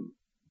read with him.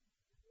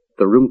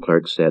 The room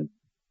clerk said,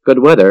 "Good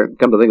weather.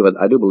 Come to think of it,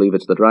 I do believe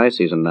it's the dry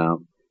season now."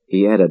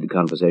 He added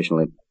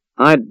conversationally,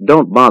 "I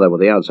don't bother with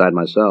the outside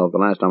myself. The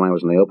last time I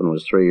was in the open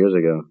was 3 years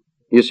ago.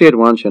 You see it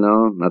once,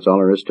 That's all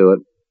there is to it.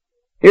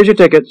 Here's your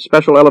ticket.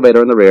 Special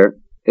elevator in the rear.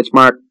 It's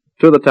marked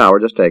to the tower.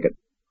 Just take it."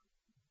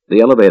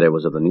 The elevator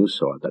was of the new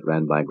sort that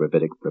ran by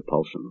gravitic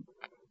propulsion.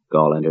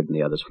 Gaul entered and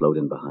the others flowed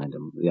in behind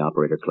him. The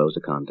operator closed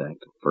a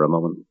contact. For a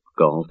moment,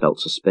 Gaul felt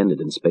suspended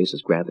in space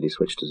as gravity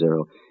switched to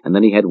zero, and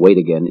then he had weight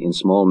again in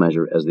small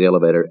measure as the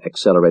elevator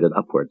accelerated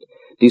upward.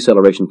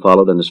 Deceleration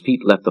followed and his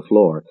feet left the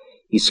floor.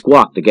 He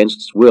squawked against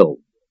his will.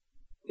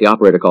 The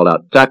operator called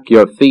out, "Tuck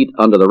your feet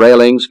under the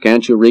railings.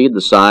 Can't you read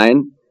the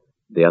sign?"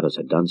 The others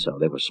had done so.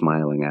 They were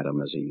smiling at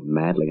him as he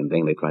madly and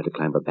vainly tried to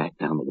clamber back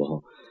down the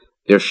wall.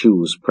 Their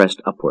shoes pressed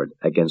upward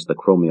against the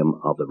chromium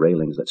of the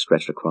railings that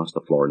stretched across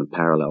the floor in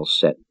parallel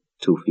set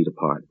 2 feet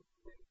apart.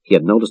 He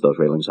had noticed those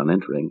railings on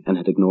entering and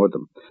had ignored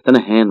them. Then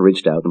a hand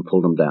reached out and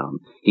pulled them down.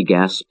 He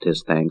gasped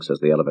his thanks as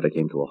the elevator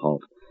came to a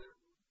halt.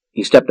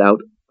 He stepped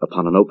out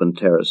upon an open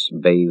terrace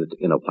bathed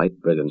in a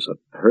white brilliance that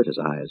hurt his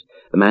eyes.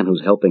 The man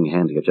whose helping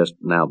hand he had just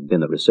now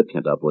been the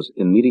recipient of was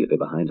immediately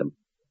behind him.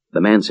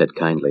 The man said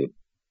kindly,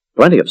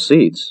 "Plenty of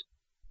seats."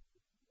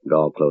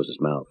 Gaul closed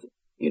his mouth.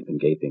 He had been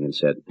gaping and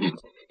said,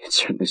 It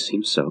certainly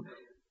seems so."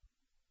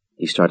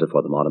 He started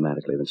for them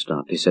automatically, then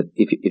stopped. He said,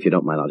 if you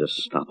don't mind, I'll just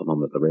stop a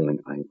moment at the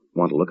railing. I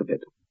want to look a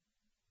bit."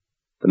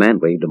 The man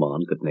waved him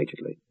on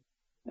good-naturedly,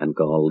 and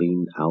Gaul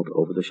leaned out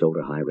over the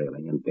shoulder-high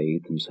railing and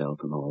bathed himself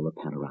in all the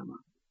panorama.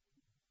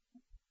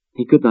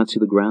 He could not see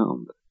the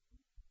ground.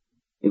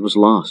 It was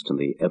lost in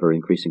the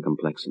ever-increasing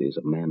complexities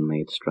of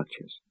man-made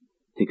structures.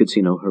 He could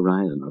see no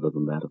horizon other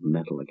than that of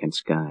metal against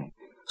sky,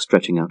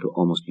 stretching out to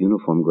almost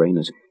uniform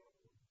grayness.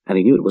 And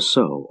he knew it was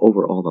so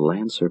over all the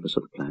land surface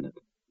of the planet.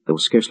 There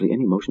was scarcely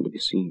any motion to be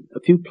seen.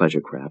 A few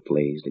pleasure craft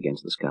lazed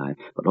against the sky,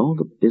 but all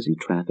the busy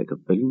traffic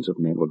of billions of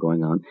men were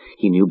going on,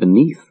 he knew,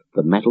 beneath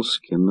the metal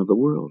skin of the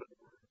world.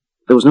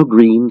 There was no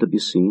green to be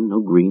seen,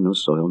 no green, no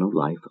soil, no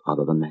life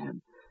other than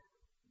man.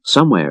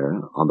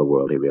 Somewhere on the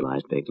world, he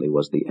realized vaguely,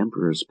 was the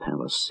Emperor's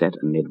palace set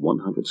amid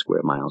 100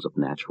 square miles of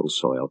natural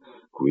soil,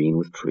 green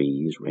with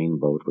trees,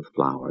 rainbowed with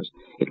flowers.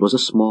 It was a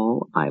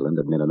small island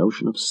amid an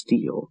ocean of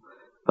steel,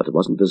 but it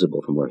wasn't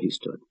visible from where he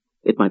stood.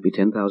 It might be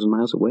 10,000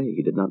 miles away,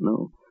 he did not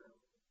know.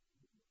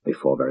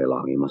 Before very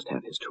long he must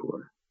have his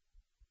tour.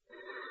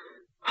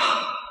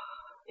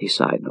 He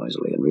sighed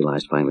noisily and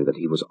realized finally that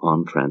he was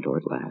on Trantor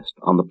at last,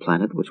 on the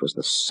planet which was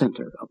the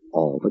center of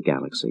all the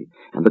galaxy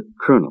and the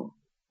kernel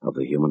of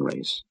the human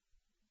race.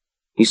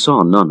 He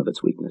saw none of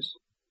its weakness.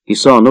 He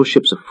saw no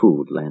ships of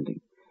food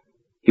landing.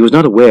 He was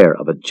not aware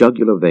of a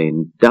jugular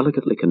vein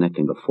delicately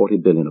connecting the 40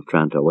 billion of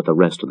Trantor with the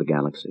rest of the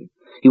galaxy.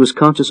 He was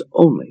conscious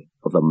only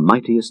of the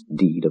mightiest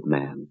deed of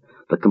man,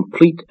 the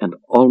complete and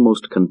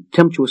almost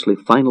contemptuously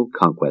final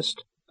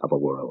conquest of a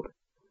world.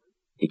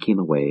 He came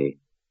away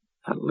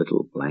a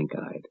little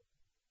blank-eyed.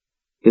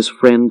 His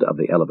friend of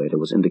the elevator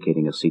was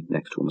indicating a seat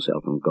next to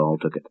himself, and Gall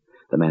took it.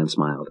 The man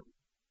smiled.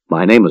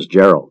 "My name is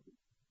Gerald.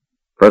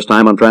 First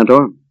time on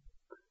Trantor?"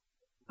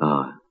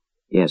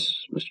 Yes,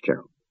 Mr.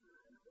 Gerald."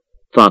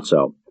 "Thought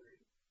so.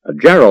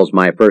 Gerald's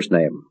my first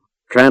name.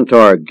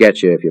 Trantor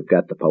gets you if you've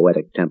got the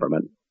poetic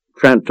temperament.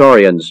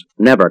 Trantorians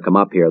never come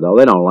up here, though.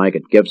 They don't like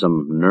it. Gives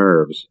them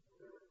nerves."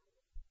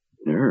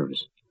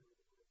 "Nerves?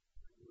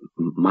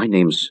 My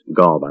name's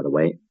Gall, by the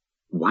way.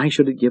 Why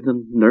should it give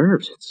them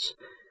nerves?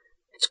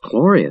 It's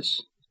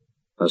glorious."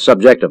 "A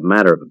subjective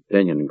matter of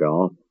opinion,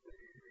 Gall.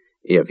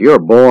 If you're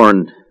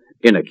born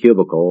in a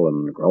cubicle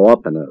and grow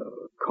up in a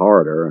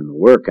corridor and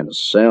work in a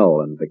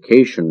cell and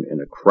vacation in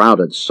a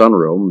crowded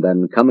sunroom,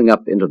 then coming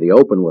up into the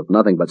open with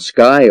nothing but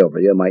sky over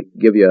you might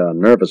give you a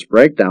nervous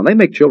breakdown. They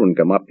make children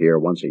come up here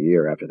once a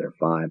year after they're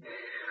 5.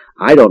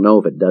 I don't know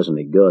if it does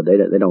any good.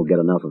 They don't get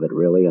enough of it,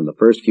 really, and the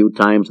first few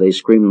times they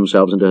scream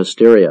themselves into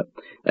hysteria.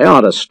 They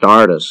ought to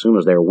start as soon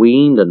as they're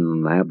weaned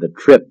and have the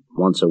trip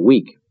once a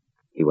week,"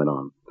 he went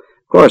on.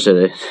 "Of course,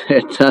 it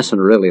doesn't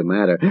really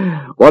matter.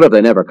 What if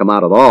they never come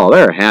out at all?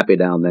 They're happy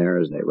down there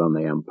as they run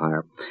the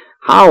empire.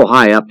 How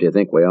high up do you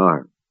think we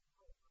are?"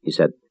 He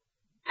said,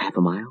 "Half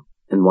a mile?"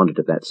 and wondered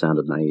if that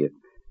sounded naive.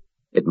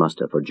 It must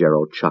have, for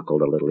Gerald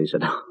chuckled a little. He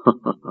said,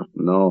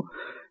 "No,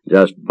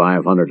 just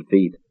 500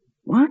 feet.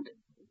 "What?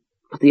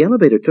 But the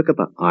elevator took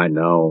about—" "I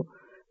know,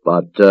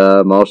 but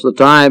most of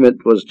the time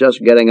it was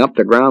just getting up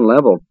to ground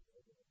level.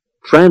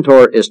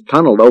 Trantor is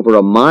tunneled over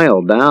a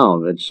mile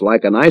down. It's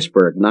like an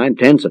iceberg.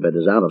 9/10 of it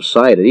is out of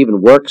sight. It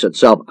even works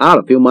itself out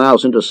a few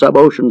miles into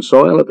sub-ocean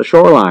soil at the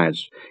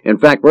shorelines. In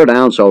fact, we're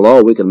down so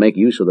low we can make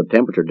use of the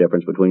temperature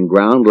difference between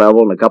ground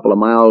level and a couple of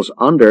miles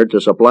under to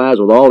supply us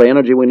with all the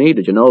energy we need.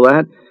 Did you know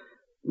that?"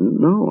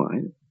 "No,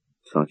 I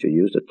thought you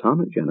used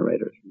atomic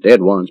generators."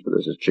 "Did once, but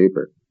this is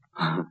cheaper."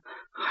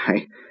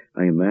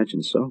 I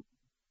imagine so."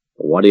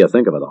 "What do you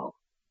think of it all?"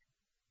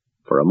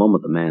 For a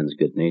moment the man's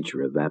good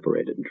nature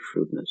evaporated into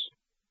shrewdness.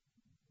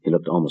 He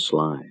looked almost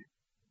sly.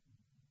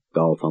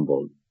 Gall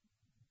fumbled.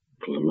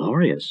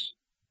 "Glorious,"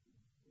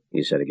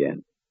 he said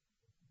again.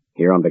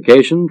 "Here on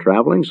vacation,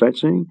 traveling,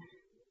 sightseeing?"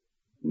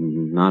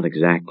 "Not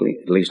exactly.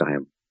 At least I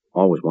have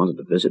always wanted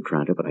to visit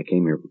Trantor, but I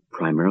came here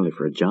primarily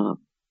for a job."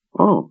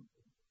 "Oh."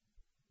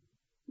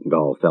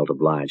 Gall felt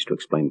obliged to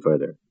explain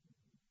further.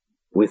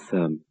 "With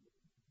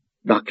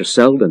Dr.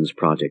 Selden's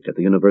project at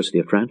the University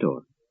of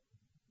Trantor."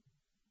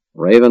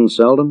 "Raven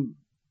Selden?"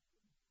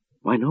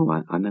 "Why, no,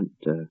 I meant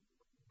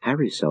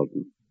Harry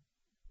Selden,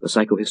 the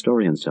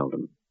psychohistorian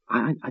Selden.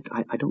 I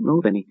don't know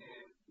of any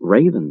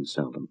Raven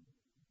Selden."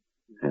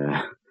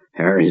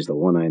 "Harry's the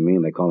one I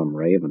mean. They call him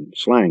Raven.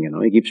 Slang, you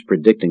know. He keeps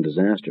predicting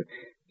disaster."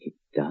 "He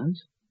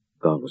does?"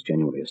 Gall was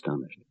genuinely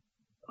astonished.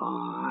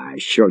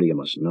 Surely you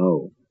must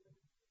know."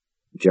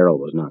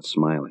 Gerald was not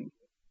smiling.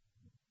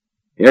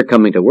 "You're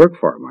coming to work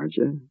for him, aren't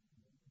you?"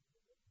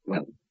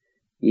 "Well,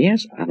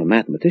 yes, I'm a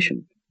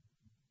mathematician."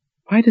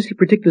 "Why does he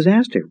predict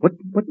disaster?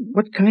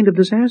 What kind of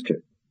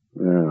disaster?"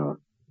 "Well,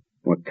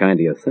 what kind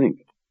do you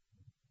think?"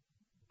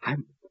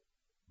 I'm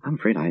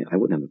afraid I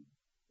wouldn't have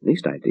the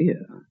least idea.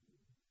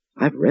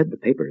 I've read the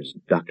papers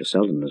Dr.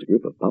 Selden and his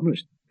group have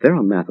published. They're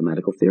on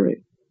mathematical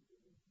theory."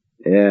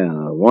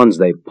 "Yeah, the ones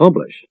they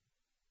publish."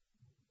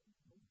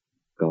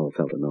 Gall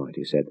felt annoyed.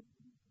 He said,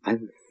 "I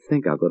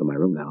think I'll go to my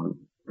room now.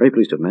 I'm very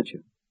pleased to have met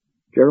you."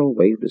 Gerald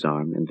waved his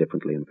arm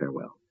indifferently in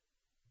farewell.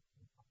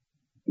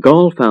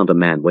 Gall found a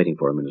man waiting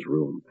for him in his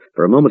room.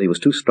 For a moment he was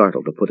too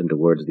startled to put into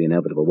words the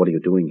inevitable "What are you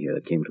doing here?"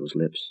 that came to his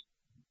lips.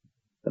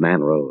 The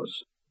man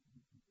rose.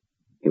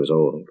 He was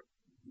old,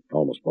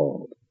 almost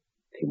bald.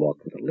 He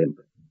walked with a limp,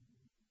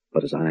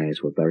 but his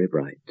eyes were very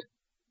bright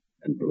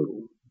and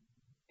blue.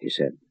 He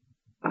said,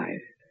 "I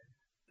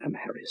am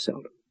Harry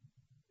Selden."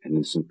 An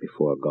instant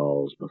before,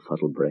 Gall's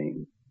befuddled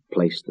brain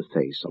placed the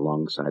face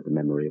alongside the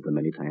memory of the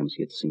many times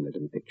he had seen it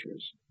in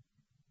pictures.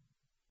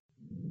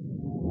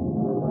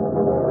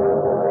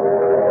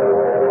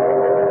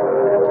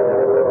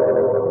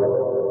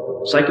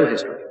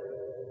 Psychohistory.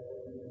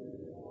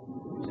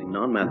 Using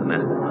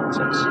non-mathematical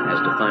nonsense, has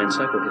defined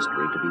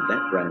psychohistory to be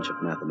that branch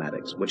of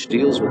mathematics which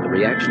deals with the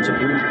reactions of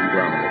human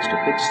conglomerates to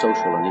fixed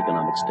social and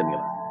economic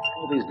stimuli.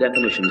 All these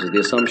definitions is the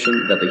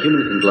assumption that the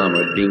human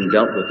conglomerate being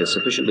dealt with is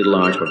sufficiently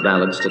large for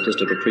valid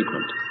statistical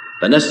treatment.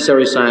 The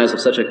necessary size of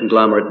such a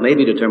conglomerate may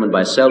be determined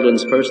by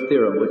Selden's first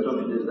theorem, which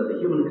is that the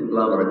human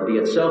conglomerate be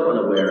itself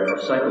unaware of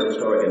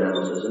psychohistoric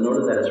analysis in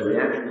order that its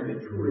reactions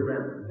be truly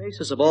random. The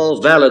basis of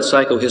all valid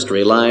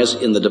psychohistory lies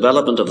in the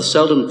development of the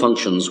Selden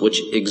functions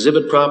which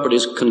exhibit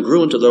properties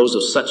congruent to those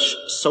of such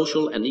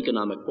social and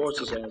economic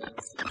forces as...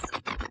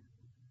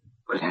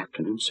 Good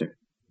afternoon, sir,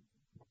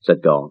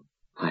 said Gall.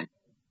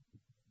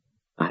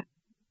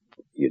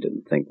 You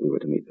didn't think we were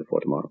to meet before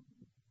tomorrow?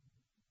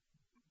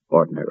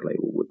 Ordinarily,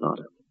 we would not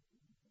have.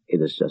 It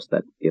is just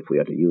that if we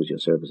are to use your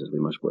services, we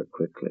must work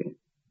quickly.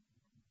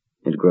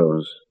 It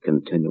grows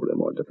continually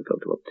more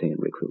difficult to obtain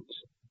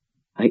recruits.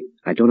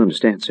 I don't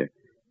understand, sir.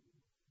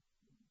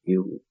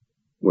 You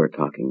were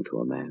talking to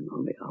a man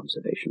on the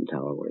observation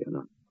tower, were you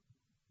not?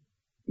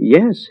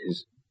 Yes,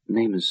 his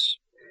name is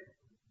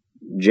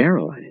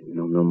Gerald. I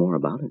know no more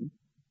about him.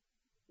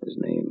 His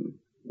name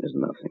is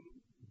nothing.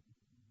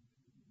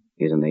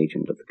 He's an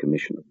agent of the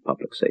Commission of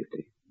Public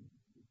Safety.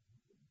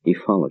 He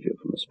followed you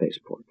from the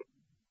spaceport.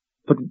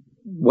 But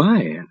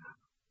why?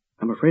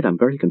 I'm afraid I'm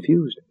very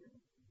confused.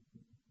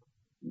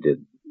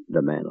 Did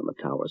the man on the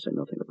tower say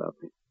nothing about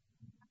me?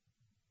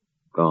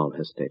 Gall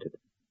hesitated.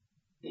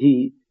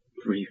 He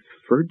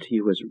referred to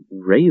you as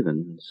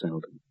Raven,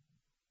 Selden.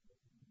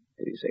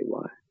 Did he say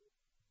why?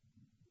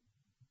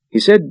 He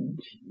said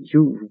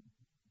you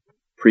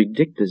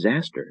predict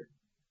disaster.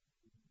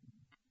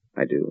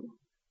 I do.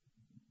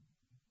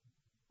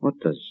 What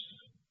does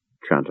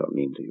Trantor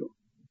mean to you?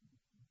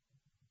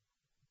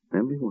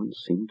 Everyone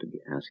seemed to be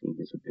asking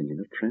his opinion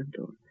of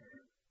Trantor.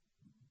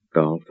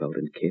 Gall felt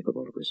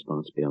incapable of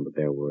response beyond the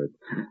bare word,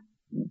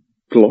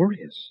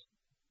 glorious.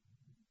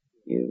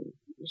 You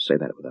say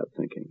that without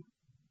thinking.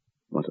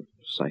 What of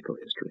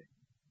psychohistory?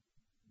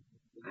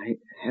 I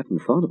haven't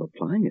thought of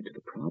applying it to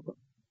the problem.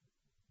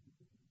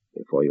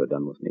 Before you are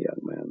done with me, young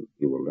man,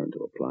 you will learn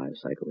to apply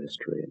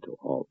psychohistory into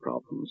all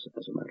problems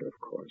as a matter of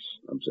course.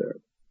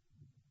 Observe.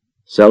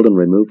 Selden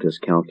removed his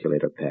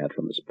calculator pad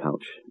from his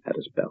pouch at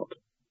his belt.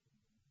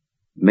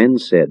 Men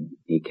said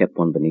he kept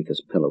one beneath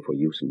his pillow for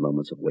use in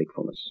moments of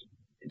wakefulness.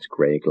 Its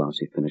gray,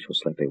 glossy finish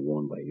was slightly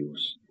worn by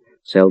use.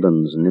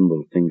 Selden's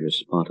nimble fingers,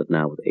 spotted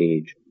now with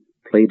age,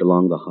 played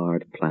along the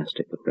hard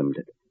plastic that rimmed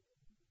it.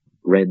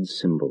 Red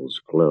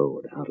symbols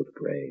glowed out of the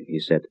gray. He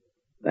said,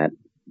 "That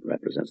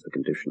represents the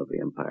condition of the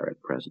Empire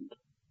at present."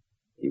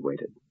 He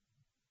waited.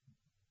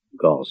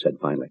 Gall said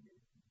finally,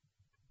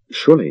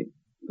 "Surely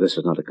this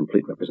is not a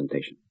complete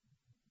representation."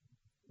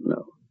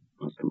 "No,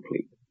 not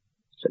complete,"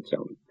 said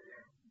Selden.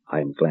 "I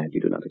am glad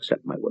you do not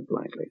accept my word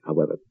blindly.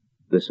 However,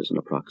 this is an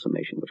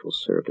approximation which will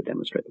serve to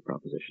demonstrate the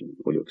proposition.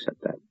 Will you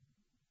accept that?"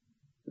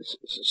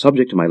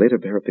 Subject to my later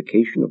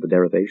verification of the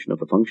derivation of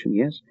the function,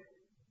 yes.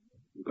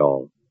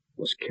 Gall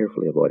was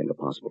carefully avoiding a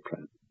possible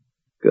trap.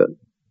 Good.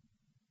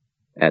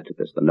 Add to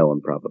this the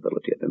known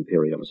probability of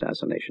imperial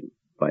assassination,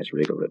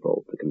 vice-regal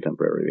revolt, the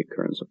contemporary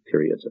recurrence of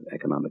periods of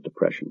economic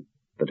depression,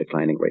 the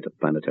declining rate of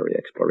planetary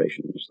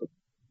explorations.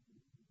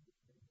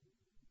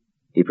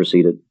 He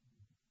proceeded.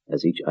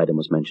 As each item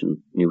was mentioned,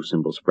 new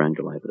symbols sprang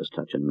to life at his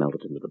touch and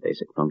melted into the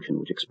basic function,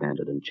 which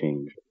expanded and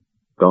changed.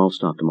 Gall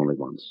stopped him only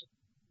once.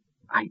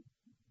 I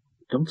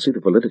don't see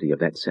the validity of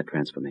that set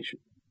transformation.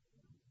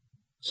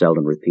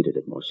 Selden repeated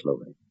it more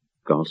slowly.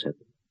 Gall said,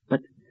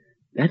 "But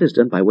that is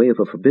done by way of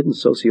a forbidden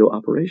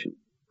socio-operation."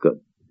 "Good.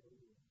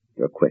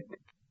 You're quick,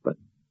 but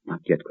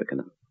not yet quick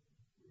enough.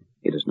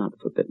 It is not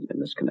forbidden in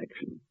this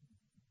connection.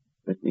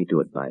 Let me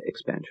do it by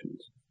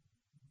expansions."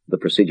 The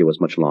procedure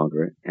was much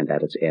longer, and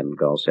at its end,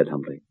 Gall said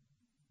humbly,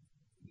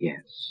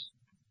 "Yes,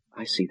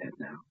 I see that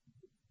now."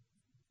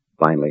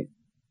 Finally,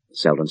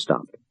 Selden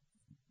stopped.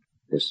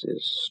 "This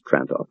is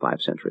Trantor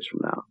 5 centuries from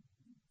now.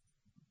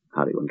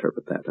 How do you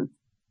interpret that, huh?"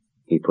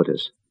 He put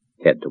his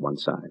head to one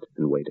side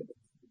and waited.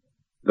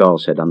 Gall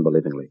said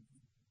unbelievingly,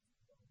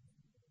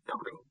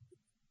 "Total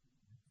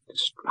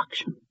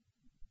destruction.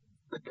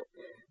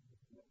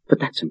 But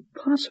that's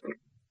impossible.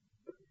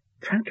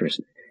 Trantor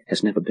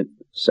has never been..."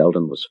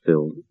 Selden was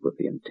filled with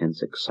the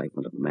intense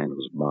excitement of a man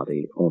whose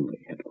body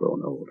only had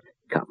grown old.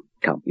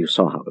 Come, you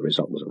saw how the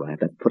result was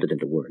arrived at. Put it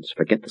into words.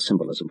 Forget the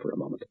symbolism for a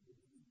moment."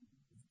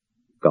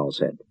 Gall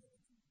said,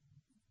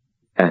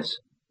 "As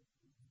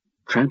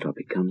Trantor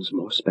becomes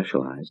more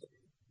specialized,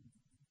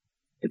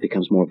 it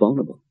becomes more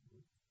vulnerable,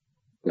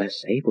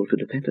 less able to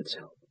defend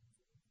itself.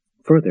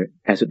 Further,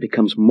 as it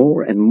becomes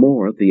more and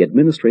more the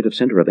administrative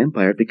center of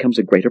empire, it becomes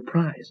a greater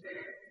prize.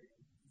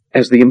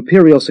 As the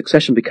imperial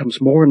succession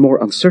becomes more and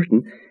more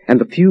uncertain, and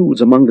the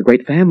feuds among the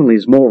great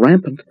families more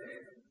rampant,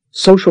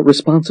 social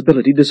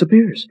responsibility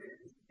disappears."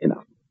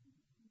 "Enough.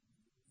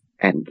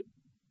 And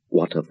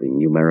what of the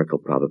numerical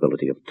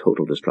probability of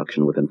total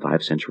destruction within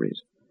 5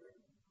 centuries?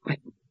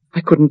 I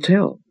couldn't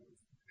tell."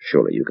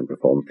 "Surely you can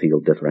perform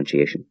field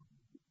differentiation."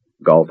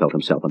 Gall felt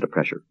himself under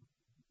pressure.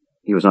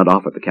 He was not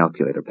offered the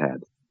calculator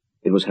pad.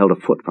 It was held a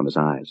foot from his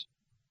eyes.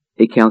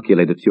 He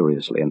calculated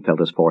furiously and felt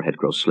his forehead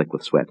grow slick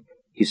with sweat.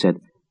 He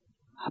said,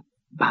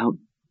 "About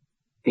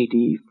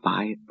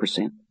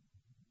 85%.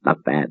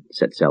 "Not bad,"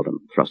 said Selden,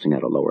 thrusting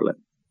out a lower lip.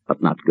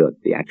 "But not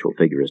good. The actual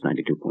figure is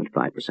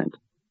 92.5%.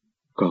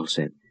 Gall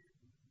said,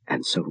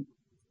 "And so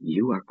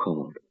you are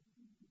called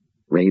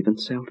Raven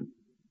Selden.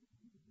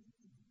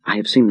 I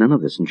have seen none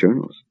of this in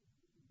journals.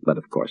 But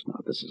of course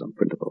not. This is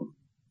unprintable.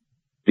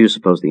 Do you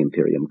suppose the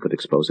Imperium could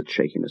expose its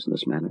shakiness in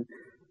this manner?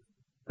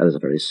 That is a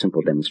very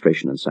simple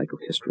demonstration in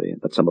psychohistory,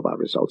 but some of our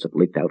results have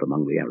leaked out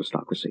among the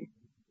aristocracy.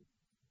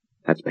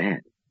 That's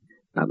bad.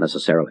 Not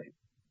necessarily.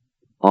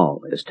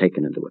 All is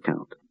taken into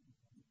account.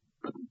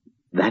 But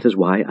that is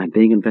why I'm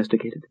being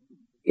investigated?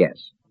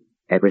 Yes.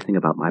 Everything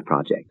about my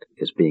project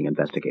is being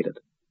investigated.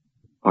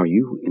 Are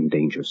you in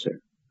danger, sir?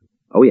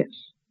 Oh, yes.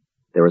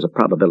 There is a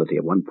probability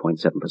of 1.7%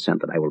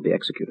 that I will be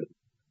executed.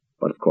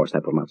 But of course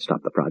that will not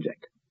stop the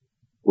project.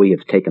 We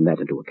have taken that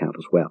into account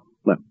as well.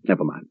 Well,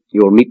 never mind.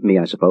 You will meet me,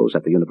 I suppose,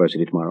 at the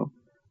university tomorrow?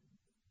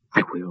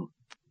 I will,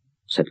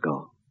 said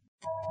Gall.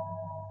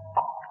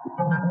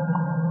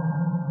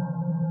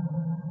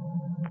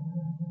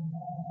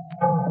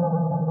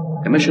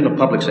 Commission of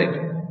Public Safety.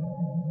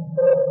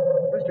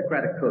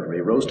 Aristocratic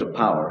coterie rose to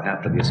power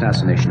after the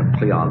assassination of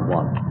Cleon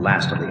I,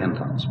 last of the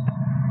Entons.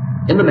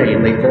 In the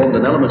main, they formed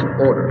an element of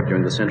order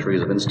during the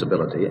centuries of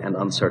instability and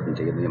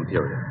uncertainty in the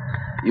Imperium,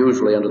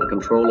 usually under the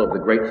control of the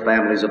great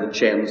families of the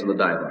Chens and the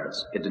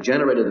Daivards. It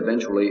degenerated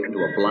eventually into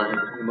a blind,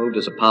 removed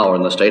as a power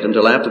in the state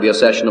until after the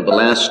accession of the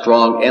last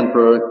strong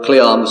Emperor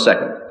Cleon II.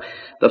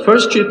 The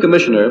first chief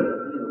commissioner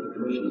of the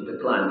commission's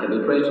decline can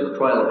be traced to the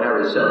trial of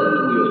Harry Selden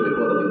 2 years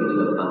before the beginning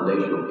of the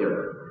foundational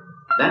era.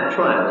 That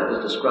trial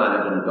is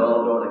described in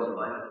Gall Dornick's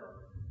biography.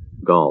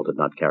 Gall did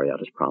not carry out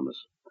his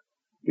promise.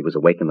 He was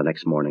awakened the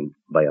next morning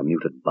by a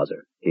muted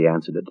buzzer. He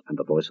answered it, and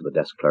the voice of the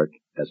desk clerk,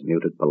 as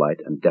muted, polite,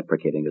 and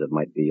deprecating as it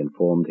might be,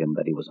 informed him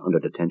that he was under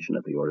detention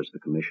at the orders of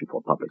the Commission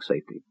for Public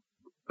Safety.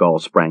 Gall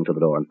sprang to the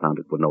door and found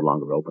it would no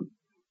longer open.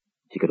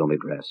 He could only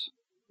dress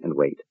and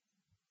wait.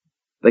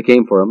 They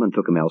came for him and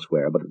took him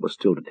elsewhere, but it was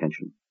still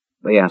detention.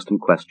 They asked him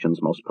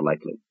questions most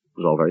politely. It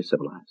was all very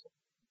civilized.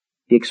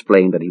 He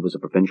explained that he was a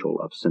provincial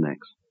of Synax,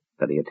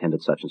 that he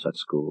attended such and such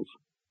schools,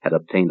 had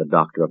obtained a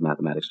Doctor of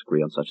Mathematics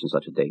degree on such and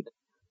such a date.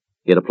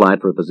 He had applied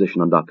for a position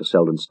on Dr.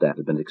 Selden's staff,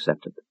 had been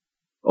accepted.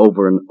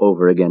 Over and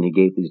over again he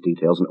gave these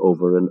details, and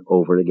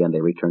over again they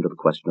returned to the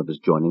question of his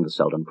joining the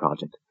Selden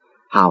project.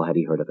 How had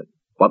he heard of it?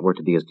 What were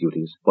to be his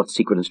duties? What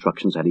secret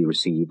instructions had he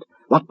received?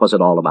 What was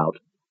it all about?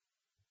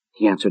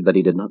 He answered that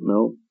he did not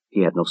know.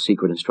 He had no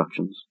secret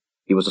instructions.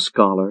 He was a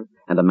scholar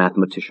and a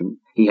mathematician.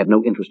 He had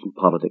no interest in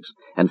politics.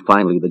 And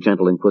finally the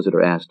gentle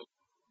inquisitor asked,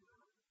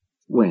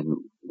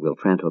 "When will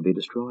Trantor be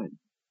destroyed?"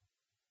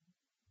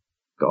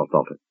 Gall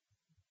faltered.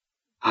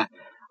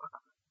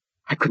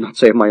 I could not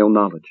say of my own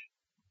knowledge.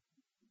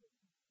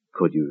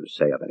 Could you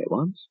say of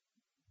anyone's?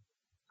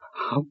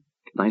 How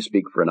can I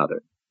speak for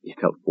another? He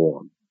felt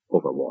warm,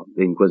 overwarm.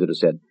 The inquisitor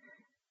said,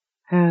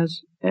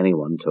 "Has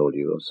anyone told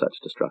you of such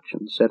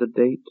destruction? Set a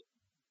date?"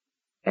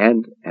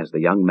 And, as the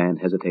young man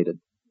hesitated,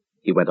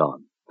 he went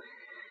on.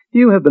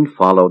 "You have been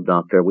followed,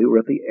 Doctor. We were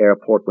at the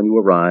airport when you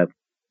arrived,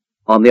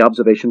 on the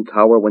observation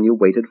tower when you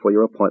waited for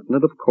your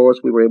appointment, and of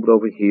course we were able to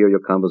overhear your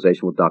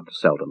conversation with Dr.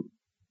 Selden."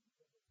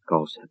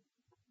 Gall said,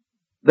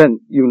 "Then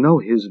you know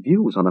his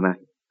views on the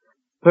matter?"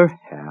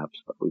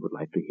 "Perhaps, but we would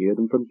like to hear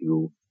them from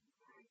you.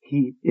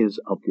 He is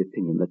of the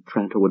opinion that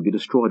Trantor would be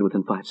destroyed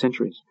within 5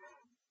 centuries.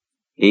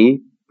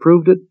 He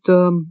proved it,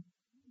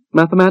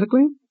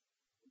 mathematically?"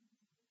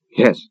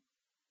 "Yes,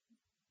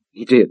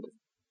 he did,"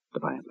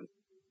 defiantly.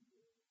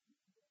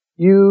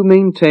 "You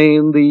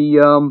maintain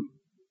the,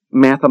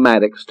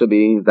 mathematics to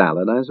be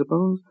valid, I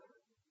suppose?"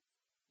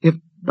 "If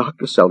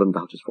Dr. Selden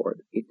vouches for it,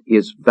 it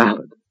is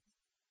valid."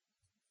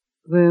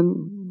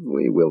 "Then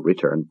we will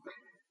return."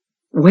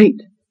 "Wait!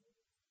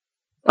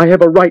 I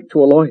have a right to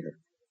a lawyer.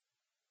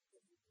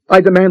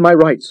 I demand my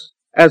rights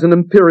as an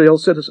imperial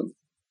citizen."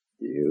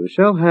 "You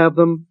shall have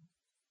them."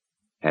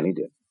 And he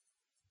did.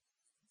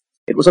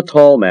 It was a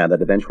tall man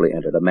that eventually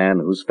entered, a man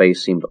whose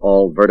face seemed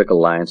all vertical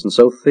lines and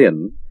so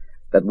thin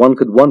that one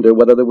could wonder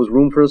whether there was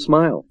room for a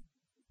smile.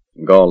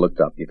 Gall looked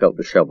up. He felt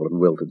disheveled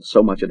and wilted.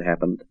 So much had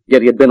happened,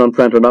 yet he had been on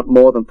Trantor not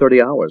more than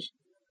 30 hours.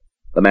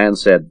 The man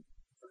said,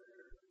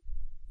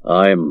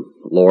 "I'm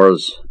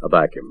Lors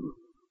Avakim.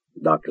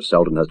 Dr.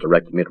 Selden has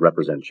directed me to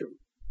represent you."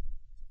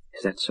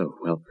 "Is that so?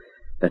 Well,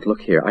 then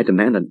look here. I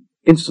demand an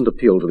instant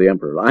appeal to the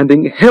Emperor. I'm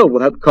being held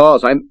without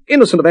cause. I'm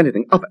innocent of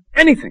anything. Of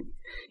anything."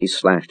 He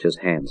slashed his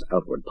hands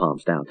outward,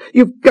 palms down.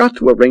 "You've got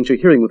to arrange a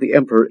hearing with the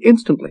Emperor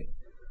instantly."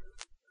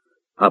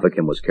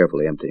 Avakim was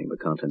carefully emptying the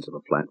contents of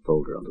a flat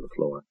folder onto the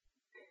floor.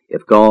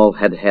 If Gall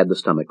had had the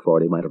stomach for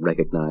it, he might have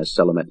recognized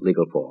Selamet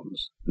legal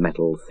forms,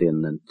 metal,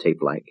 thin, and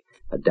tape-like,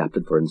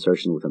 adapted for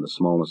insertion within the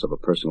smallness of a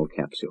personal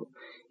capsule.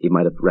 He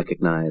might have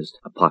recognized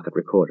a pocket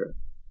recorder.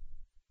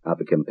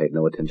 Avakim paid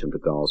no attention to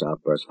Gall's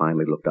outburst,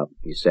 finally looked up.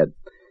 He said,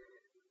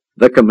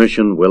 "The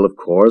Commission will, of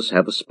course,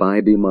 have a spy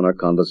beam on our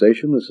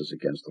conversation. This is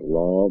against the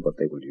law, but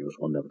they will use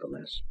one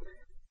nevertheless."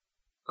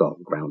 Gall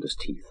ground his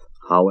teeth.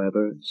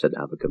 "However," said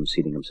Avakim,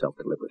 seating himself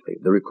deliberately,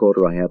 "the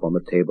recorder I have on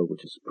the table,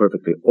 which is a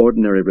perfectly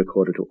ordinary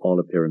recorder to all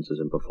appearances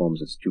and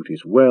performs its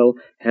duties well,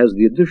 has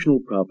the additional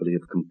property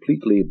of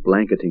completely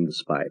blanketing the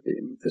spy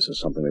beam. This is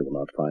something they will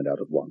not find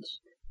out at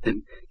once."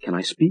 "Then can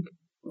I speak?"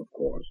 "Of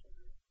course."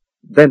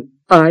 Then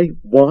I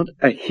want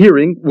a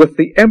hearing with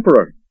the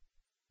Emperor.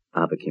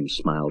 Avakim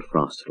smiled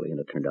frostily, and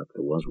it turned out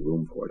there was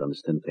room for it on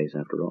his thin face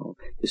after all.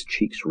 His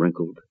cheeks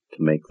wrinkled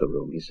to make the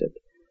room. He said,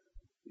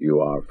 "You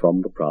are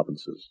from the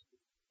provinces."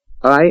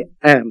 "I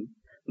am,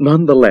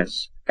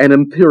 nonetheless, an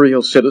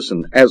imperial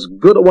citizen, as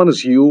good a one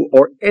as you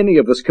or any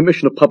of this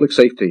Commission of Public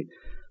Safety."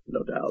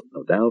 "No doubt,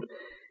 no doubt.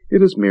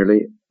 It is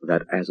merely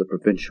that as a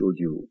provincial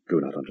you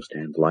do not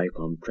understand life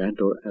on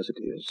Trantor as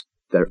it is.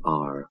 There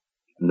are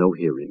no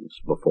hearings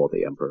before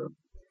the Emperor."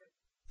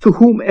 "To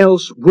whom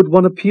else would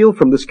one appeal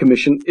from this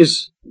commission?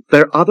 Is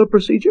there other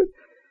procedure?"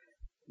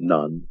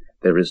 "None.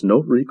 There is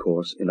no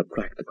recourse in a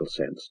practical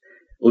sense.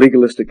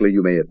 Legalistically,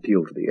 you may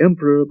appeal to the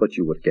Emperor, but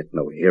you would get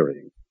no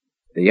hearing.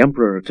 The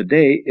Emperor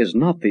today is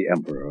not the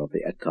Emperor of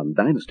the Eton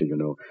dynasty, you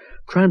know.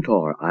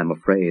 Trantor, I'm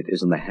afraid,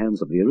 is in the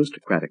hands of the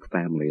aristocratic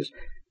families,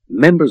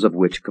 members of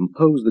which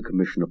compose the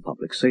Commission of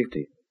Public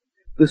Safety.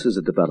 This is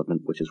a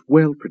development which is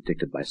well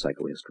predicted by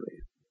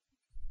psychohistory."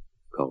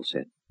 Cole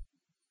said,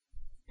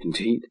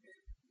 "Indeed?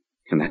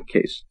 In that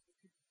case,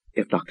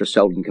 if Dr.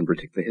 Selden can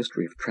predict the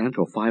history of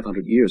Trantor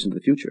 500 years into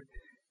the future,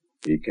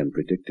 he can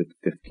predict it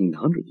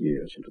 1,500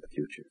 years into the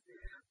future.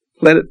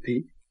 Let it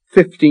be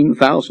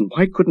 15,000.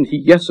 Why couldn't he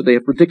yesterday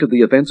have predicted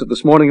the events of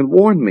this morning and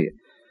warned me?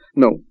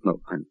 No,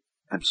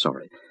 I'm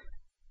sorry."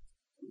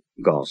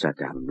 Gall sat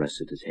down and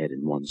rested his head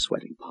in one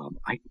sweating palm.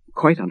 "I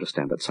quite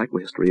understand that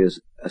psychohistory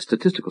is a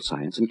statistical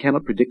science and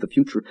cannot predict the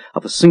future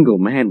of a single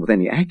man with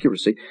any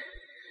accuracy.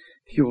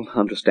 You'll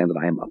understand that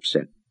I am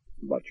upset.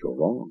 But you're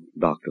wrong.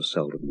 Dr.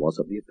 Selden was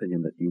of the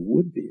opinion that you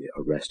would be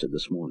arrested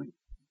this morning."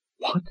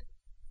 "What?"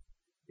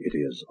 "It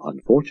is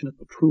unfortunate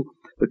but true.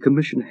 The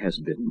Commission has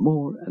been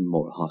more and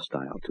more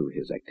hostile to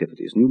his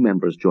activities. New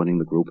members joining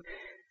the group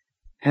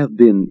have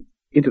been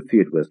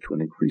interfered with to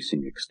an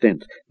increasing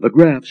extent. The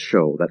graphs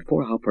show that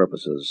for our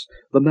purposes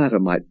the matter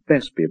might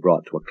best be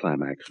brought to a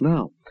climax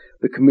now.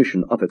 The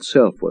Commission of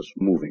itself was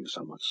moving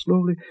somewhat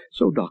slowly,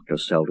 so Dr.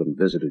 Selden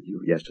visited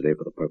you yesterday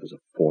for the purpose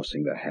of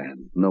forcing their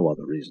hand. No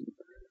other reason."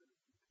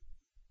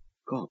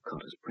 Gall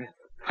caught his breath.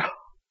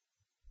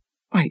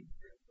 "I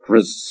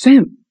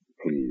resent—"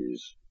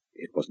 "Please.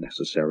 It was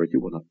necessary. You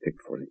were not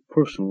picked for any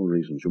personal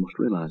reasons. You must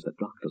realize that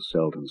Dr.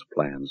 Selden's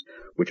plans,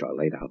 which are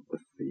laid out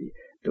with the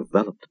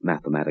developed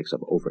mathematics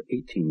of over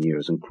 18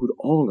 years, include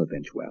all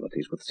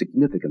eventualities with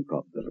significant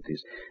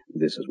probabilities.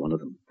 This is one of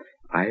them.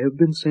 I have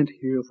been sent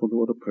here for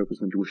no other purpose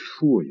than to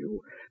assure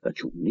you that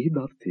you need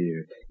not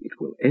fear. It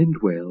will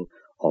end well,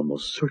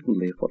 almost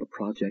certainly for the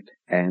project,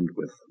 and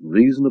with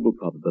reasonable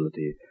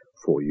probability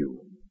for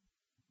you."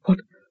 What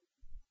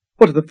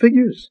are the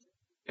figures?"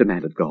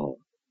 demanded Gall.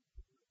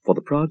 "For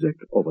the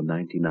project, over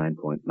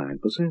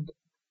 99.9%.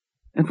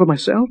 And for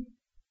myself?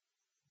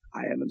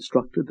 I am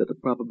instructed that the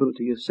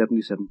probability is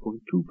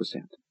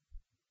 77.2%.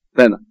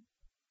 Then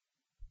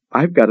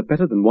I've got a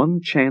better than 1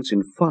 chance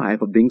in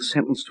 5 of being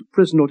sentenced to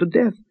prison or to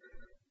death."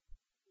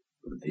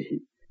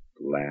 "The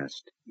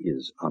last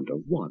is under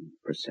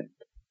 1%.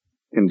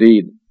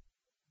 "Indeed.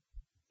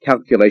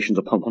 Calculations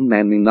upon one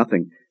man mean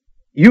nothing.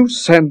 You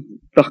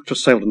send Dr.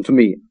 Selden to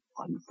me."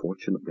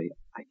 "Unfortunately,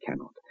 I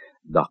cannot.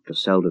 Dr.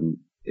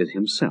 Selden is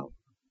himself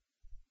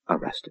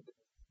arrested."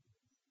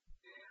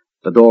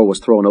 The door was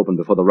thrown open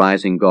before the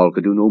rising Gall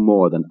could do no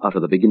more than utter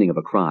the beginning of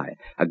a cry.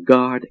 A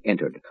guard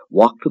entered,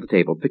 walked to the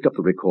table, picked up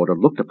the recorder,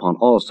 looked upon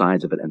all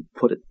sides of it, and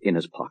put it in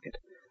his pocket.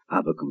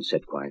 Avakum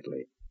said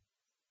quietly,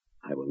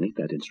 "I will need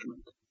that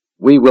instrument."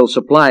 "We will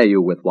supply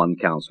you with one,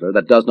 counselor,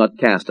 that does not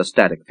cast a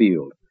static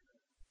field."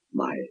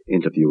 "My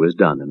interview is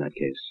done in that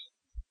case."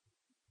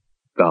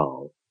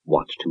 Gall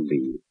watched him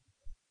leave,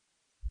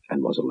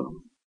 and was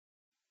alone.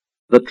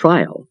 The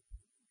trial,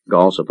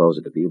 Gall supposed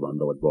it to be one,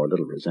 though it bore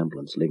little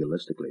resemblance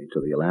legalistically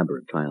to the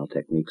elaborate trial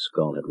techniques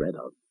Gall had read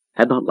of,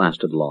 had not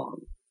lasted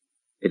long.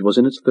 It was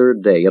in its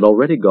 3rd day, yet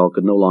already Gall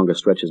could no longer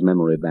stretch his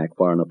memory back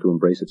far enough to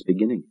embrace its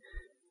beginning.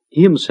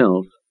 He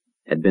himself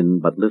had been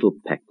but little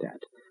pecked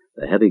at.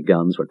 The heavy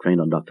guns were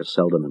trained on Dr.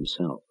 Selden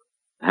himself.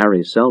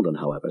 Harry Selden,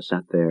 however,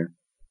 sat there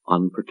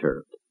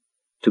unperturbed.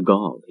 To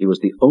Gall, he was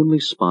the only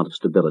spot of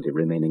stability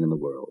remaining in the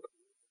world.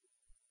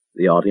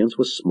 The audience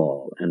was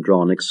small and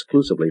drawn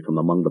exclusively from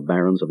among the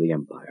barons of the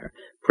empire.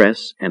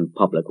 Press and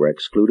public were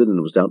excluded, and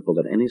it was doubtful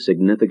that any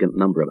significant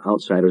number of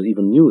outsiders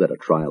even knew that a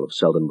trial of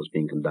Selden was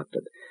being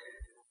conducted.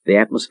 The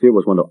atmosphere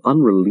was one of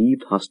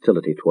unrelieved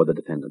hostility toward the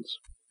defendants.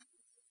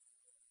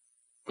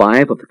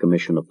 5 of the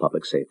Commission of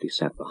Public Safety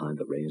sat behind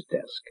the raised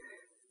desk.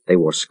 They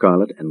wore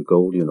scarlet and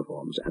gold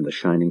uniforms and the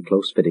shining,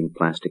 close-fitting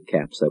plastic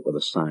caps that were the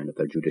sign of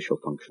their judicial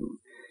function.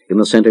 In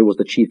the center was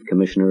the Chief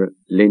Commissioner,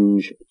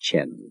 Linge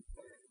Chen.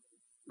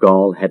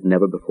 Gall had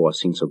never before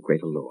seen so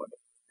great a lord,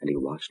 and he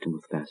watched him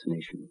with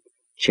fascination.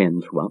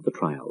 Chen, throughout the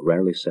trial,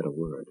 rarely said a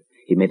word.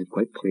 He made it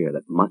quite clear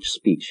that much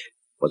speech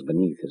was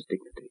beneath his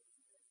dignity.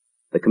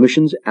 The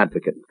Commission's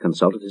advocate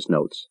consulted his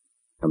notes,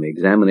 and the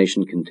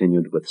examination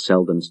continued with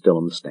Selden still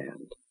on the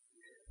stand.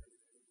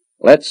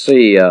 "Let's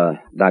see,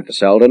 Dr.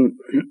 Selden,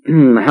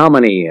 how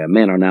many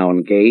men are now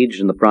engaged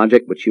in the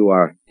project which you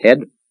are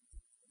head?"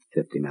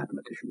 50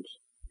 mathematicians.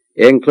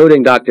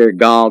 Including Dr.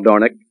 Gall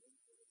Dornick.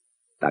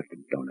 Dr.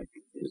 Dornick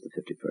is the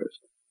 51st.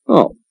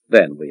 Oh,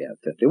 then we have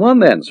 51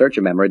 then. Search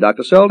your memory,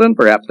 Dr. Selden.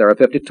 Perhaps there are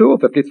 52 or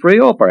 53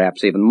 or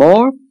perhaps even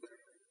more.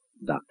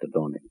 Dr.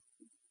 Dornick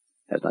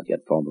has not yet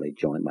formally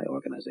joined my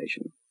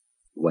organization.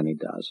 When he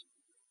does,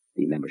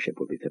 the membership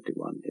will be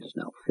 51. It is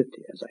now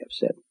 50, as I have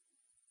said.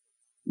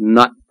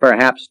 Not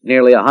perhaps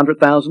nearly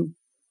 100,000?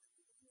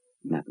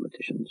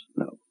 Mathematicians,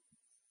 no.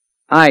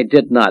 I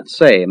did not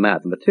say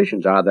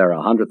mathematicians. Are there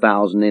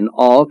 100,000 in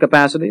all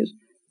capacities?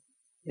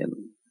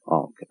 In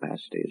all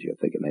capacities, your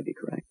figure may be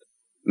correct.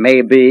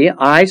 Maybe.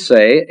 I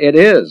say it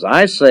is.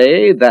 I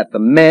say that the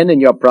men in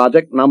your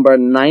project number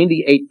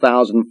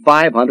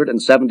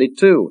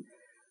 98,572.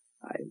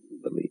 I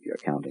believe you're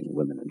counting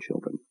women and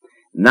children.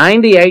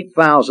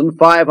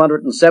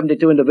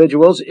 98,572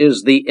 individuals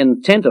is the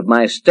intent of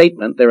my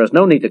statement. There is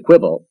no need to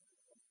quibble.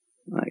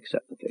 I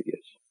accept the figures.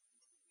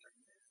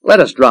 Let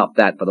us drop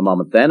that for the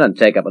moment, then, and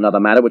take up another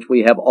matter which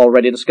we have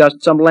already discussed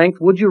at some length.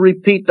 Would you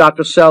repeat,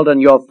 Dr. Selden,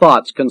 your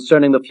thoughts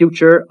concerning the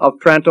future of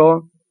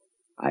Trantor?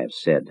 I have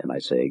said, and I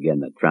say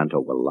again, that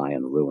Trantor will lie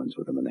in ruins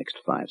within the next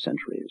 5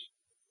 centuries.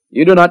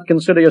 You do not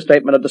consider your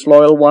statement a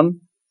disloyal one?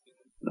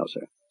 No,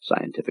 sir.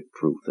 Scientific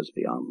truth is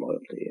beyond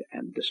loyalty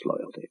and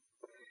disloyalty.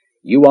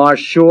 You are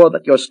sure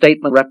that your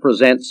statement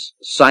represents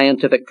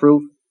scientific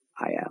truth?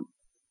 I am.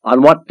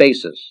 On what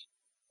basis?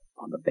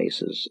 On the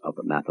basis of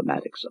the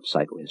mathematics of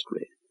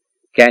psychohistory.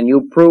 Can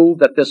you prove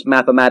that this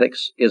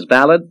mathematics is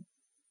valid?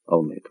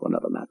 Only to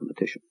another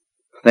mathematician.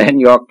 Then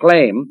your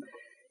claim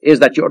is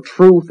that your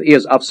truth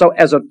is of so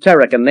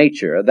esoteric a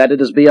nature that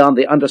it is beyond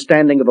the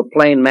understanding of a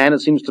plain man.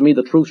 It seems to me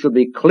the truth should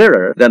be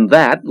clearer than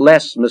that,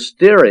 less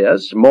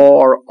mysterious,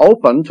 more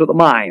open to the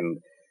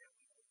mind.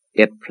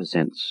 It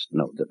presents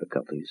no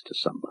difficulties to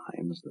some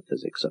minds. The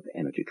physics of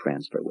energy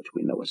transfer, which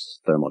we know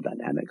as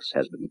thermodynamics,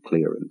 has been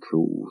clear and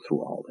true through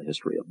all the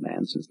history of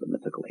man since the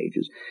mythical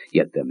ages.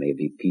 Yet there may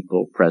be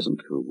people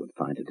present who would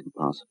find it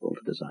impossible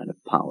to design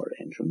a power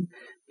engine.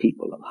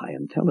 People of high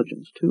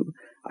intelligence, too.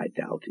 I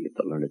doubt if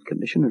the learned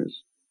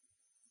commissioners.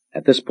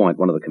 At this point,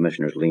 one of the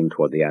commissioners leaned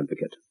toward the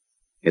advocate.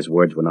 His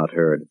words were not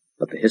heard,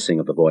 but the hissing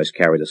of the voice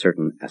carried a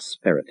certain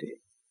asperity.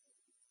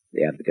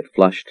 The advocate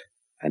flushed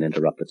and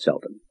interrupted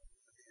Selden.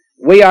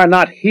 We are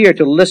not here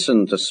to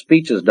listen to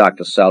speeches,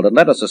 Dr. Selden.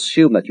 Let us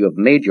assume that you have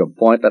made your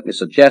point. Let me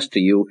suggest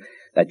to you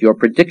that your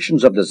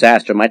predictions of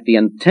disaster might be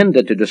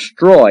intended to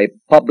destroy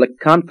public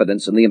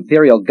confidence in the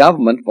imperial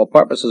government for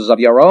purposes of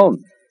your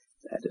own.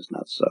 That is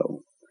not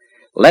so.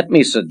 Let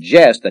me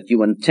suggest that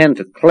you intend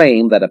to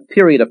claim that a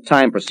period of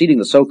time preceding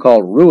the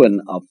so-called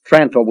ruin of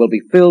Trantor will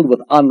be filled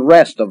with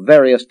unrest of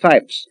various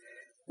types.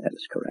 That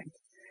is correct.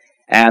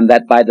 And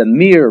that by the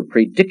mere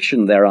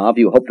prediction thereof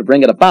you hope to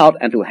bring it about,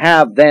 and to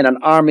have then an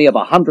army of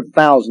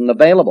 100,000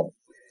 available.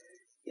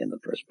 In the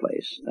first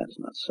place, that is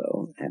not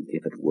so, and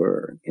if it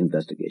were,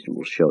 investigation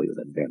will show you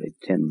that barely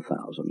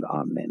 10,000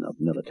 are men of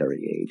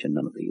military age, and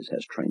none of these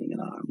has training in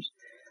arms.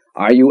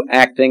 Are you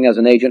acting as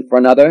an agent for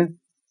another?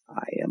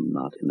 I am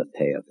not in the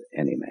pay of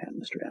any man,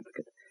 Mr.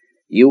 Advocate.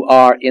 You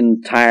are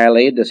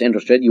entirely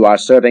disinterested. You are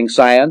serving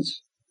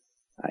science?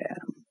 I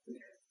am.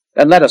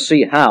 Then let us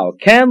see how.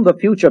 Can the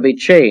future be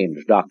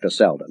changed, Dr.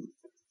 Selden?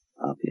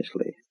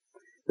 Obviously.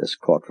 This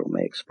courtroom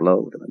may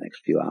explode in the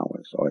next few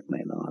hours, or it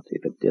may not.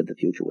 If it did, the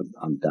future would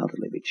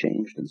undoubtedly be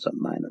changed in some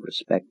minor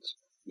respects.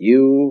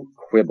 You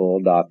quibble,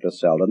 Dr.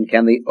 Selden.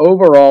 Can the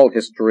overall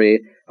history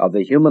of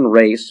the human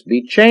race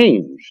be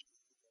changed?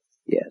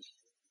 Yes.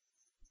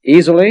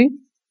 Easily?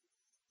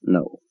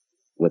 No.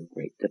 With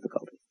great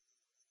difficulty.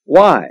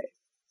 Why?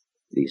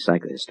 The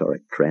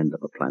psychohistoric trend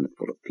of a planet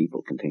full of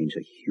people contains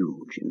a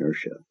huge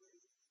inertia.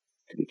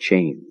 To be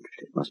changed,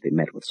 it must be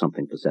met with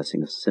something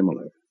possessing a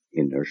similar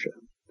inertia.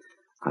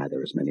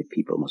 Either as many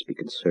people must be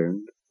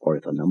concerned, or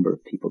if a number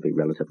of people be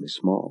relatively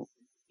small,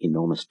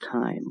 enormous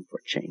time for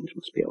change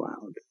must be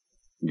allowed.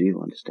 Do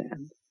you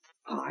understand?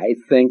 I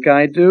think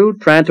I do.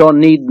 Trantor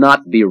need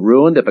not be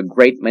ruined if a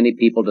great many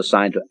people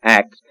decide to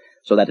act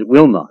so that it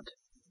will not.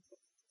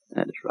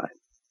 That is right.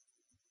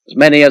 As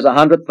many as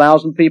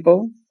 100,000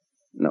 people?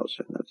 No,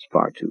 sir, that's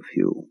far too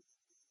few.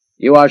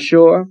 You are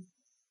sure?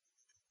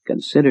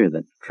 Consider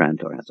that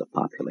Trantor has a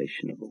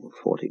population of over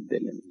 40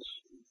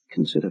 billions.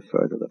 Consider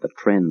further that the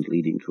trend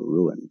leading to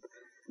ruin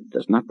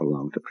does not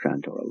belong to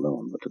Trantor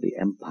alone, but to the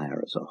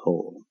Empire as a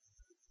whole.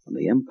 And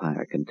the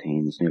Empire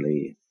contains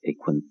nearly a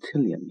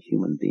quintillion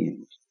human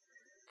beings.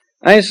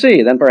 I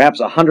see. Then perhaps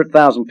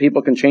 100,000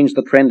 people can change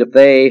the trend if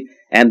they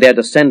and their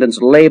descendants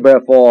labor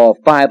for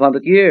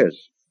 500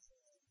 years.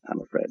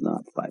 I'm afraid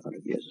not.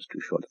 500 years is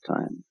too short a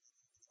time.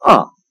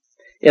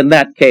 In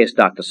that case,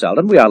 Dr.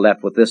 Selden, we are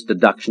left with this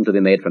deduction to be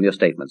made from your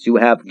statements. You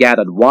have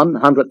gathered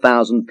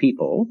 100,000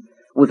 people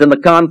within the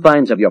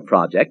confines of your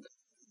project.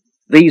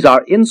 These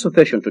are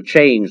insufficient to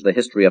change the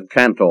history of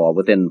Trantor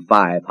within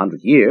 500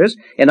 years.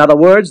 In other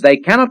words, they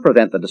cannot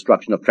prevent the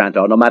destruction of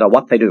Trantor no matter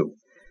what they do.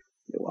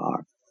 You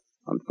are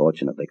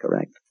unfortunately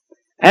correct.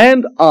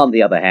 And, on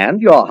the other hand,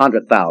 your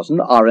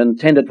 100,000 are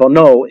intended for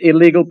no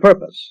illegal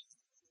purpose.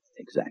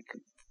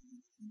 Exactly.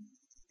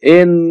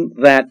 In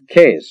that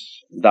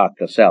case,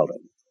 Dr.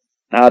 Selden.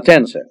 Now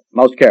attend, sir,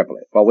 most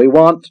carefully, for we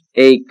want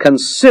a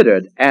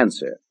considered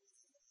answer.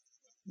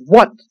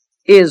 What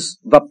is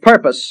the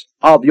purpose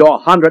of your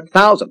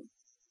 100,000?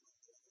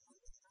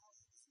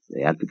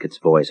 The advocate's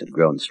voice had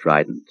grown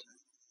strident.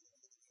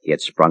 He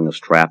had sprung his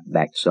trap,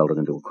 backed Selden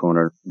into a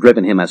corner,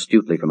 driven him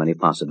astutely from any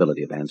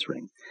possibility of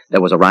answering.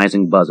 There was a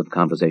rising buzz of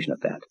conversation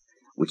at that,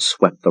 which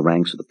swept the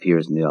ranks of the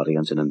peers in the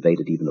audience and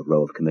invaded even the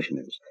row of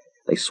commissioners.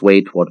 They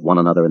swayed toward one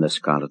another in their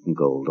scarlet and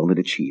gold, only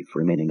the chief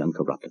remaining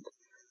uncorrupted.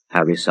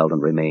 Harry Selden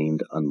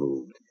remained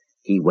unmoved.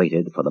 He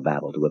waited for the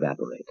babble to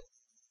evaporate,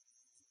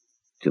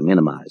 to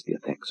minimize the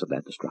effects of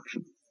that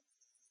destruction.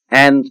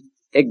 And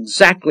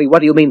exactly what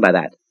do you mean by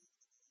that?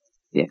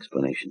 The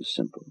explanation is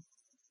simple.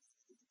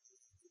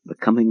 The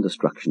coming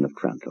destruction of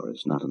Trantor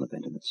is not an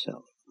event in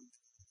itself,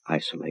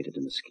 isolated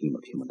in the scheme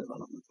of human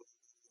development.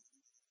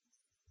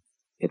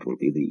 It will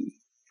be the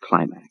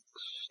climax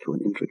to an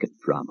intricate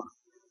drama,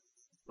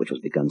 which was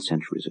begun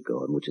centuries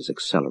ago and which is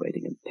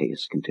accelerating in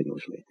pace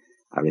continuously.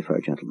 I refer,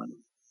 gentlemen,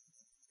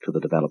 to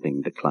the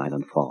developing decline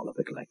and fall of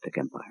the Galactic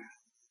Empire.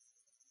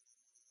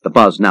 The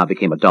buzz now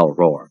became a dull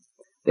roar.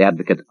 The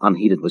advocate,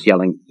 unheeded, was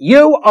yelling,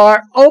 "You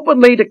are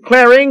openly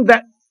declaring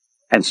that—"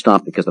 and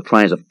stopped because the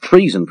cries of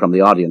treason from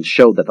the audience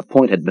showed that the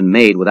point had been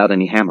made without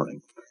any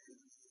hammering.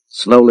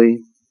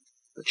 Slowly,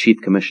 the chief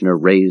commissioner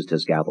raised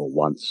his gavel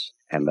once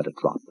and let it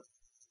drop.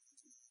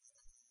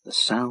 The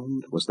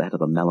sound was that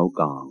of a mellow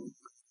gong.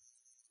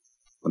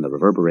 When the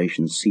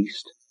reverberation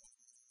ceased,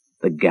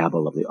 the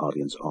gabble of the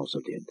audience also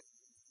did.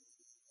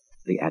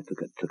 The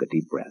advocate took a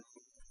deep breath.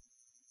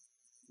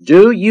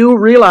 Do you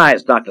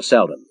realize, Dr.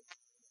 Selden,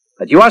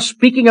 that you are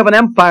speaking of an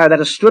empire that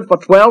has stood for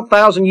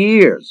 12,000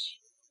 years,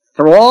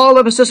 through all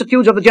the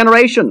vicissitudes of the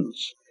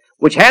generations,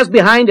 which has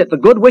behind it the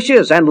good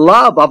wishes and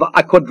love of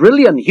a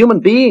quadrillion human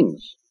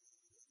beings?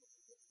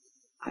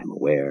 I am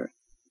aware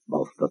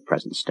both of the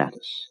present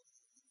status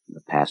and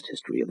the past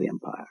history of the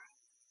empire.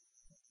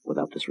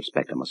 Without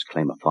disrespect, I must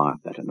claim a far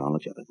better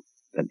knowledge of it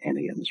than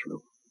any in this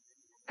room.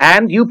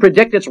 And you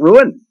predict its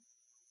ruin?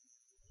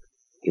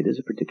 It is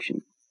a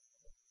prediction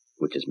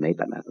which is made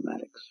by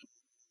mathematics.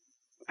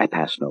 I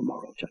pass no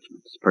moral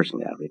judgments.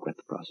 Personally, I regret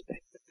the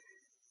prospect.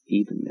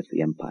 Even if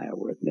the empire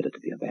were admitted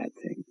to be a bad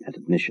thing, an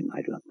admission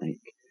I do not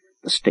make,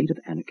 the state of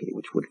anarchy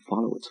which would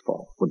follow its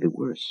fall would be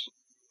worse.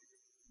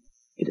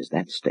 It is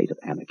that state of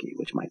anarchy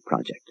which my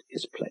project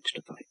is pledged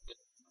to fight.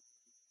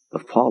 The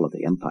fall of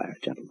the empire,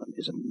 gentlemen,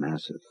 is a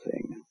massive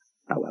thing,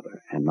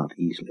 however, and not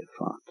easily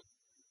fought.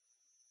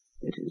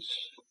 It is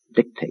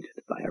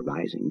dictated by a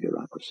rising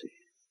bureaucracy,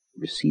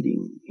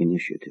 receding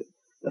initiative,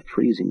 the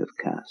freezing of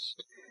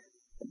caste,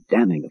 the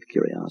damning of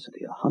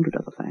curiosity, 100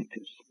 other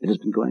factors. It has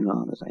been going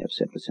on, as I have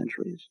said, for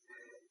centuries,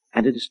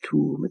 and it is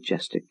too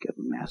majestic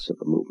and massive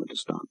a movement to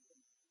stop.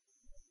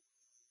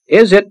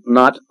 Is it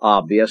not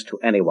obvious to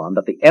anyone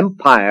that the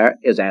empire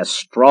is as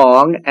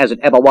strong as it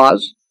ever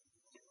was?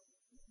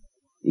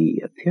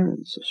 The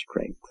appearance of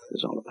strength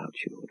is all about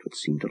you. It would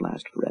seem to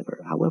last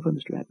forever. However,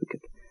 Mr.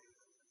 Advocate,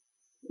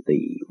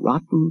 the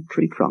rotten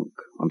tree trunk,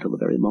 until the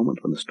very moment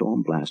when the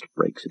storm blast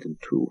breaks it in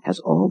two, has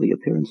all the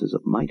appearances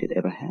of might it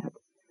ever had.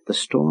 The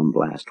storm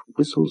blast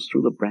whistles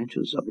through the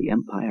branches of the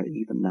empire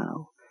even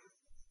now.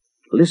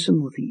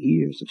 Listen with the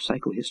ears of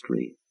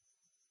psychohistory,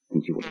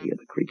 and you will hear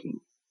the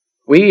creaking.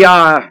 We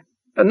are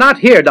not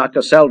here,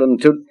 Dr. Selden,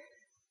 to...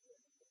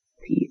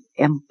 The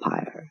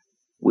empire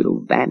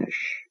will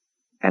vanish,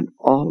 and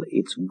all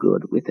its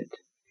good with it.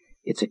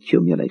 Its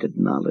accumulated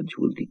knowledge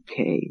will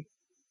decay,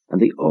 and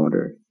the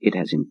order it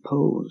has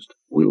imposed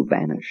will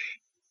vanish.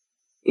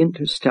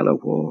 Interstellar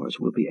wars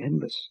will be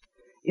endless.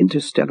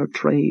 Interstellar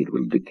trade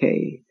will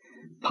decay.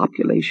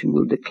 Population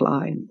will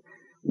decline.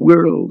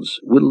 Worlds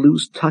will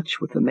lose touch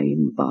with the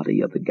main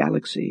body of the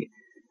galaxy.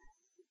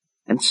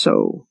 And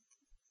so,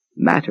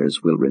 matters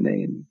will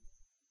remain.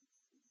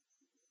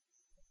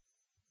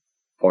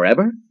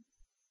 Forever?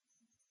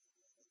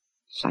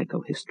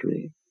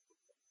 Psychohistory,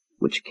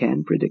 which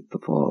can predict the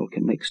fall,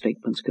 can make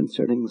statements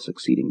concerning the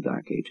succeeding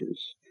Dark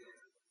Ages.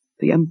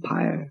 The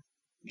empire,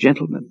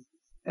 gentlemen,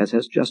 as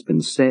has just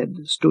been said,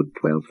 stood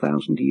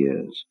 12,000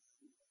 years.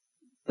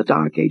 The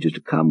Dark Ages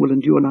to come will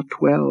endure not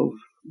 12,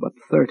 but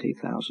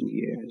 30,000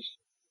 years.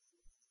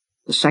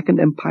 The Second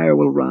Empire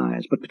will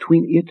rise, but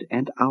between it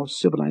and our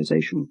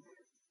civilization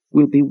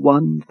will be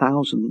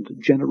 1,000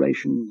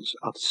 generations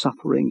of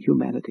suffering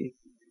humanity.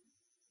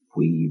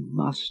 We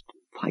must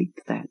fight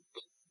that.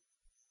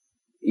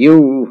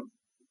 You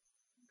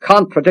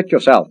contradict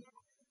yourself.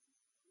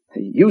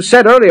 You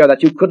said earlier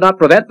that you could not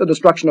prevent the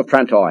destruction of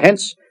Trantor,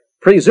 hence,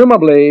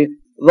 presumably,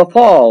 the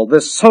fall,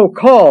 this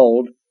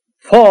so-called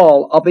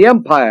fall of the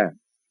Empire.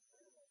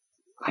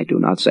 I do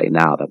not say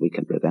now that we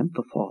can prevent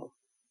the fall,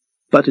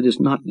 but it is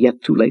not yet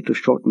too late to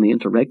shorten the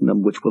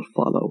interregnum which will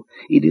follow.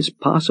 It is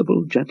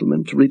possible,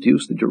 gentlemen, to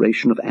reduce the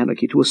duration of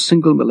anarchy to a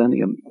single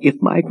millennium,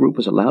 if my group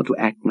is allowed to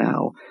act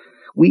now.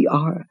 We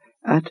are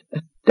at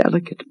a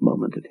delicate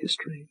moment in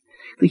history.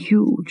 The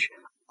huge,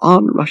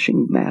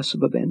 onrushing mass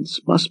of events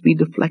must be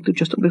deflected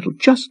just a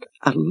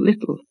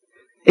little,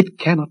 It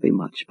cannot be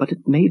much, but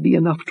it may be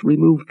enough to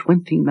remove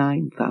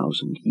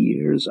 29,000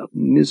 years of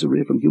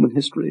misery from human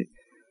history.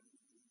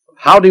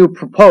 How do you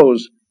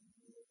propose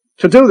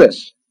to do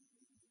this?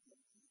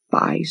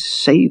 By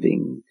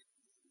saving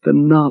the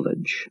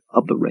knowledge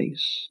of the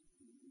race.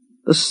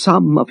 The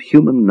sum of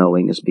human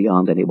knowing is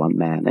beyond any one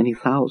man, any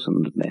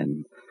 1,000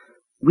 men.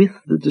 With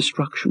the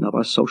destruction of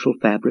our social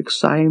fabric,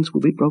 science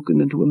will be broken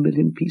into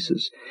 1,000,000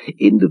 pieces.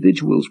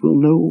 Individuals will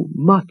know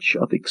much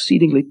of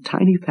exceedingly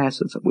tiny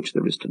facets of which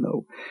there is to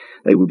know.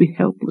 They will be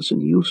helpless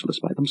and useless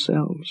by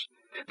themselves.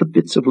 The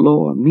bits of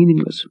lore,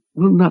 meaningless,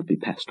 will not be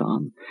passed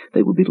on.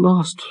 They will be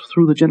lost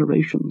through the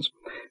generations.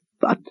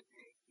 But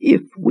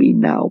if we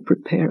now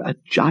prepare a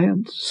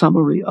giant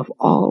summary of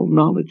all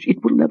knowledge,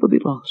 it will never be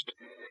lost.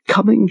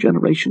 Coming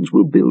generations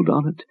will build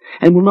on it,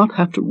 and will not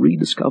have to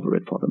rediscover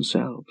it for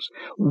themselves.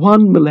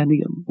 1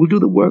 millennium will do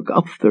the work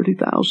of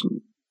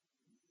 30,000.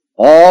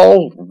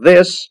 All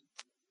this?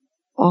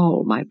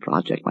 All my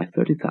project, my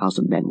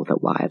 30,000 men with their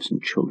wives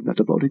and children are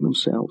devoting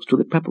themselves to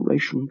the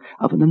preparation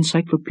of an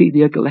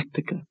Encyclopedia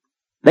Galactica.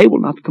 They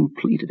will not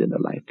complete it in their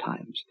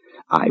lifetimes.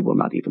 I will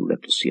not even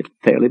live to see it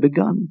fairly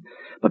begun.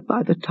 But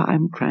by the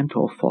time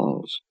Trantor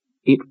falls,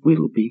 it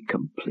will be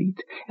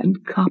complete,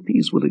 and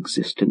copies will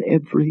exist in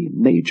every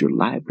major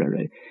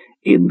library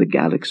in the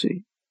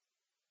galaxy.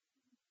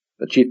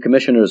 The Chief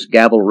Commissioner's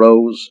gavel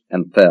rose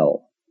and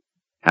fell.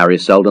 Harry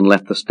Seldon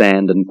left the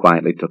stand and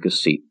quietly took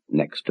his seat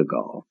next to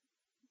Gall.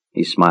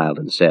 He smiled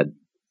and said,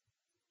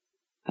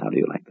 "How do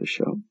you like the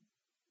show?"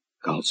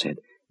 Gall said,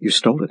 "You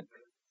stole it.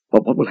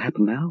 But what will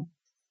happen now?"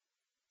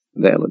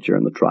 "They'll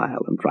adjourn the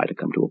trial and try to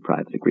come to a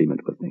private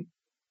agreement with me."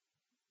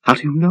 "How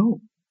do you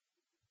know?"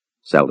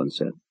 Seldon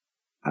said,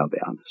 "I'll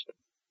be honest.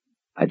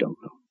 I don't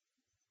know.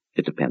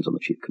 It depends on the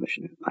Chief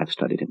Commissioner. I've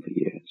studied him for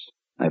years.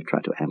 I've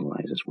tried to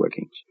analyze his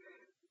workings.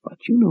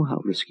 But you know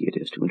how risky it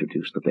is to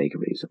introduce the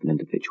vagaries of an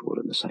individual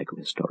in the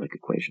psychohistoric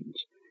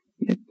equations.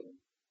 Yet,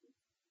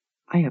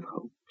 I have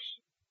hopes."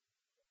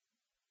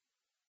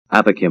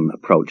 Avakim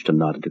approached and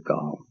nodded to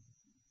Gall.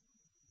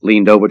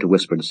 Leaned over to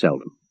whisper to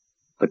Seldon.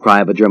 The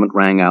cry of adjournment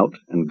rang out,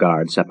 and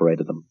guards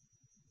separated them.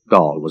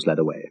 Gall was led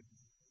away.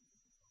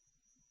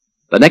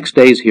 The next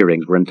day's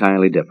hearings were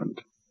entirely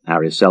different.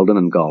 Harry Seldon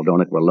and Gall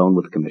Dornick were alone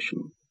with the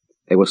commission.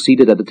 They were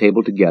seated at a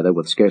table together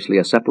with scarcely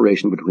a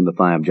separation between the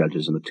 5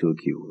 judges and the 2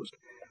 accused.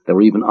 They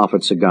were even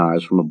offered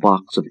cigars from a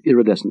box of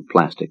iridescent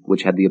plastic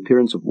which had the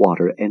appearance of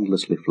water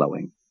endlessly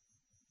flowing.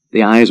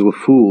 The eyes were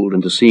fooled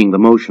into seeing the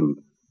motion,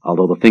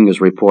 although the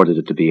fingers reported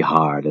it to be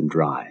hard and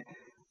dry.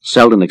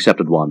 Seldon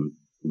accepted one.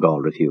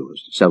 Gall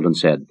refused. Seldon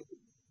said,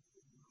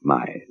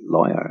 "My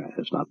lawyer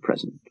is not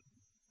present."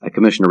 A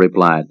commissioner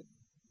replied,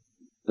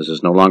 "This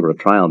is no longer a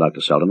trial,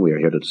 Dr. Seldon. We are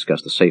here to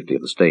discuss the safety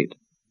of the state."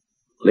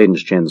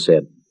 Lynch Chen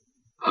said,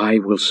 "I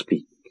will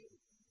speak."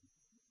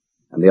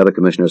 And the other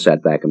commissioners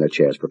sat back in their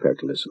chairs prepared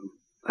to listen.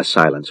 A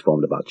silence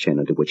formed about Chen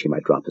into which he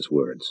might drop his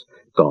words.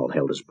 Gall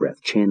held his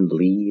breath. Chen,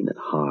 lean and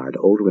hard,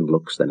 older in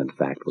looks than in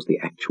fact, was the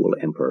actual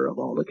emperor of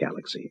all the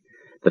galaxy.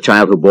 The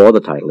child who bore the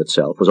title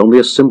itself was only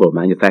a symbol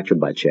manufactured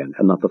by Chen,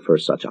 and not the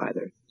first such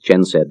either.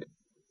 Chen said,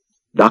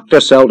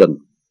 "Dr.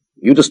 Seldon,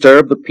 you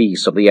disturb the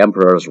peace of the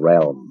Emperor's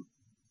realm.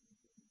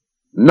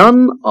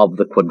 None of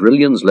the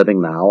quadrillions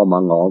living now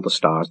among all the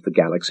stars of the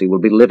galaxy will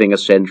be living a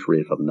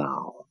century from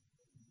now.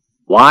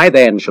 Why,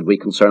 then, should we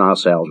concern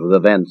ourselves with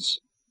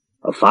events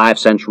of 5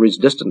 centuries'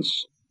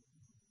 distance?"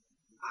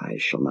 "I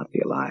shall not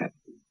be alive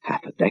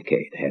half a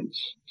decade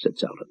hence," said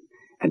Seldon,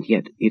 "and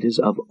yet it is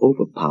of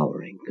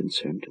overpowering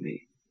concern to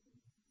me.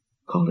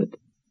 Call it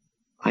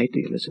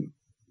idealism.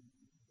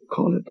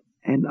 Call it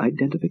an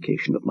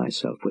identification of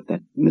myself with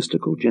that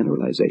mystical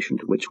generalization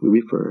to which we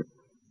refer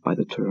by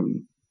the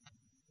term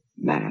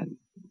man."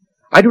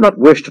 "I do not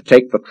wish to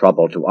take the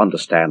trouble to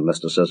understand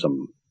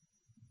mysticism.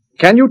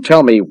 Can you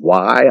tell me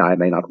why I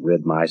may not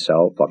rid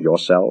myself of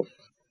yourself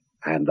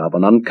and of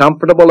an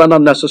uncomfortable and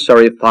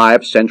unnecessary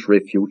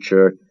 5-century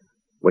future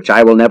which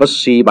I will never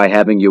see by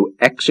having you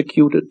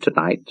executed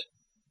tonight?"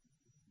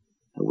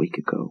 "A week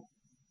ago,"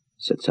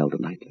 said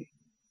Seldon lightly,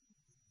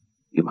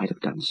 "you might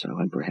have done so,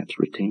 and perhaps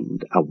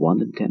retained a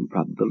 1 in 10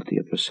 probability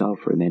of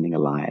yourself remaining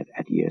alive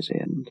at year's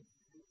end.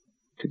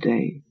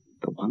 Today,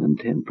 the 1 in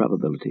 10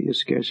 probability is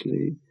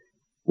scarcely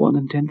 1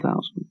 in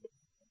 10,000.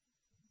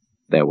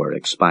 There were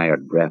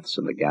expired breaths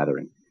in the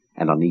gathering,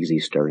 and uneasy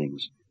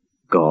stirrings.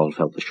 Gall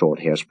felt the short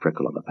hairs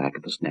prickle on the back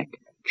of his neck.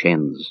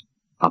 Chen's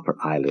upper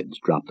eyelids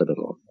dropped a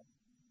little.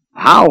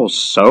 "How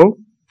so?"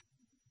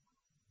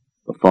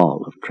 "The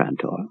fall of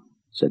Trantor,"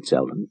 said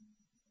Seldon,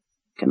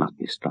 "cannot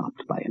be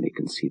stopped by any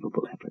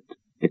conceivable effort.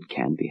 It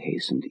can be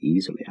hastened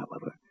easily,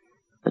 however.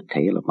 The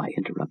tale of my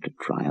interrupted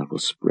trial will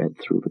spread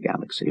through the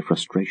galaxy.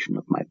 Frustration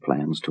of my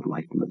plans to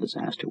lighten the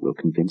disaster will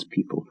convince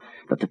people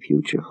that the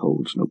future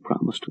holds no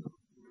promise to them.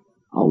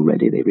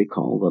 Already they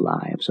recall the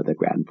lives of their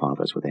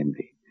grandfathers with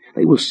envy.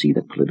 They will see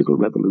that political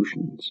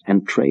revolutions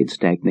and trade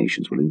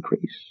stagnations will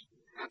increase.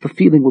 The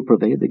feeling will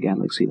pervade the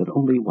galaxy that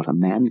only what a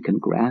man can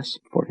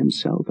grasp for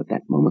himself at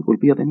that moment will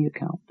be of any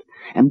account,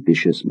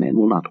 Ambitious men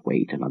will not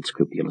wait, and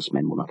unscrupulous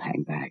men will not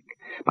hang back.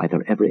 By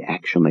their every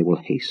action they will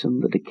hasten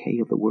the decay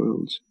of the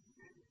worlds.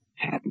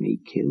 Have me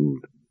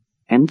killed,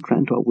 and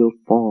Trantor will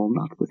fall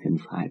not within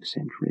 5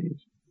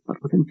 centuries,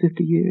 but within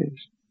 50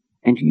 years.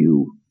 And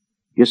you,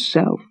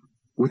 yourself,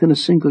 within a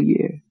single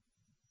year.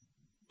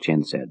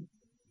 Chen said,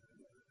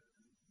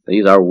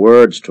 These are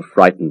words to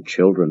frighten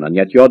children, and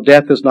yet your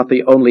death is not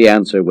the only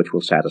answer which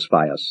will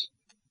satisfy us.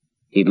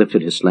 He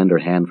lifted his slender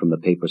hand from the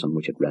papers on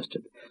which it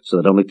rested, so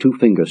that only 2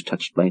 fingers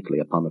touched lightly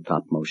upon the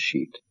topmost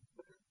sheet.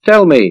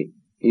 Tell me,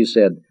 he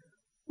said,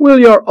 will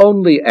your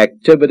only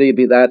activity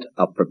be that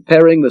of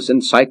preparing this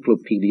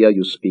encyclopedia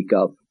you speak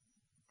of?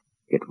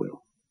 It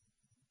will.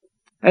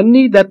 And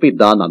need that be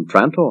done on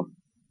Trantor?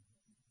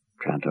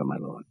 Trantor, my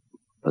lord,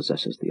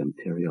 possesses the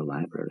Imperial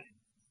Library,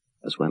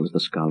 as well as the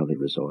scholarly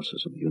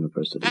resources of the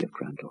University of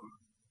Trantor.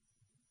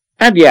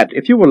 And yet,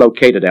 if you were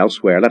located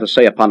elsewhere, let us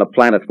say upon a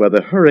planet where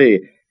the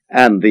hurry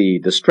and the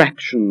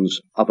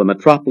distractions of a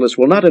metropolis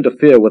will not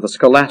interfere with the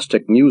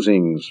scholastic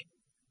musings,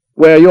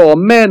 where your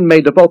men may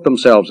devote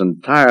themselves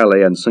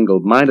entirely and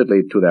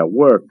single-mindedly to their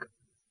work,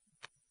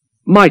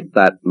 might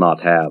that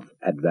not have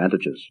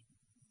advantages?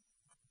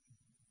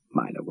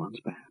 Minor ones,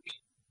 perhaps.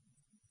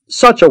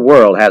 Such a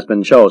world has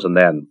been chosen,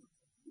 then.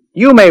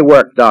 You may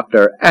work,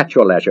 Doctor, at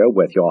your leisure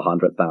with your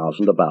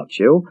 100,000 about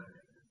you.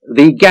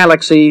 The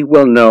galaxy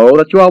will know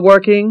that you are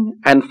working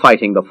and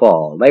fighting the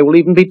fall. They will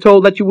even be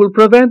told that you will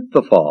prevent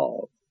the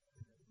fall.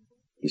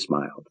 He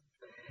smiled.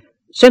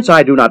 Since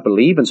I do not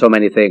believe in so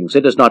many things,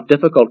 it is not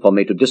difficult for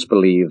me to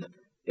disbelieve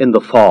in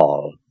the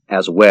fall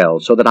as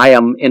well, so that I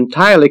am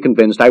entirely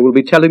convinced I will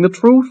be telling the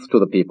truth to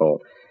the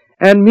people.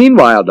 And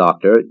meanwhile,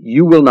 Doctor,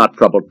 you will not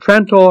trouble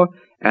Trantor,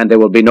 and there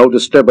will be no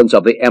disturbance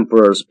of the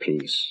Emperor's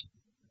peace.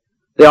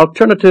 The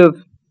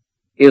alternative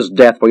is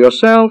death for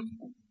yourself,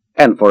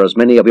 and for as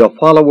many of your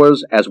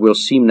followers as will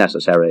seem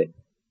necessary.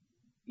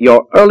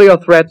 Your earlier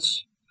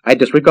threats I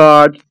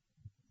disregard.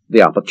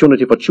 The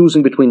opportunity for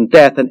choosing between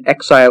death and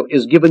exile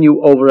is given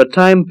you over a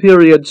time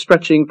period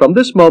stretching from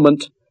this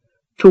moment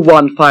to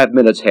 5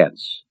 minutes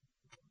hence.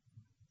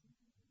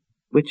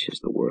 Which is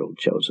the world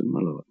chosen, my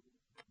lord?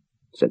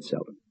 Said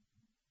Selden.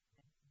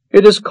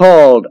 It is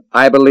called,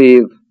 I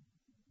believe,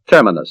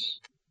 Terminus,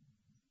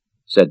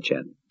 said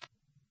Chen.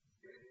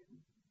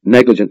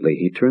 Negligently,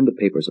 he turned the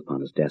papers upon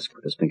his desk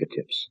with his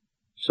fingertips,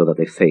 so that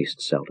they faced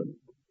Selden.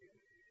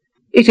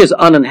 It is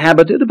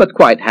uninhabited, but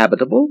quite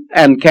habitable,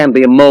 and can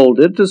be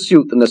molded to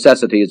suit the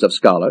necessities of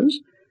scholars.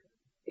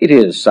 It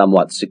is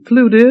somewhat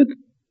secluded.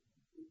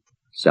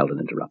 Selden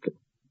interrupted.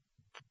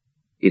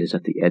 It is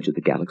at the edge of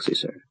the galaxy,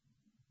 sir.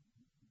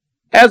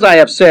 As I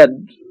have said,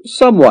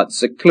 somewhat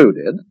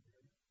secluded.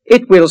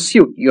 It will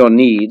suit your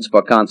needs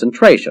for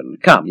concentration.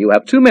 Come, you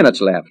have 2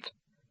 minutes left.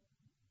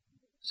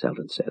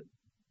 Selden said,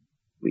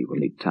 We will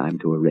need time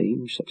to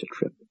arrange such a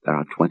trip. There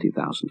are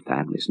 20,000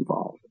 families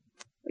involved.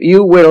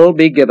 You will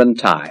be given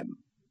time.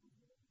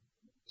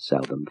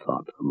 Selden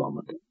thought a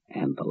moment,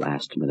 and the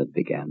last minute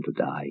began to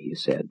die. He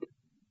said,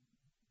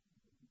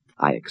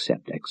 I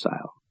accept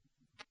exile.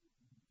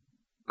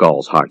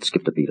 Gall's heart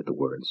skipped a beat at the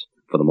words.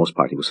 For the most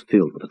part, he was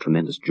filled with a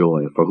tremendous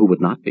joy, for who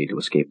would not be to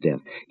escape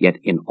death? Yet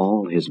in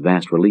all his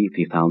vast relief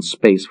he found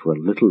space for a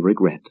little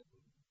regret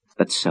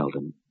that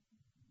Selden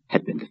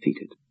had been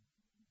defeated.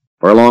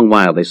 For a long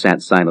while they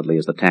sat silently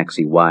as the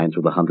taxi whined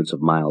through the hundreds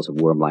of miles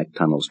of worm-like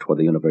tunnels toward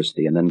the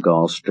university, and then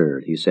Gall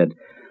stirred. He said,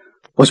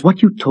 Was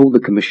what you told the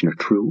commissioner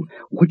true?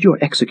 Would your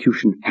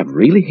execution have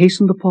really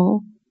hastened the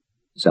fall?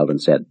 Selden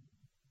said,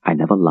 I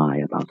never lie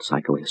about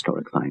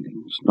psychohistoric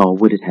findings, nor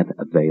would it have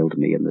availed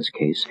me in this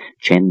case.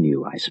 Chen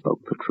knew I spoke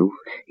the truth.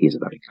 He is a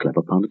very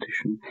clever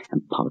politician,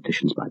 and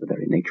politicians, by the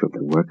very nature of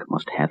their work,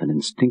 must have an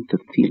instinctive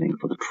feeling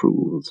for the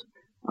truths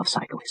of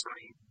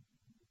psychohistory.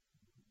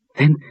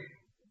 Then,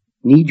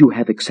 need you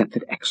have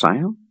accepted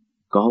exile?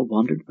 Gall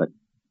wondered, but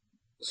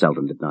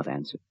Selden did not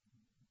answer.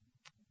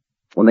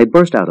 When they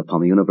burst out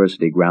upon the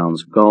university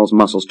grounds, Gall's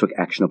muscles took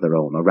action of their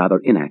own, or rather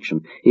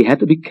inaction. He had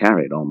to be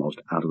carried almost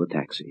out of the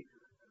taxi.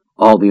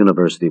 All the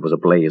university was a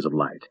blaze of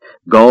light.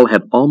 Gall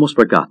had almost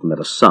forgotten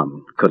that a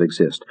sun could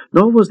exist,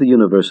 nor was the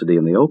university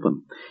in the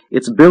open.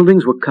 Its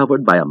buildings were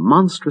covered by a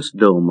monstrous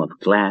dome of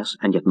glass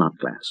and yet not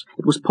glass.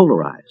 It was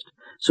polarized,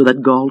 so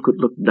that Gall could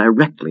look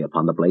directly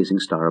upon the blazing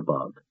star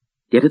above.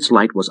 Yet its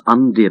light was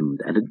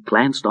undimmed, and it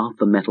glanced off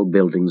the metal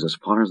buildings as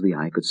far as the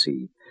eye could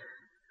see.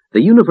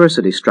 The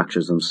university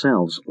structures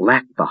themselves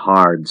lacked the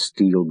hard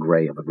steel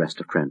gray of the rest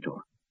of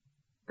Trantor.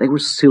 They were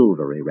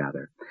silvery,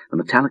 rather. The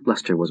metallic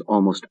luster was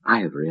almost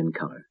ivory in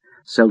color.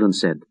 Selden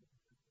said,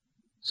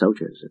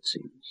 Soldiers, it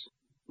seems.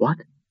 What?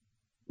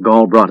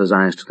 Gall brought his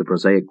eyes to the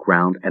prosaic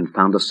ground and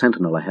found a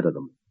sentinel ahead of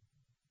them.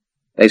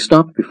 They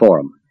stopped before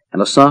him,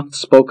 and a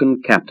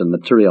soft-spoken captain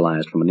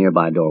materialized from a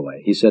nearby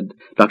doorway. He said,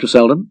 Dr.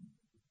 Selden?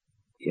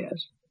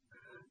 Yes.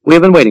 We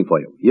have been waiting for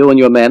you. You and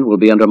your men will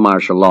be under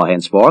martial law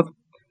henceforth.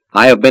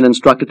 I have been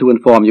instructed to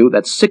inform you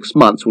that 6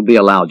 months will be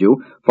allowed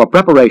you for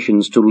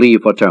preparations to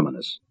leave for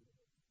Terminus.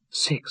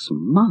 6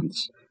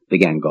 months?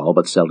 Began Gall,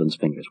 but Selden's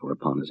fingers were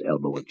upon his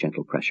elbow with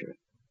gentle pressure.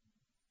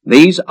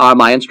 These are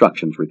my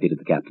instructions, repeated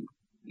the captain.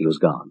 He was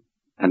gone,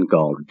 and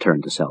Gall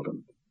returned to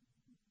Selden.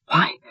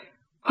 Why,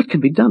 what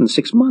can be done in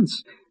 6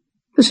 months?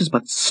 This is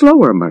but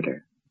slower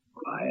murder.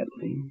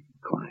 Quietly,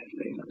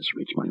 let us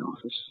reach my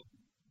office.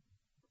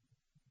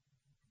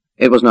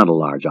 It was not a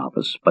large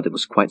office, but it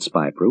was quite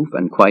spy-proof,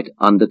 and quite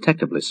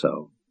undetectably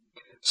so.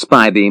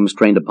 Spy beams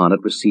trained upon it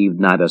received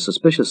neither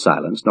suspicious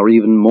silence nor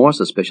even more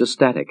suspicious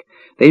static.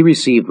 They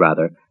received,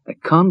 rather, a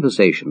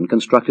conversation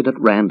constructed at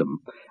random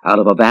out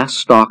of a vast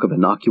stock of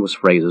innocuous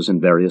phrases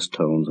in various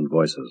tones and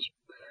voices.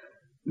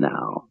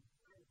 Now,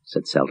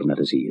 said Selden at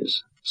his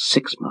ease,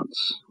 6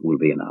 months will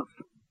be enough.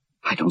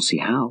 I don't see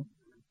how.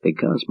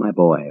 Because, my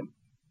boy,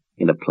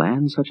 in a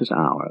plan such as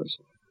ours,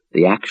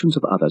 the actions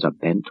of others are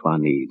bent to our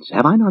needs.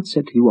 Have I not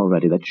said to you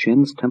already that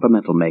Shen's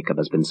temperamental makeup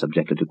has been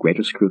subjected to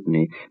greater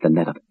scrutiny than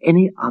that of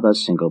any other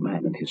single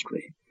man in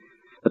history?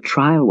 The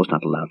trial was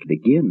not allowed to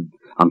begin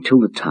until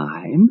the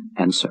time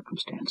and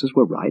circumstances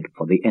were right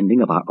for the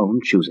ending of our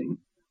own choosing.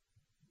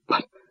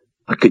 But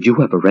could you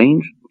have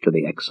arranged to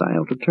the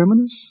exile to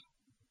Terminus?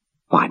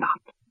 Why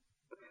not?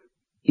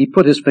 He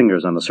put his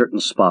fingers on a certain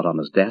spot on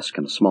his desk,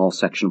 and a small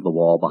section of the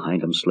wall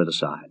behind him slid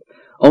aside.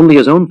 Only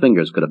his own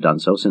fingers could have done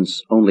so,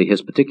 since only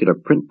his particular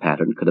print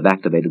pattern could have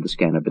activated the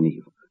scanner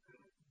beneath.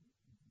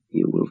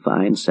 You will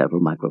find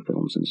several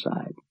microfilms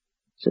inside,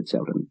 said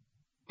Selden.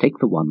 Take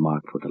the one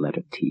marked with the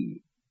letter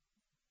T.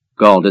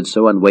 Gall did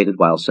so and waited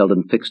while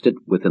Selden fixed it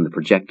within the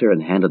projector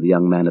and handed the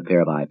young man a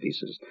pair of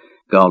eyepieces.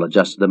 Gall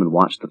adjusted them and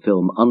watched the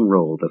film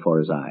unroll before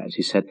his eyes.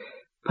 He said,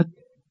 "But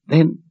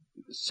then,"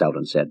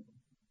 Selden said,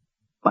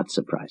 "what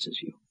surprises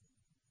you?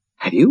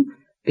 Have you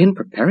been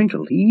preparing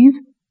to leave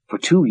for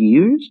 2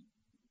 years?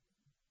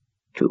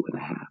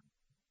 2.5.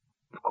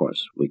 Of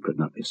course, we could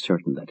not be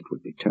certain that it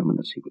would be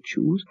Terminus he would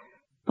choose,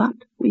 but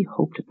we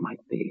hoped it might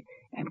be,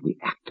 and we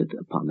acted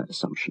upon that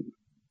assumption."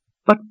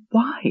 "But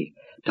why,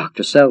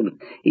 Dr. Selden?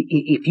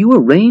 If you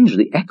arrange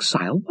the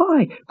exile,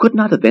 why? Could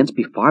not events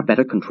be far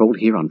better controlled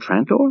here on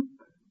Trantor?"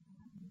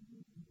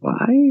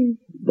 "Why,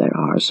 there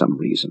are some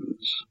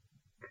reasons.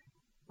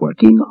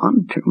 Working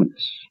on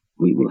Terminus,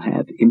 we will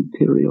have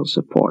Imperial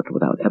support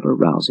without ever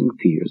rousing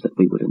fears that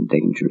we would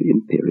endanger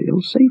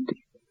Imperial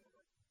safety."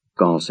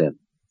 Gall said,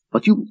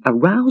 "But you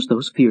arouse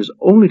those fears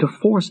only to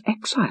force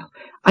exile.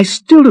 I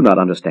still do not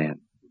understand."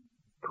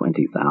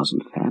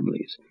 20,000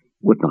 families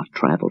would not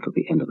travel to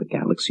the end of the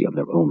galaxy of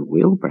their own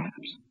will,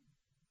 perhaps.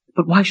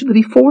 "But why should they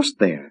be forced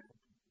there?"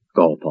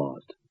 Gall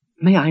paused.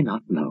 "May I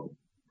not know?"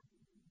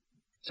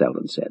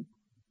 Selden said,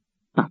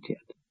 "Not yet.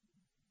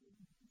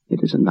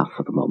 It is enough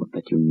for the moment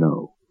that you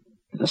know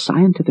that a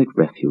scientific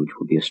refuge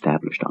will be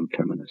established on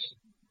Terminus,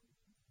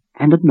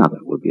 and another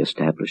will be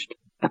established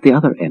at the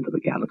other end of the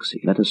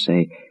galaxy, let us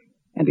say,"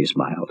 and he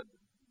smiled,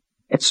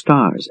 "at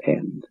Star's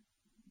End.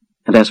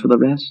 And as for the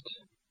rest,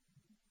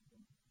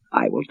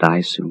 I will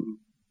die soon,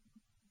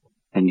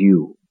 and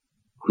you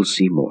will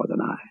see more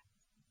than I.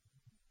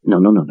 No,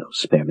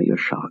 spare me your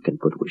shock and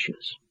good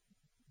wishes.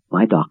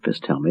 My doctors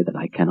tell me that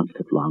I cannot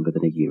live longer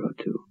than a year or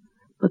 2,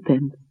 but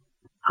then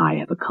I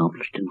have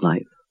accomplished in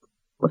life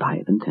what I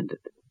have intended,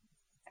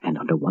 and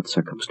under what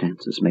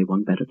circumstances may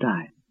one better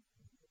die?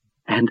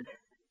 And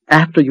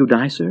after you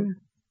die, sir,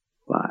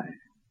 why,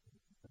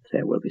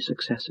 there will be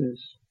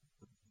successors,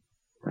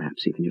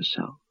 perhaps even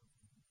yourself,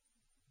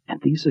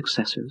 and these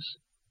successors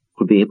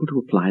will be able to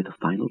apply the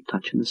final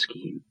touch in the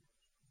scheme,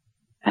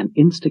 and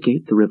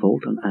instigate the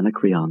revolt on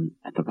Anacreon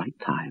at the right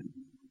time,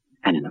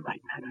 and in the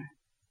right manner.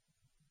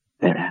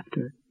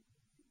 Thereafter,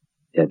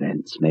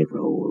 events may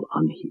roll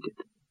unheeded."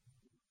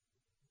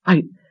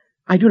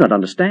 I do not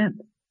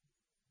understand."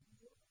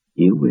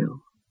 "You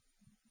will."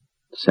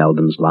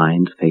 Selden's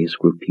lined face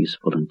grew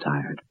peaceful and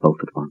tired, both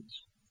at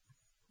once.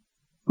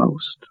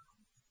 "Most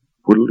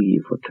will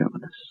leave for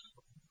Terminus,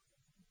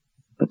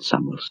 but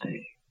some will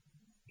stay.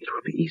 It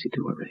will be easy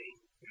to arrange.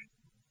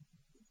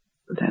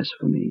 But as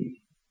for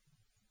me,"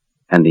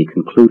 and he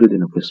concluded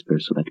in a whisper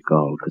so that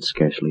Gall could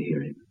scarcely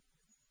hear him,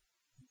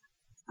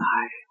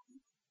 "I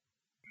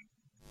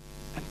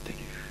am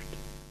finished."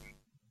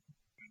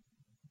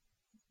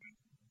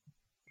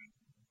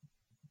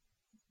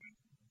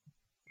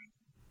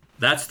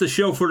 That's the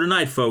show for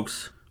tonight,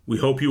 folks. We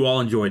hope you all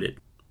enjoyed it.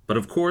 But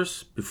of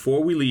course,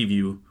 before we leave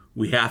you,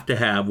 we have to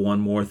have one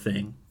more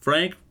thing.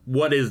 Frank,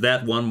 what is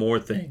that one more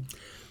thing?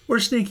 We're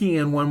sneaking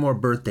in one more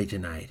birthday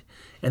tonight,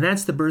 and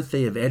that's the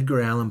birthday of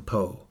Edgar Allan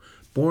Poe,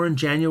 born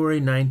January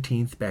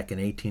 19th back in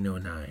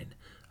 1809.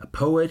 A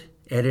poet,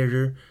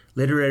 editor,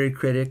 literary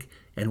critic,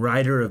 and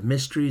writer of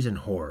mysteries and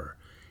horror.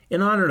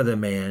 In honor of the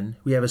man,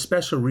 we have a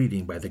special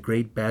reading by the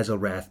great Basil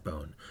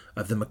Rathbone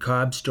of the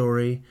macabre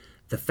story,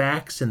 The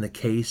Facts in the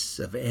Case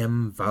of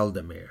M.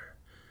 Valdemar.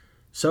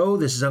 So,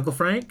 this is Uncle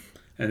Frank.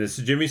 And this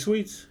is Jimmy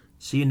Sweets.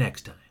 See you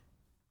next time.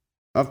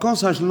 Of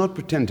course, I shall not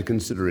pretend to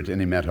consider it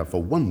any matter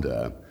for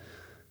wonder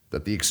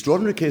that the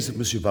extraordinary case of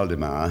Monsieur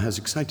Valdemar has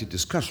excited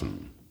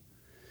discussion.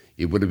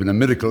 It would have been a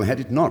miracle had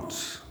it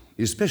not,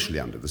 especially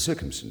under the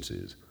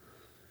circumstances.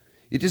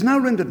 It is now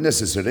rendered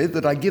necessary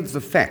that I give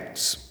the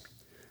facts,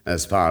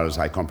 as far as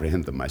I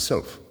comprehend them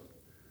myself.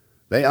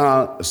 They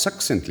are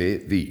succinctly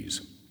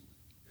these.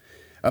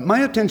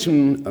 My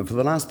attention for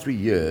the last 3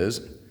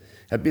 years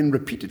had been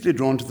repeatedly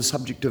drawn to the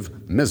subject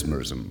of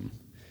mesmerism,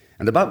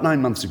 and about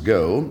 9 months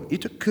ago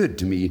it occurred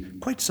to me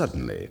quite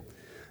suddenly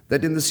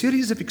that in the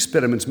series of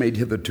experiments made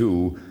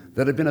hitherto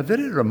there had been a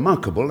very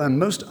remarkable and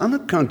most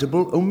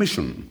unaccountable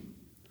omission.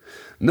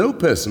 No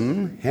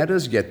person had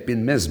as yet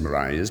been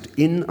mesmerized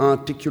in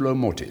articulo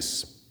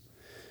mortis.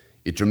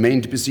 It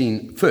remained to be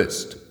seen,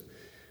 first,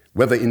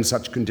 whether in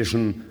such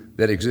condition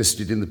there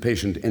existed in the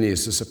patient any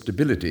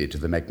susceptibility to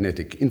the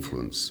magnetic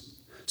influence.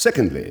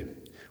 Secondly,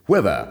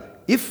 whether,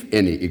 if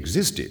any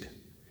existed,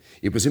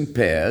 it was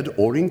impaired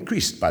or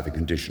increased by the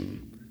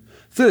condition.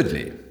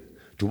 Thirdly,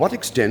 to what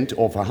extent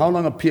or for how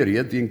long a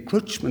period the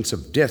encroachments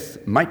of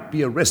death might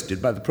be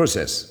arrested by the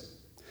process.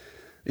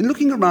 In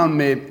looking around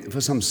me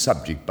for some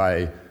subject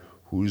by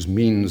whose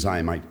means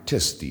I might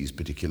test these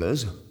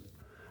particulars,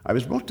 I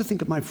was brought to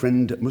think of my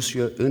friend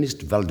Monsieur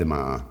Ernest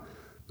Valdemar,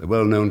 the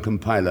well-known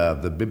compiler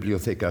of the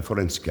Bibliotheca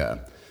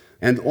Forensica,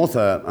 and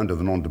author, under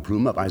the nom de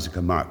plume of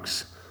Isaac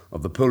Marx,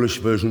 of the Polish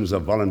versions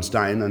of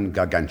Wallenstein and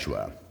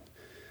Gargantua.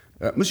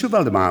 Monsieur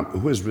Valdemar,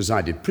 who has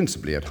resided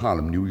principally at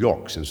Harlem, New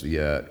York, since the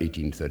year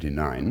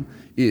 1839,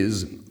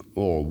 is,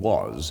 or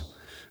was,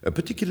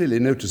 particularly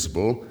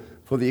noticeable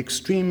for the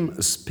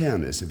extreme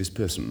spareness of his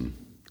person,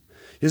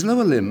 his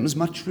lower limbs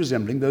much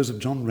resembling those of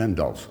John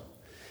Randolph,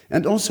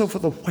 and also for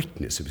the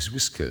whiteness of his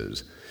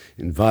whiskers,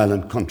 in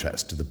violent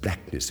contrast to the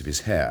blackness of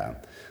his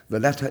hair, the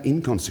latter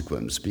in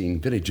consequence being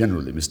very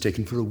generally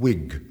mistaken for a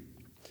wig.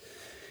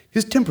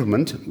 His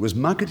temperament was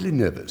markedly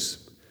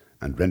nervous,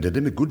 and rendered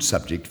him a good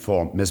subject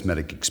for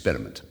mesmeric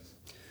experiment.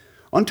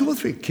 On 2 or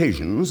 3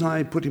 occasions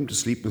I put him to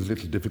sleep with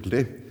little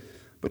difficulty,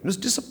 but was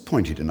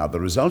disappointed in other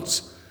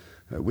results,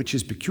 which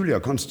his peculiar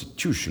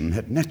constitution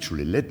had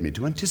naturally led me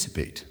to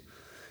anticipate.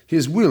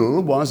 His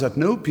will was at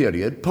no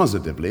period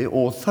positively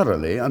or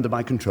thoroughly under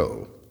my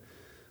control.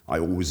 I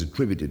always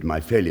attributed my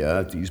failure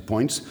at these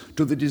points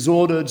to the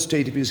disordered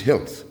state of his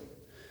health.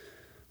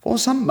 For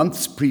some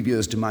months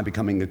previous to my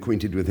becoming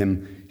acquainted with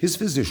him, his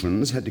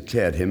physicians had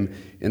declared him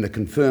in a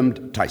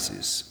confirmed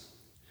phthisis.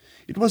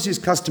 It was his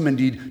custom,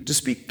 indeed, to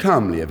speak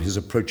calmly of his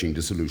approaching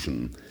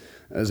dissolution,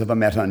 as of a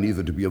matter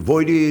neither to be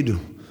avoided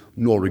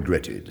nor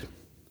regretted.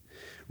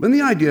 When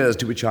the ideas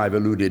to which I have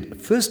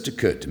alluded first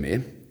occurred to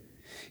me,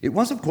 it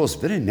was, of course,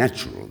 very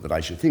natural that I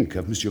should think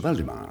of Monsieur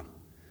Valdemar.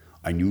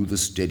 I knew the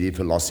steady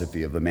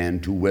philosophy of the man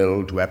too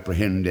well to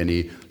apprehend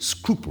any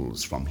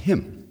scruples from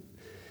him,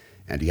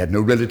 and he had no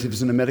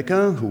relatives in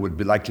America who would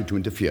be likely to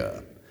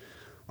interfere.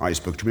 I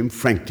spoke to him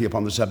frankly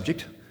upon the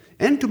subject,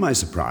 and to my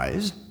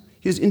surprise,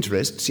 his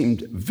interest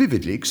seemed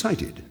vividly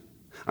excited.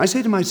 I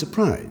say to my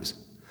surprise,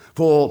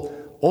 for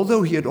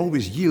although he had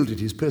always yielded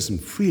his person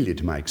freely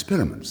to my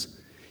experiments,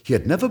 he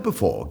had never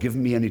before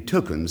given me any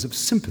tokens of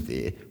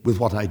sympathy with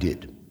what I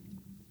did.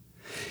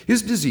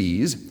 His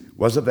disease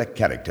was of that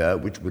character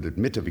which would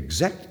admit of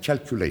exact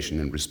calculation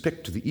in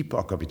respect to the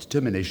epoch of its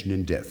termination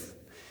in death,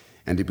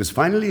 and it was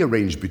finally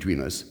arranged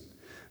between us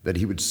that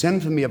he would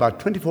send for me about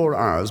 24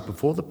 hours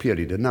before the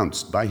period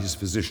announced by his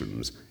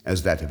physicians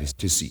as that of his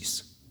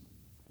decease.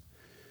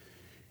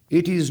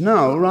 It is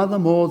now rather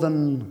more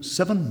than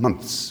 7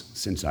 months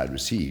since I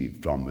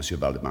received from Monsieur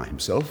Valdemar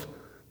himself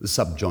the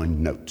subjoined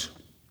note.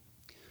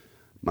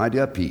 My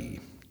dear P.,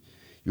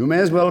 you may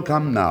as well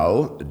come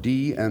now.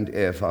 D and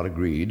F are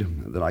agreed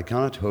that I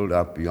cannot hold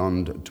up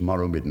beyond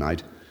tomorrow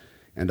midnight,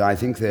 and I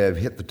think they have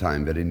hit the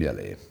time very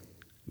nearly.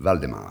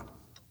 Valdemar.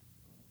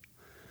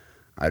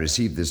 I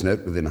received this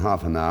note within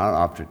half an hour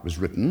after it was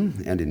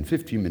written, and in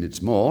 15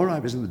 minutes more I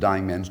was in the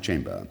dying man's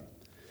chamber.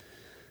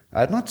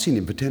 I had not seen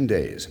him for 10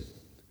 days.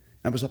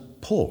 I was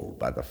appalled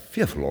by the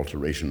fearful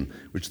alteration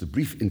which the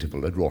brief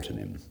interval had wrought in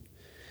him.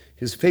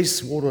 His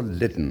face wore a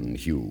leaden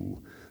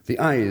hue, the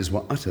eyes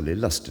were utterly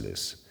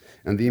lustreless,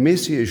 and the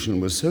emaciation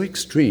was so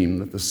extreme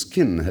that the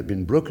skin had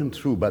been broken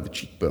through by the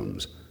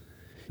cheekbones.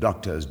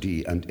 Doctors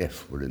D and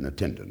F were in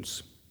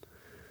attendance.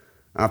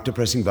 After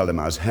pressing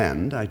Valdemar's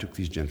hand, I took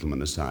these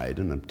gentlemen aside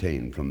and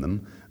obtained from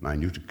them a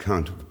minute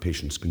account of the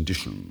patient's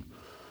condition.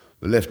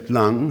 The left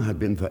lung had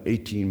been for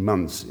 18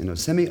 months in a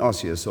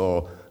semi-osseous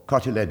or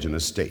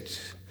cartilaginous state,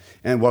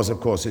 and was, of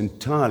course,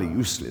 entirely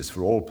useless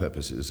for all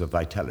purposes of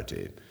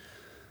vitality.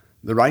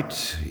 The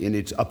right, in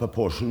its upper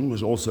portion,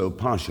 was also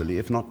partially,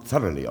 if not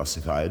thoroughly,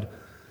 ossified,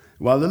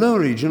 while the lower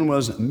region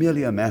was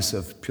merely a mass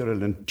of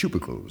purulent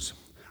tubercles,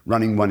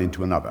 running one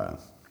into another.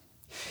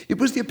 It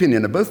was the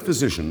opinion of both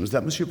physicians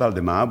that Monsieur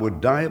Valdemar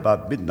would die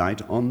about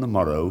midnight on the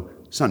morrow,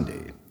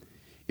 Sunday.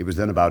 It was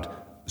then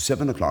about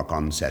 7 o'clock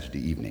on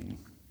Saturday evening.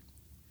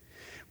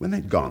 When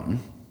they'd gone,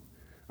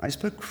 I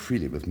spoke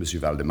freely with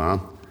Monsieur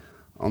Valdemar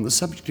on the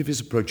subject of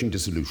his approaching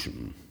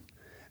dissolution,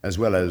 as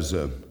well as,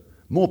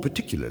 more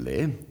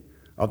particularly,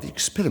 of the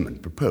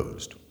experiment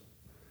proposed.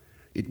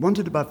 It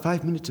wanted about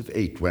 5 minutes of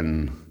 8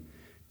 when,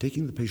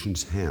 taking the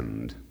patient's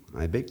hand,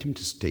 I begged him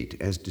to state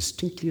as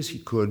distinctly as he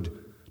could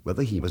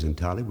whether he was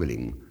entirely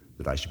willing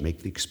that I should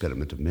make the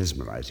experiment of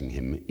mesmerizing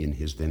him in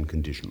his then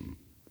condition.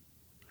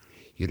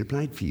 He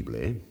replied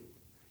feebly,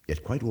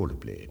 yet quite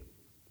audibly.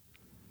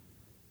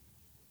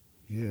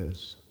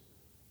 Yes,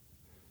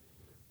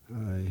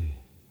 I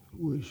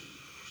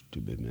wish to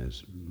be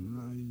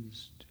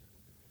mesmerized.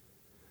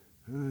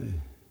 I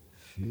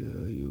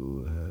fear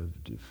you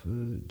have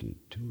deferred it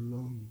too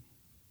long.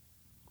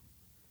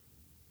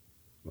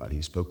 While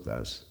he spoke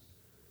thus,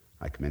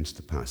 I commenced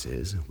the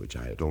passes which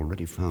I had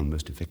already found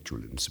most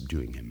effectual in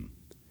subduing him.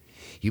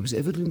 He was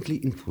evidently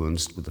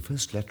influenced with the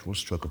first lateral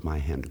stroke of my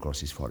hand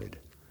across his forehead,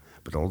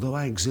 but although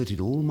I exerted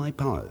all my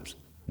powers,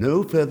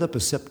 no further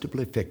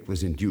perceptible effect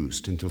was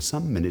induced until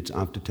some minutes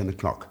after 10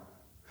 o'clock,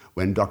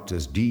 when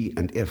doctors D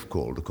and F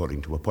called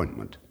according to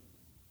appointment.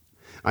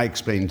 I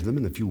explained to them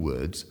in a few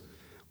words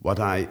what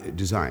I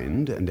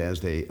designed, and as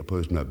they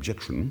opposed no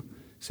objection,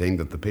 saying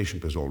that the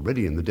patient was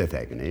already in the death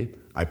agony,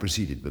 I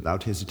proceeded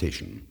without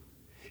hesitation,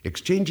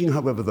 exchanging,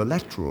 however, the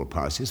lateral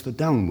passes for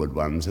downward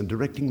ones and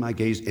directing my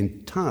gaze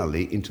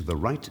entirely into the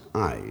right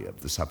eye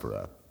of the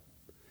sufferer.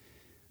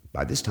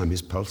 By this time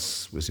his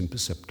pulse was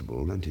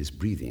imperceptible and his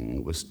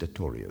breathing was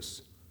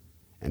stertorous,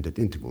 and at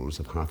intervals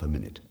of half a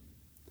minute.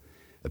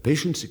 The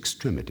patient's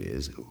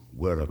extremities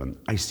were of an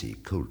icy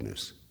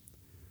coldness.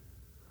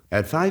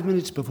 At 5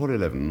 minutes before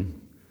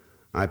 11,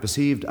 I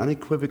perceived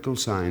unequivocal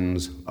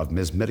signs of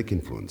mesmeric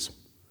influence.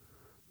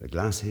 The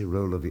glassy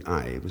roll of the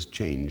eye was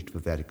changed for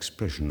that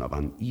expression of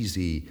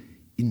uneasy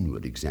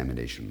inward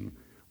examination,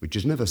 which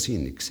is never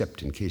seen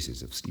except in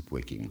cases of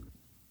sleep-waking.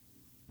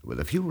 With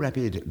a few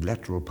rapid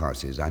lateral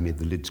passes, I made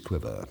the lids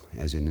quiver,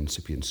 as in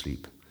incipient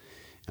sleep,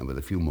 and with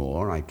a few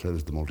more, I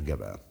closed them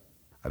altogether.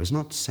 I was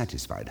not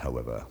satisfied,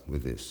 however,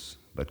 with this,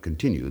 but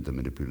continued the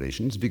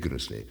manipulations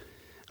vigorously,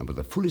 and with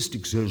the fullest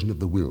exertion of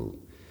the will,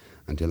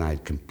 until I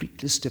had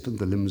completely stiffened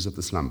the limbs of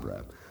the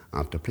slumberer,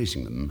 after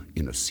placing them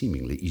in a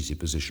seemingly easy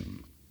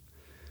position.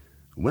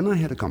 When I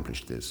had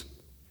accomplished this,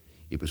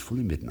 it was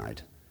fully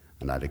midnight,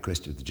 and I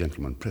requested the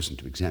gentleman present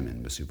to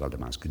examine Monsieur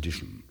Valdemar's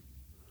condition.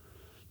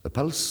 The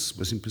pulse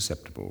was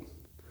imperceptible.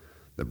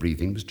 The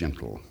breathing was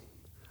gentle,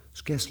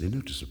 scarcely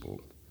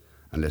noticeable,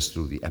 unless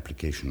through the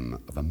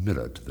application of a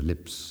mirror to the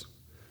lips.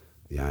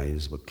 The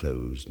eyes were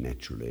closed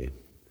naturally,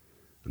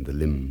 and the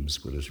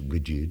limbs were as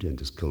rigid and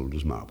as cold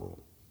as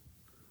marble.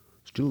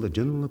 Still, the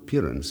general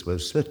appearance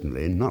was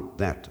certainly not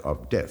that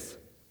of death.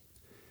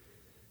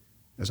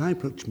 As I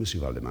approached Monsieur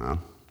Valdemar,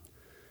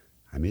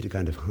 I made a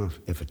kind of half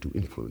effort to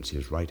influence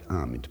his right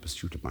arm into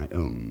pursuit of my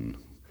own,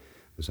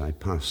 as I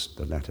passed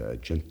the latter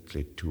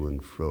gently to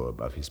and fro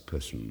above his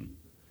person.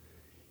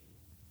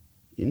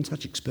 In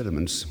such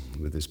experiments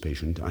with this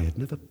patient, I had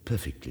never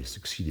perfectly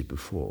succeeded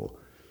before,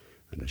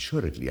 and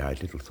assuredly I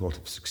had little thought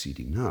of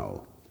succeeding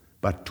now.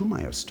 But to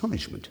my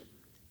astonishment,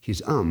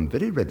 his arm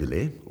very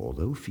readily,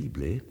 although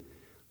feebly,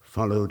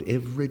 followed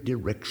every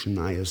direction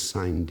I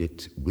assigned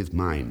it with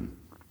mine.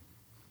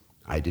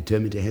 I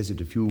determined to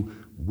hazard a few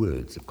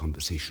words of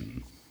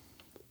conversation.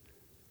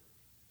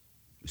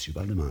 Monsieur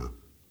Valdemar,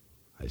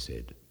 I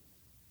said,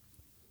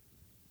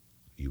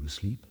 are you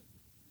asleep?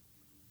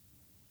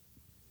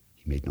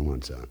 He made no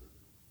answer,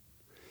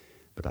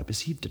 but I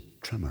perceived a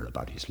tremor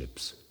about his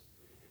lips,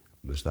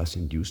 and was thus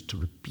induced to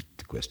repeat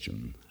the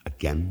question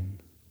again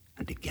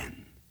and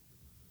again.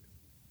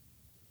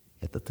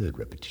 At the third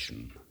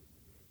repetition,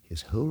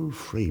 his whole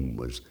frame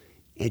was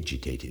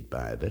agitated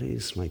by a very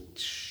slight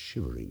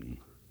shivering.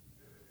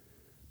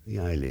 The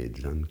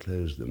eyelids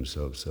unclosed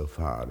themselves so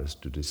far as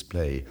to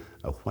display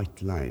a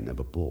white line of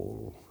a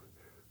ball.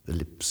 The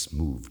lips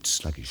moved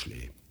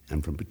sluggishly,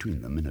 and from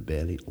between them, in a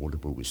barely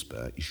audible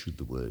whisper, issued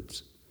the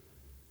words,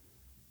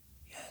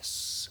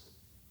 "Yes,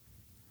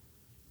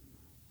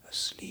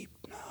 asleep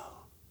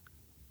now.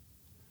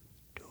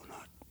 Do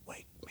not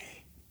wake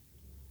me.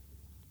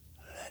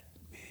 Let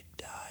me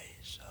die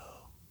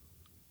so."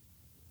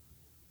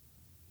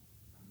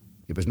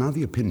 It was now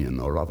the opinion,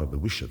 or rather the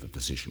wish of the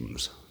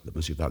physicians, that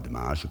Monsieur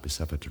Valdemar should be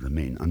suffered to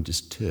remain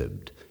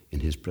undisturbed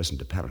in his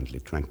present apparently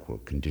tranquil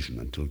condition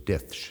until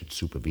death should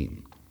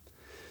supervene.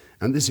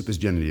 And this, it was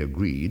generally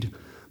agreed,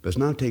 must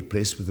now take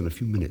place within a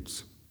few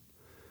minutes.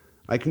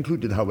 I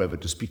concluded, however,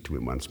 to speak to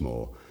him once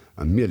more,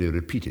 and merely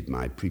repeated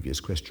my previous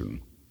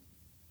question.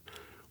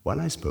 While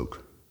I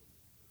spoke,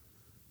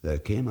 there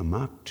came a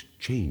marked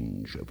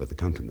change over the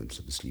countenance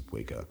of the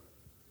sleep-waker.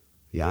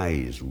 The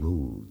eyes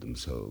rolled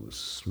themselves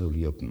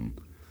slowly open,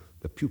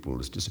 the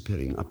pupils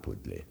disappearing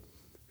upwardly.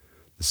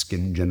 The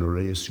skin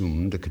generally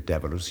assumed a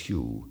cadaverous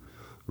hue,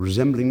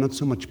 resembling not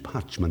so much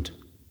parchment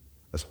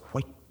as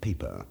white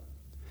paper,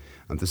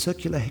 and the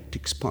circular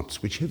hectic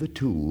spots, which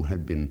hitherto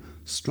had been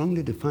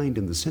strongly defined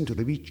in the center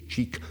of each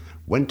cheek,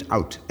 went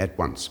out at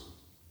once.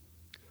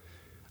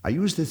 I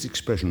use this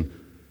expression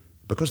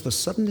because the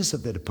suddenness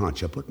of their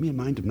departure put me in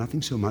mind of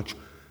nothing so much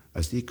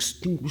as the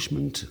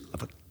extinguishment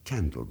of a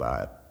candle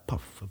by a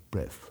puff of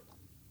breath.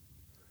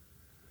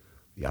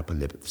 The upper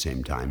lip at the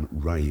same time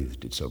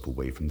writhed itself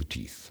away from the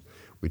teeth,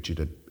 which it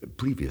had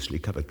previously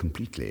covered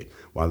completely,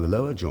 while the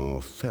lower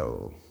jaw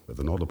fell with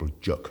an audible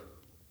jerk,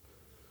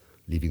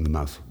 leaving the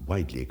mouth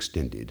widely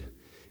extended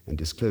and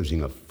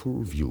disclosing a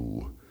full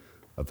view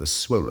of the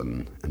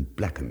swollen and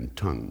blackened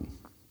tongue.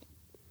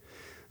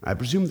 I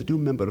presume that no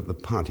member of the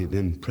party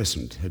then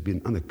present had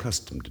been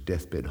unaccustomed to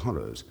deathbed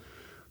horrors,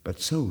 but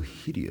so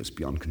hideous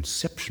beyond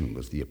conception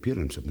was the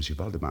appearance of Monsieur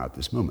Valdemar at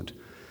this moment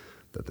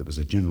that there was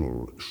a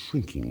general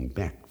shrinking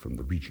back from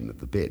the region of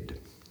the bed.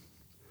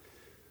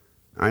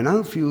 I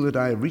now feel that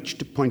I have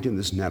reached a point in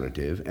this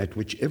narrative at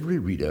which every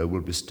reader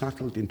will be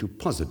startled into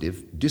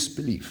positive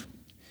disbelief.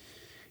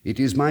 It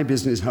is my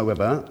business,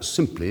 however,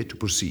 simply to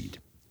proceed.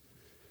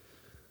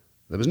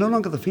 There was no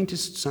longer the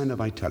faintest sign of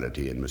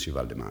vitality in Monsieur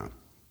Valdemar,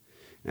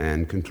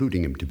 and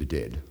concluding him to be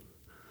dead,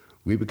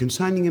 we were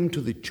consigning him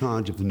to the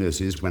charge of the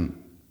nurses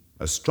when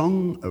a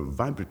strong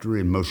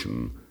vibratory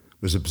motion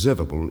was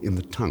observable in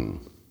the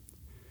tongue.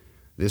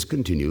 This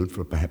continued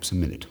for perhaps a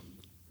minute.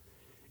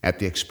 At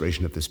the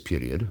expiration of this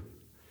period,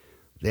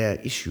 there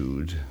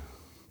issued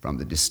from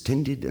the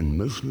distended and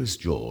motionless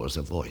jaws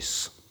a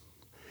voice,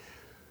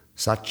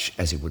 such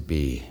as it would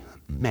be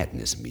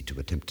madness of me to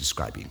attempt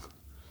describing.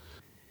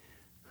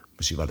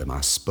 Monsieur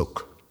Valdemar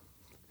spoke,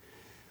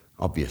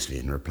 obviously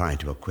in reply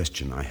to a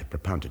question I had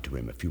propounded to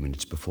him a few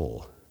minutes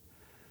before.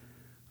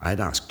 I had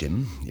asked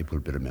him, it will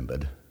be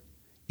remembered,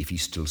 if he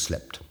still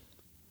slept.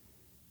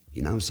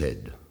 He now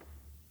said,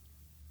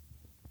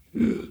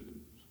 "Yes,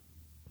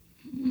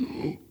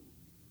 no,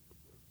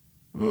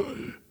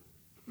 I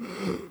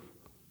have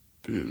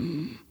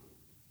been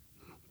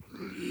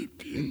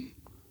sleeping,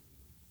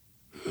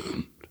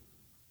 and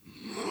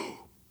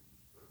now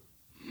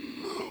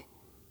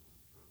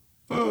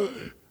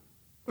I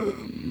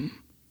am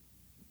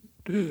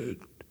dead."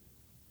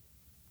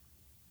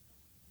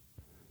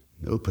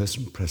 No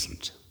person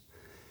present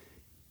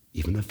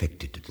even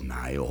affected to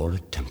deny or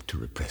attempt to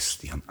repress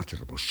the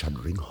unutterable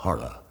shuddering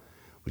horror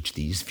which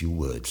these few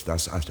words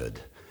thus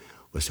uttered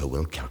were so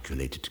well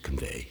calculated to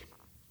convey.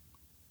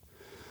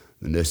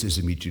 The nurses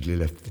immediately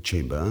left the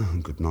chamber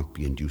and could not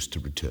be induced to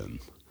return.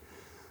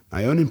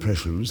 My own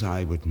impressions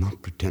I would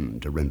not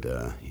pretend to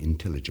render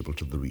intelligible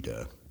to the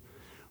reader.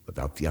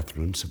 Without the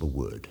utterance of a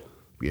word,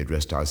 we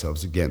addressed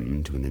ourselves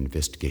again to an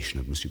investigation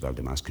of Monsieur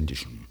Valdemar's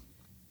condition.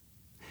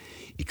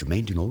 It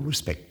remained in all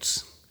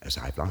respects as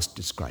I have last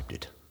described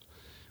it,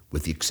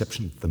 with the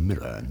exception that the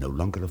mirror no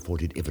longer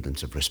afforded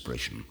evidence of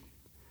respiration.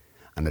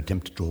 An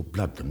attempt to draw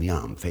blood from the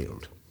arm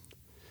failed.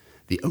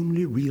 The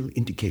only real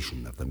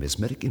indication of the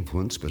mesmeric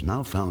influence was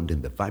now found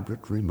in the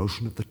vibratory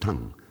motion of the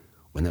tongue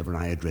whenever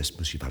I addressed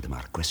Monsieur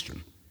Valdemar a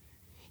question.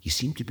 He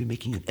seemed to be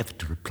making an effort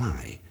to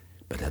reply,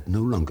 but had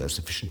no longer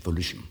sufficient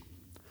volition.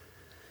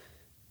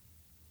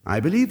 I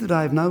believe that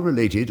I have now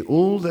related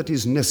all that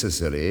is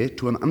necessary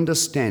to an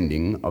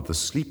understanding of the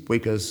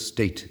sleepwaker's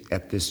state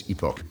at this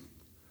epoch.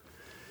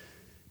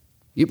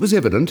 It was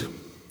evident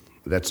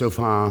that so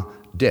far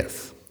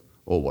death,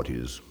 or what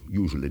is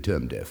usually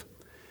termed death,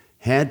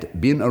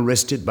 had been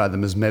arrested by the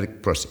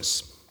mesmeric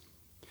process.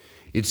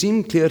 It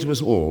seemed clear to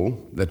us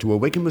all that to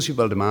awaken Monsieur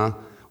Valdemar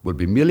would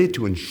be merely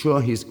to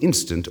ensure his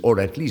instant, or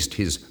at least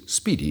his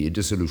speedy,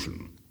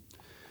 dissolution.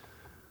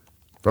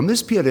 From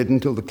this period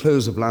until the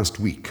close of last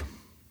week,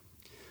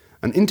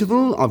 an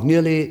interval of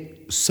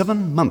nearly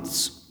 7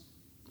 months,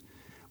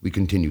 we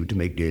continued to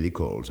make daily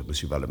calls at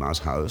Monsieur Valdemar's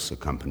house,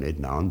 accompanied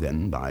now and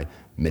then by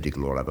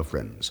medical or other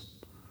friends.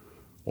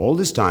 All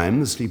this time,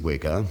 the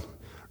sleepwaker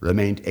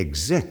remained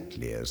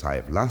exactly as I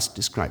have last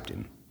described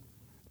him.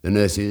 The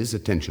nurses'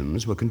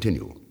 attentions were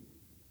continual.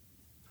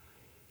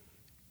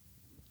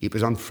 It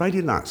was on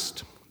Friday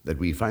last that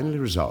we finally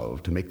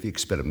resolved to make the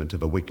experiment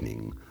of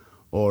awakening,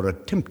 or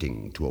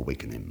attempting to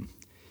awaken him.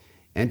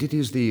 And it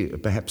is the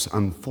perhaps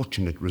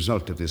unfortunate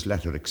result of this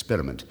latter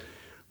experiment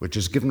which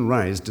has given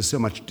rise to so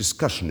much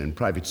discussion in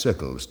private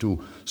circles,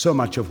 to so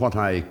much of what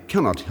I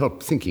cannot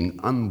help thinking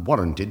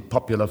unwarranted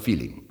popular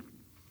feeling.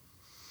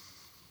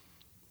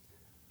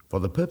 For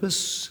the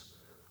purpose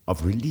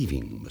of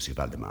relieving Monsieur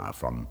Valdemar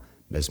from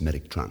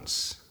mesmeric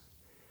trance,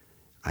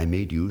 I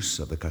made use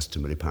of the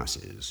customary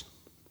passes.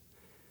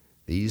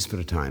 These for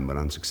a time were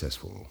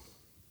unsuccessful.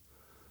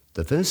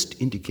 The first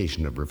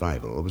indication of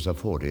revival was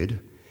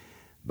afforded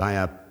by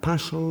a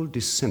partial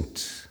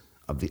descent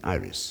of the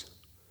iris.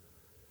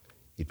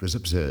 It was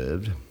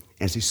observed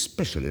as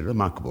especially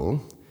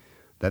remarkable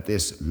that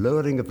this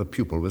lowering of the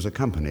pupil was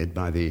accompanied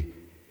by the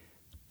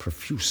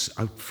profuse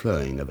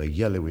outflowing of a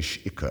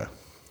yellowish ichor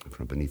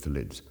from beneath the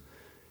lids,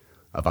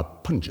 of a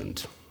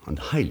pungent and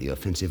highly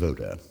offensive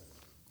odor.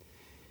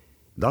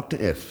 Dr.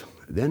 F.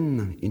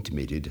 then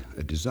intimated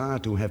a desire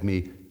to have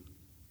me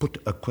put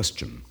a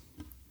question.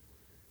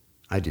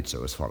 I did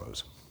so as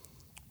follows.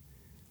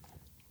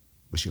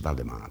 Monsieur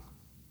Valdemar,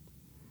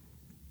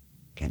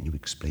 can you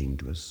explain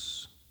to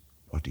us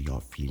what are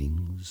your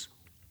feelings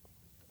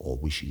or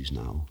wishes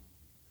now?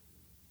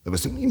 There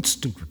was an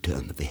instant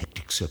return of the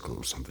hectic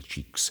circles on the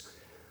cheeks.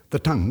 The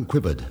tongue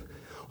quivered,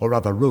 or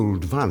rather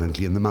rolled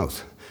violently in the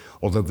mouth,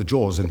 although the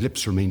jaws and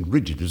lips remained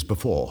rigid as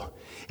before.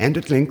 And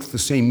at length the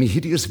same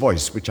hideous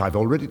voice which I've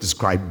already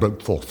described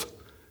broke forth.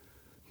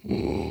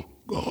 "For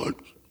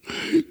God's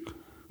sake,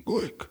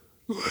 quick,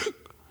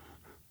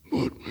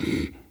 put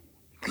me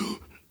to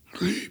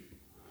sleep.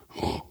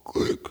 Oh,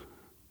 quick,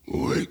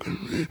 waken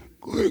me,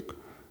 quick.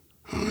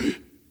 I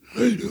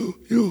say to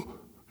you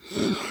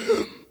that I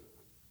am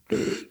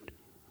dead,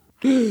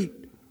 dead,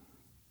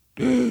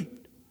 dead,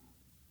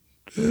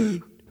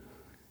 dead.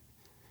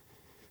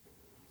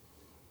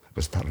 I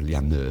was thoroughly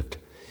unnerved,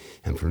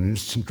 and for an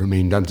instant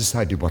remained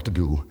undecided what to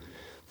do.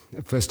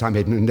 At first I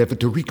made an endeavor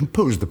to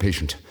recompose the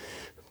patient,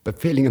 but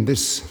failing in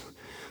this,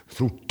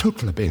 through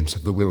total abeyance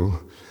of the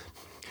will,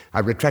 I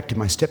retracted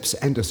my steps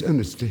and as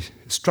earnestly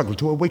struggled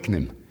to awaken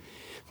him.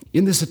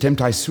 In this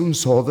attempt I soon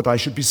saw that I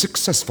should be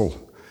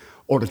successful,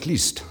 or at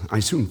least I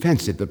soon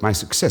fancied that my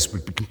success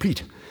would be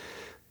complete,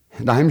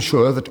 and I am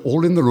sure that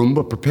all in the room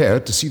were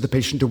prepared to see the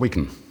patient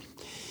awaken.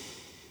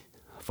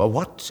 For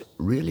what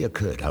really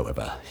occurred,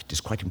 however, it is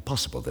quite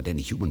impossible that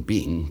any human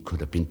being could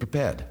have been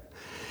prepared.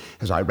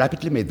 As I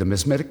rapidly made the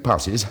mesmeric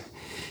passes,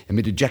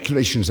 amid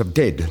ejaculations of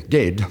dead,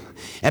 dead,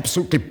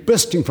 absolutely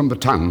bursting from the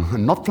tongue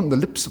and not from the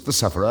lips of the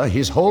sufferer,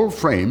 his whole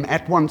frame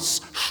at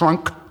once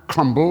shrunk,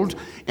 crumbled,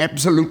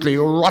 absolutely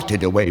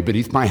rotted away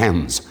beneath my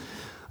hands.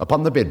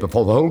 Upon the bed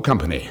before the whole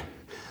company,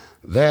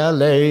 there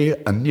lay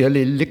a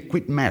nearly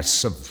liquid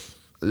mass of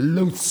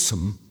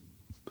loathsome,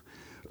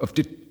 of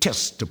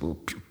detestable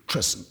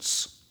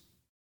putrescence.